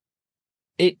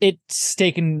it's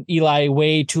taken Eli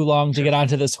way too long to get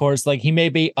onto this horse. Like, he may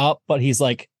be up, but he's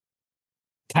like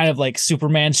kind of like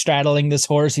Superman straddling this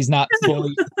horse. He's not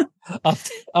fully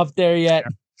up there yet.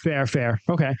 Fair.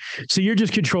 Okay. So you're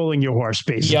just controlling your horse,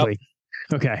 basically.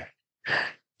 Yep. Okay.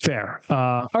 Fair.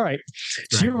 All right.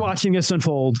 So you're watching this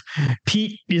unfold.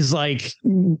 Pete is like,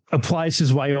 applies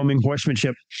his Wyoming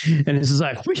horsemanship and is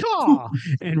like, "Wee-haw!"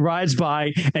 and rides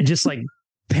by and just like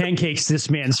pancakes this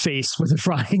man's face with a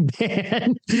frying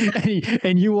pan,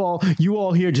 and you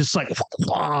all hear just like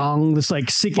this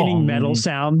like sickening metal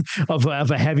sound of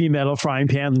a heavy metal frying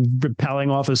pan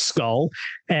repelling off his skull,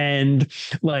 and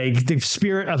like the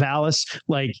spirit of Alice,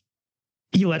 like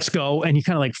he lets go and he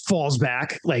kind of like falls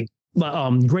back, like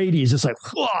Grady is just like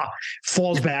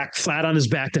falls back flat on his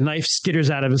back. The knife skitters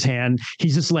out of his hand.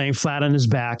 He's just laying flat on his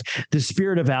back. The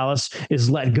spirit of Alice is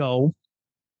let go.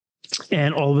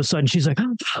 And all of a sudden she's like,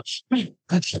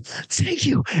 thank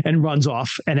you, and runs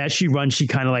off. And as she runs, she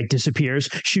kind of like disappears.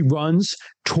 She runs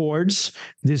towards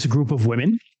this group of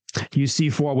women. You see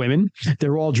 4 women.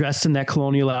 They're all dressed in that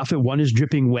colonial outfit. One is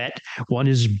dripping wet. One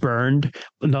is burned.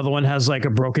 Another one has like a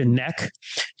broken neck.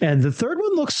 And the third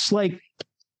one looks like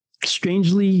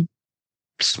strangely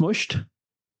smushed,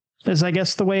 is I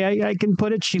guess the way I can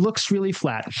put it. She looks really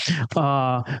flat.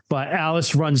 But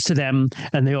Alice runs to them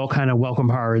and they all kind of welcome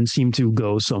her and seem to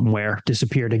go somewhere,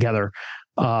 disappear together.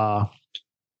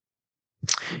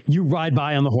 You ride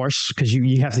by on the horse because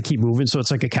you have to keep moving. So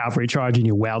it's like a cavalry charge and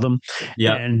you wail them.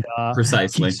 Yeah, and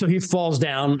precisely. So he falls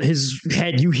down, his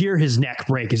head, you hear his neck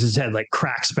break as his head like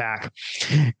cracks back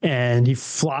and he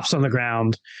flops on the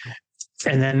ground.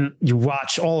 And then you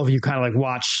watch, all of you kind of like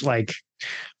watch, like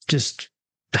just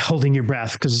holding your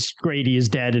breath because Grady is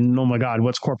dead. And oh my God,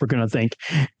 what's corporate going to think?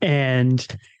 And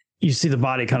you see the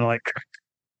body kind of like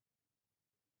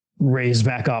raised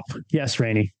back up. Yes,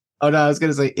 Rainey. Oh, no, I was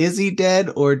going to say, is he dead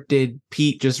or did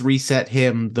Pete just reset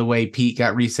him the way Pete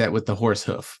got reset with the horse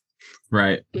hoof?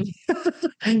 Right.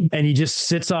 And he just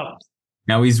sits up.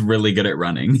 Now he's really good at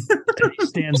running. He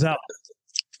stands up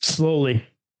slowly.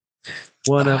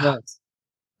 One of us.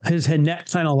 His head neck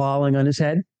kind of lolling on his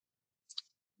head.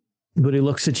 But he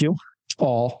looks at you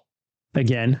all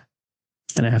again.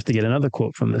 And I have to get another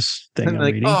quote from this thing I'm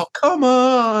like, reading. oh, come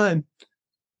on.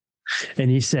 And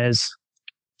he says,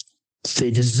 they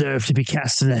deserve to be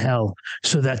cast into hell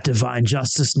so that divine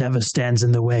justice never stands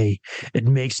in the way. It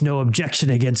makes no objection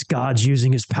against God's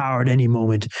using his power at any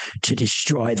moment to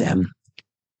destroy them.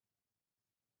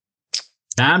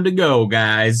 Time to go,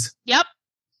 guys. Yep.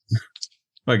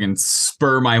 Fucking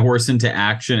spur my horse into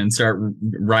action and start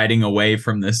riding away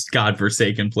from this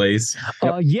godforsaken place.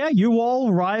 Yeah, you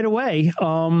all ride away.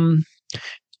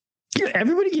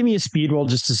 Everybody give me a speed roll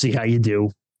just to see how you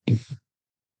do.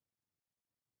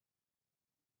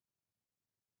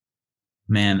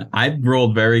 Man, I've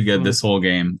rolled very good this whole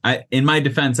game. In my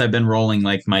defense, I've been rolling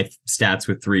like my stats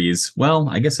with 3s. Well,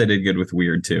 I guess I did good with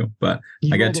weird too, but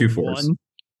I got 2 4s.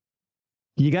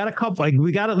 You got a couple, like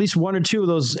we got at least 1 or 2 of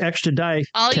those extra die.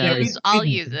 I'll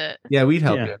use it. Yeah, we'd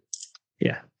help you.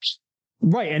 Yeah.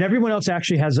 Right. And everyone else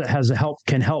actually has a help,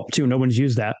 can help too. No one's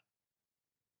used that.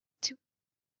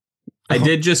 I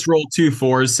did just roll 2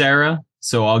 4s, Sarah.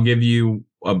 So I'll give you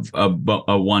a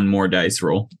 1 more dice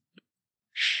roll.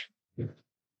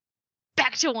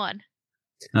 Back to 1.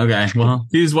 Okay. Well,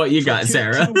 here's what you got,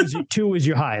 Sarah. 2 is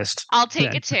your highest. I'll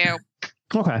take it 2.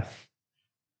 Okay.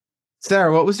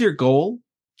 Sarah, what was your goal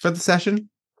for the session?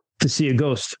 To see a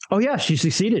ghost. Oh yeah, she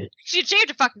succeeded. She achieved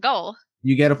a fucking goal.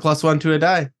 You get a +1 to a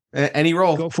die. Any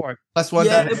roll. Go for it. +1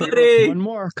 yeah, die. buddy. 1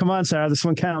 more. Come on, Sarah. This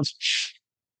one counts.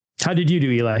 How did you do,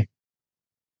 Eli?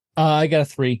 I got a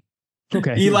 3.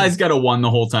 Okay. Eli's got a 1 the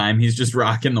whole time. He's just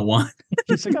rocking the 1.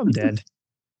 He's like, I'm dead.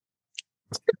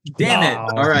 Damn Wow.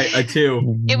 it. All right, a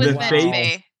 2. It was The meant fate- to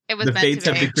be. It was the meant fates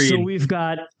to have be. decreed. So we've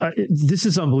got, this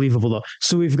is unbelievable though.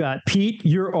 So we've got Pete,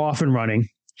 you're off and running.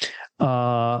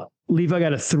 Levi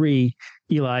got a 3.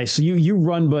 Eli, so you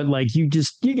run, but like you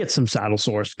get some saddle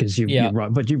sores because you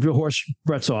run, but your horse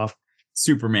Brett's off.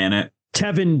 Superman it.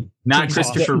 Tevin, Not takes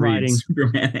Christopher off Reeve.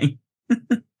 riding.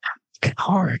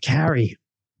 Supermaning. Carrie,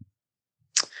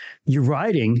 you're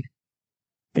riding,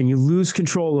 and you lose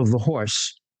control of the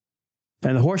horse,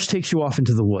 and the horse takes you off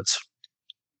into the woods.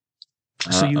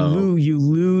 So you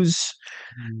lose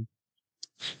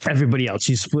everybody else.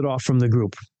 You split off from the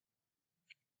group.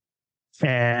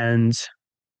 And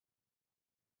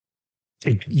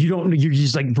you're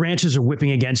just like branches are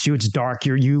whipping against you. It's dark.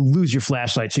 You lose your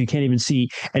flashlight, so you can't even see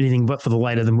anything but for the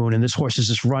light of the moon. And this horse is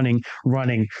just running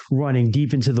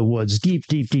deep into the woods, deep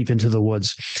into the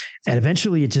woods. And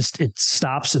eventually it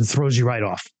stops and throws you right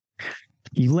off.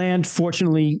 You land,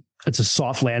 fortunately, it's a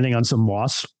soft landing on some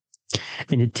moss,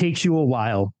 and it takes you a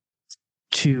while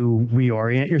to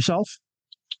reorient yourself.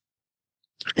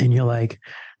 And you're like,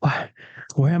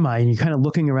 where am I? And you're kind of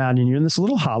looking around, and you're in this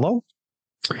little hollow.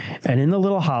 And in the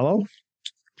little hollow,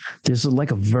 there's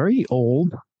like a very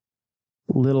old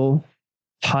little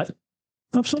hut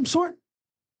of some sort.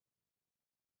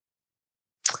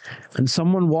 And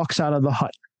someone walks out of the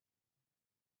hut.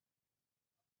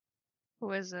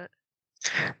 Who is it?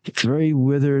 Very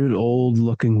withered,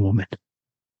 old-looking woman.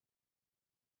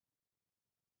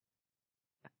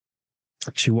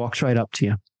 She walks right up to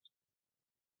you.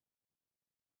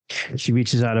 She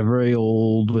reaches out a very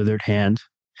old, withered hand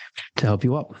to help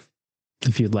you up,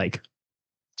 if you'd like.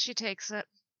 She takes it.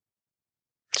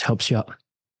 She helps you up.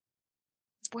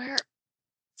 Where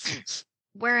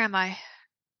am I?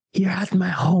 You're at my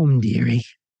home, dearie.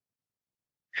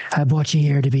 I brought you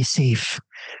here to be safe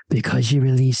because you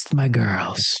released my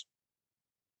girls.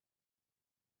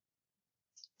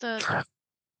 The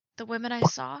women I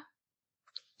saw?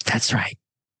 That's right.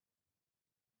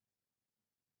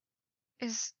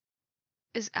 Is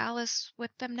Alice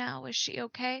with them now? Is she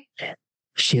okay?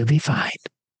 She'll be fine.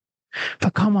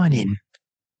 But come on in.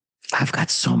 I've got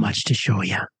so much to show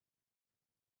you.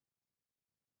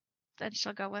 Then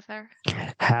she'll go with her.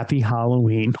 Happy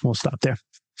Halloween. We'll stop there.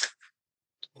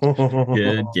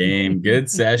 Good game. Good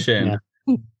session.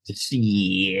 Yeah.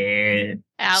 Yeah.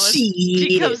 Alice Shit.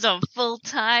 becomes a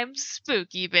full-time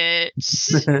spooky bitch.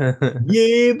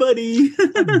 Yay, buddy.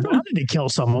 I wanted to kill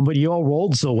someone, but you all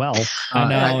rolled so well. I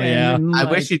know, yeah. And, I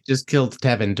like, wish you just killed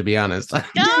Tevin, to be honest. Yeah,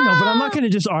 no, but I'm not going to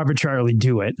just arbitrarily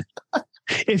do it.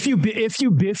 If you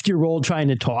biffed your roll trying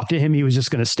to talk to him, he was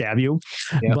just going to stab you,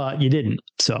 Yep. but you didn't.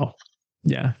 So,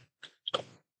 yeah.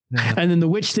 And then the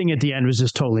witch thing at the end was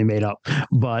just totally made up.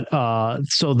 But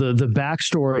so the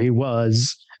backstory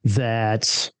was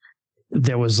that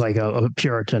there was like a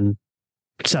Puritan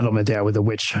settlement there with a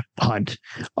witch hunt.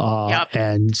 Yep.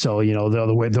 And so, you know, the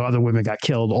other women got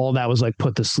killed. All that was like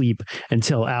put to sleep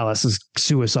until Alice's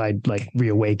suicide like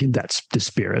reawakened that's the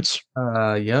spirits.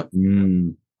 Yep.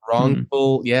 Mm.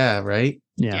 Wrongful. Yeah, right.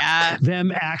 Yeah.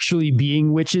 Them actually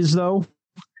being witches though.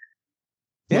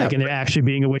 Yeah. Like, and there actually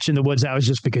being a witch in the woods, that was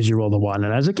just because you rolled a one.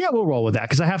 And I was like, yeah, we'll roll with that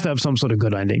because I have to have some sort of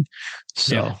good ending.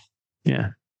 So, yeah.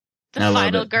 The I love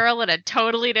final it. girl in a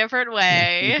totally different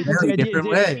way. Very different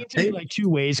way. It took me like 2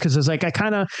 ways because I was like, I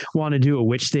kind of want to do a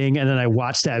witch thing. And then I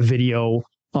watched that video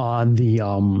on the,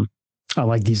 on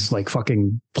like these like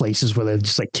fucking places where they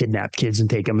just like kidnap kids and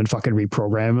take them and fucking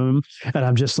reprogram them. And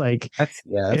I'm just like, That's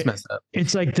messed up.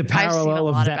 it's like the I've seen a parallel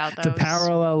of lot that. about The those.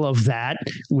 parallel of that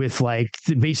with like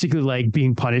basically like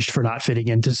being punished for not fitting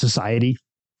into society.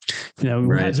 You know,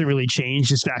 Right. it hasn't really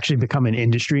changed. It's actually become an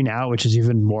industry now, which is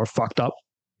even more fucked up.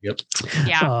 Yep.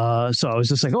 Yeah. So I was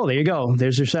just like, oh, there you go.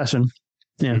 There's your session.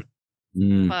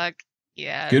 Mm. Fuck.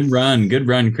 Yeah. Good run,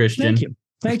 Christian.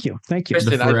 Thank you.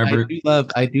 Kristen, forever-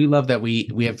 I do love that we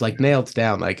have like nailed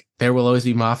down. Like there will always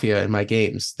be mafia in my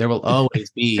games. There will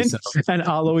always be And, and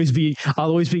I'll always be.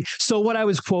 So what I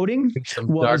was quoting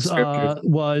some dark scriptures.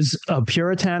 was a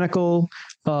puritanical,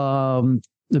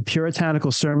 the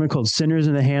puritanical sermon called "Sinners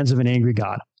in the Hands of an Angry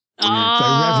God" by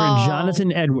Reverend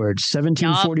Jonathan Edwards,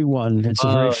 1741. It's a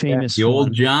Oh, very yeah. famous. The old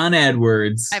one. John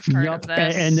Edwards. I've heard Yup. of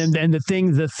this. And then the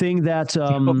thing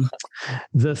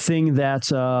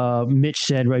that Mitch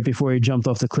said right before he jumped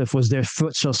off the cliff was their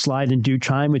foot shall slide in due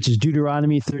time, which is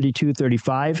Deuteronomy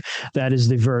 32:35. That is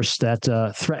the verse that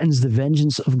threatens the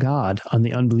vengeance of God on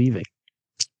the unbelieving.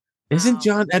 Isn't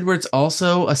John Edwards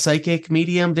also a psychic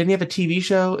medium? Didn't he have a TV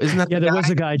show? Isn't that Yeah, the there guy? was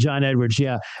a guy, John Edwards.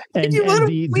 Yeah. And, What a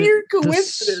the weird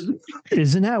coincidence.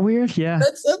 Isn't that weird? Yeah.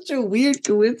 That's such a weird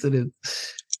coincidence.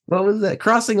 What was that?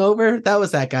 Crossing Over? That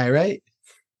was that guy, right?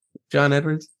 John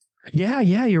Edwards? Yeah,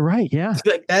 you're right. Yeah.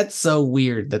 Like that's so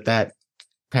weird that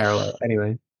parallel.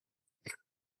 Anyway.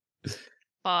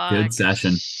 Fuck. Good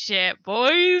session. Shit,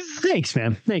 boys. Thanks,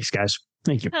 man. Thanks, guys.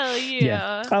 Thank you. Hell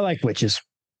yeah. I like witches.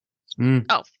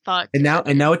 Oh, fuck. And now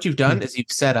what you've done is you've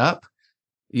set up,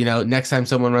 you know, next time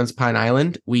someone runs Pine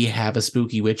Island, we have a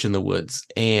spooky witch in the woods,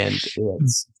 and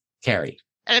it's Carrie.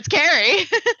 And it's Carrie.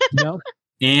 No.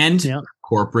 And Yeah.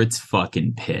 corporate's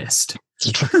fucking pissed.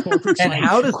 And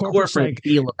how does corporate's corporate like,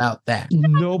 feel about that?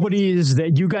 nobody is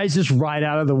that you guys just ride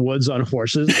out of the woods on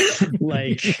horses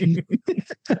like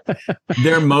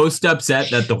They're most upset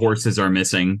that the horses are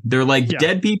missing. They're like, Yeah.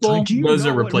 dead people, Like, do you those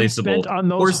know are what we replaceable. spent on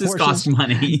those Horses cost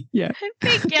money.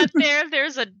 They get there.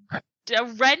 There's a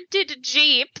rented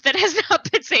Jeep that has not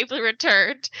been safely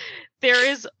returned. There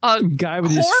is a guy with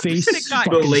his corpse face that got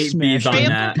fucking The late smashed fees on in.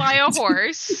 that. trampled by a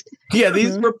horse. Yeah,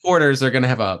 these reporters are gonna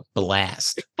have a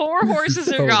blast. 4 horses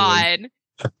are Totally. gone.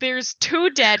 There's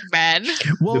 2 dead men.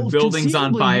 Well, The building's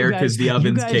on conceivably, fire you guys- 'cause the you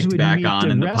oven's guys kicked would back meet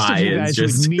on and the rest pie of you is guys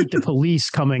just- would meet the police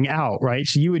coming out, right?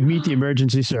 So you would meet the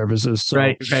emergency services. So.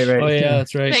 Right. Oh yeah,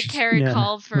 that's right. That Carrie Yeah.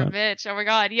 called for Yeah. Mitch. Oh my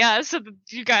god, yeah. So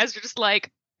you guys are just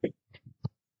like,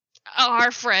 oh,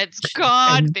 our friend's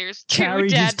gone. And There's 2 Carrie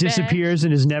dead just men. disappears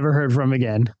and is never heard from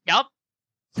again. Yup.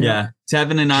 Yeah.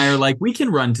 Tevin and I are like, we can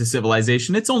run to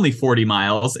civilization. It's only 40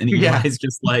 miles. And Eli's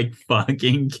just like,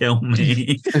 fucking kill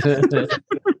me.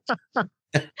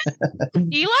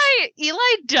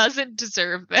 Eli doesn't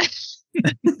deserve this.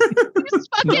 He's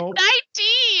fucking 19.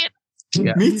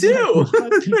 Yeah. Me too.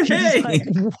 Hey. Like,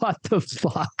 what the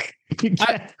fuck?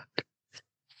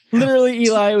 Literally,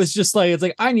 Eli was just like, it's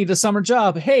like, I need a summer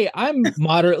job. Hey, I'm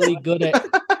moderately good at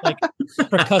like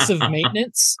percussive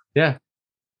maintenance. Yeah.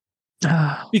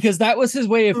 Because that was his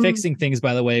way of fixing things,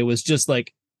 by the way, was just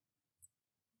like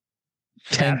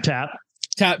tap,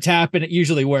 tap, and it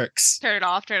usually works. Turn it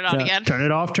off, turn it on again. Turn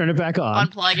it off, turn it back on.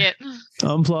 Unplug it.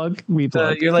 Unplug,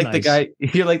 replug. You're like the guy.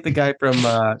 You're like the guy from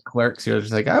Clerks. You're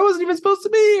just like, I wasn't even supposed to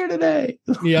be here today.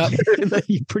 Yeah,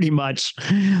 pretty much.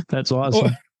 That's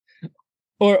awesome.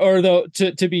 Or though,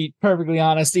 to be perfectly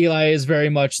honest, Eli is very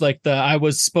much like I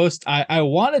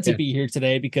wanted to be here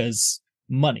today because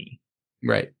money.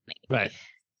 Right.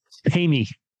 Pay me.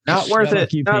 Not worth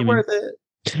it. Not worth it.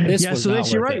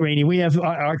 You're right, Rainey. We have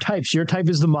our types. Your type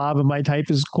is the mob, and my type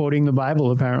is quoting the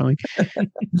Bible, apparently.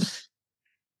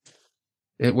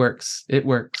 It works.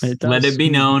 Let it be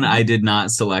known I did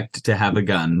not select to have a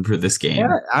gun for this game.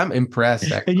 Yeah, I'm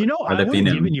impressed. Actually. And I would have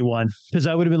given you one because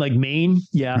I would have been like, Maine.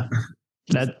 Yeah.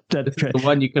 That's the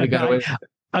one you could have got away with.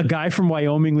 A guy from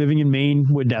Wyoming living in Maine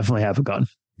would definitely have a gun.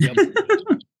 Yep.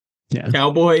 Yeah.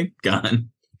 Cowboy gun.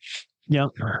 Yep.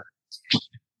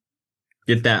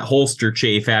 Get that holster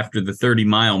chafe after the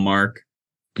 30-mile mark.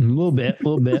 A little bit.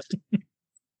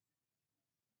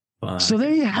 So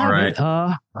there you have it.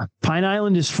 Pine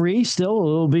Island is free still.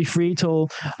 It'll be free till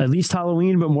at least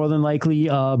Halloween, but more than likely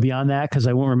beyond that, because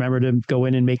I won't remember to go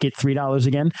in and make it $3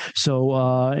 again.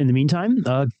 So in the meantime,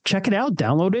 check it out,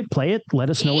 download it, play it, let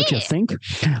us know what you think.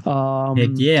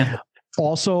 Yeah.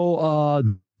 Also,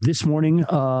 this morning,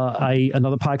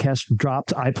 another podcast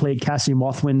dropped. I played Cassie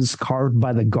Mothwin's Carved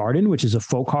by the Garden, which is a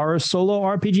folk horror solo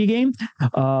RPG game.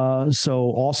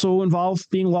 So also involved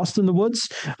being lost in the woods.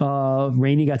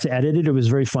 Rainey got to edit it. It was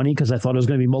very funny because I thought it was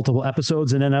going to be multiple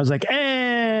episodes, and then I was like,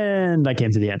 and I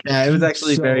came to the end. Yeah, it was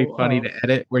actually very funny to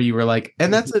edit, where you were like,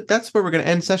 and that's where we're going to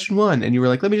end session 1, and you were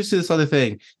like, let me just do this other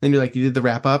thing. Then you're like, you did the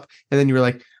wrap up, and then you were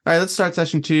like, all right, let's start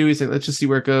session 2. He's like, let's just see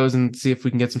where it goes and see if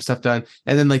we can get some stuff done.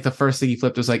 And then like the first thing he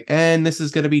flipped was like, and this is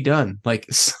going to be done. Like,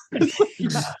 so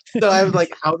I was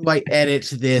like, how do I edit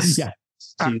this? Yeah.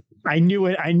 I knew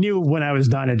it. I knew when I was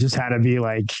done, it just had to be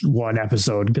like one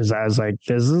episode because I was like,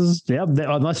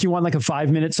 unless you want like a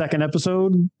 5-minute second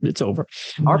episode, it's over.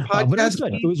 Our podcast, but it was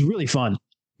good. It was really fun.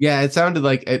 Yeah, it sounded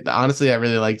like honestly, I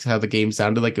really liked how the game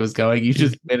sounded like it was going. You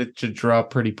just made it to draw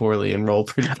pretty poorly and roll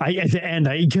pretty poorly. At the end,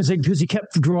 because he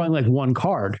kept drawing like one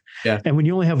card. Yeah. And when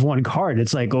you only have one card,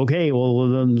 it's like, okay, well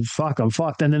then fuck, I'm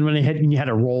fucked. And then when you had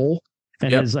to roll,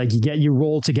 and it's like you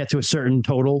roll to get to a certain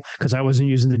total, because I wasn't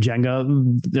using the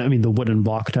Jenga, the wooden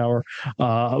block tower.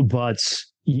 But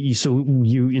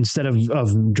you instead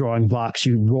of drawing blocks,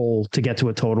 you roll to get to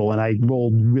a total, and I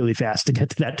rolled really fast to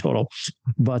get to that total.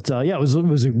 But it was a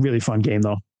really fun game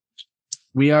though.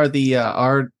 We are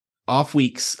our off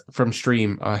weeks from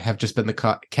stream have just been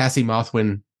the Cassie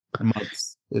Mothwin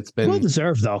months. It's been well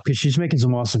deserved though, because she's making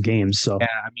some awesome games. So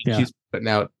she's putting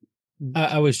out.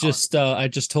 I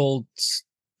just told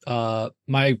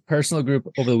my personal group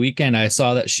over the weekend. I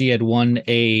saw that she had won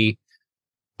a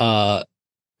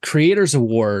creators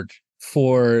award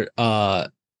for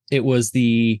it was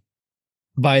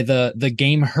by the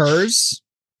game Hers.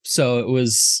 So it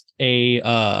was it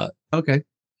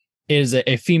is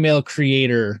a female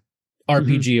creator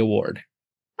RPG award.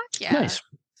 Fuck yeah. Nice.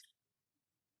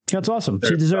 That's awesome.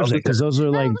 She deserves it because those are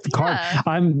like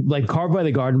I'm like Carved by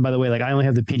the Garden, by the way. Like I only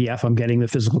have the PDF. I'm getting the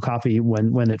physical copy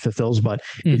when it fulfills, but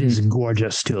it is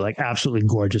gorgeous too. Like absolutely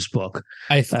gorgeous book.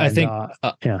 I think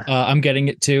I'm getting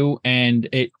it too, and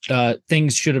it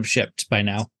things should have shipped by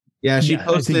now. Yeah, she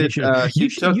posted. You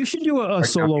should do a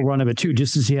solo run of it too,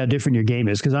 just to see how different your game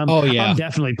is. Because I'm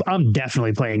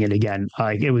definitely playing it again.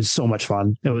 Like it was so much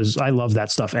fun. I love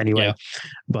that stuff anyway.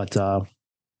 Yeah.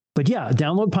 But yeah,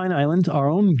 download Pine Island, our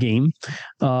own game.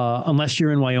 Unless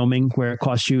you're in Wyoming, where it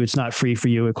costs you, it's not free for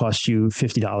you. It costs you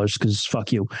 $50 because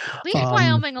fuck you. Leave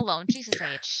Wyoming alone, Jesus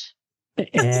H.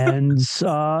 And And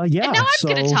now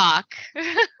I'm gonna talk.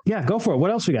 Yeah, go for it. What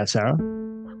else we got, Sarah?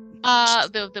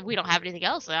 We don't have anything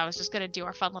else. I was just gonna do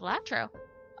our fun little outro.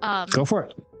 Go for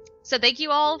it. So thank you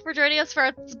all for joining us for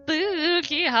a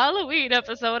spooky Halloween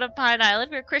episode of Pine Island,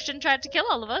 where Christian tried to kill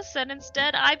all of us, and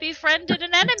instead I befriended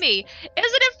an enemy. Isn't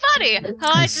it funny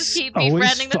how I just keep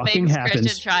befriending the things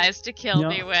Christian tries to kill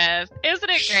me with? Isn't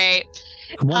it great?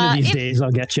 One of these days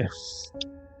I'll get you.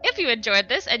 If if you enjoyed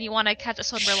this and you want to catch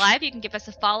us when we're live, you can give us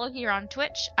a follow here on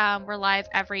Twitch. We're live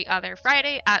every other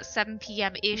Friday at 7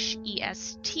 p.m. ish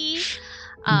EST.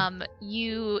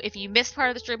 If you missed part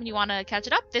of the stream and you want to catch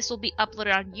it up, this will be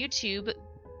uploaded on YouTube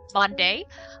Monday.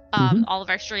 All of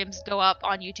our streams go up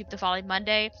on YouTube the following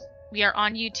Monday. We are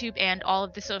on YouTube and all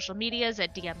of the social medias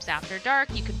at DMs After Dark.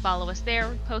 You can follow us there.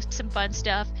 We post some fun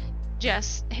stuff.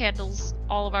 Jess handles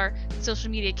all of our social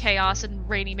media chaos, and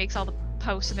Rainy makes all the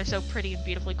posts, and they're so pretty and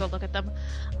beautiful. Go look at them.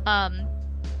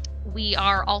 We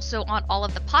are also on all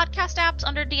of the podcast apps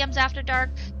under DMs After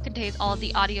Dark. Contains all of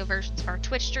the audio versions of our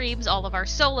Twitch streams, all of our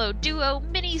solo, duo,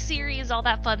 mini-series, all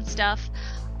that fun stuff.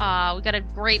 We got a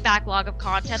great backlog of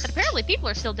content that apparently people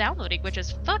are still downloading, which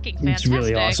is fucking fantastic. It's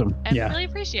really awesome. And really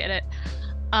appreciate it.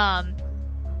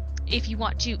 If you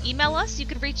want to email us, you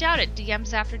can reach out at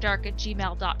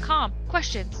dmsafterdark@gmail.com.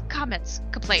 Questions, comments,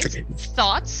 complaints,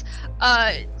 thoughts,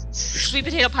 sweet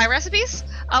potato pie recipes.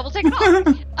 We'll take it all.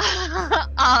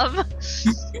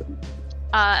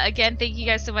 Again, thank you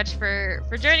guys so much for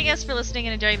joining us, for listening,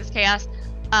 and enjoying this chaos.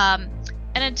 And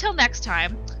until next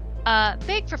time,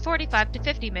 bake for 45 to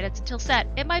 50 minutes until set.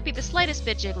 It might be the slightest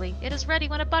bit jiggly. It is ready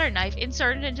when a butter knife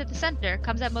inserted into the center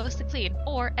comes out mostly clean,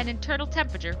 or an internal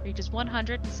temperature reaches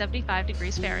 175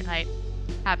 degrees Fahrenheit.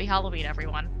 Happy Halloween,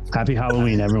 everyone. Happy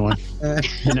Halloween, everyone.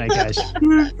 Good night, guys.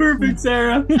 Perfect,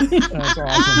 Sarah. That's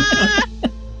awesome.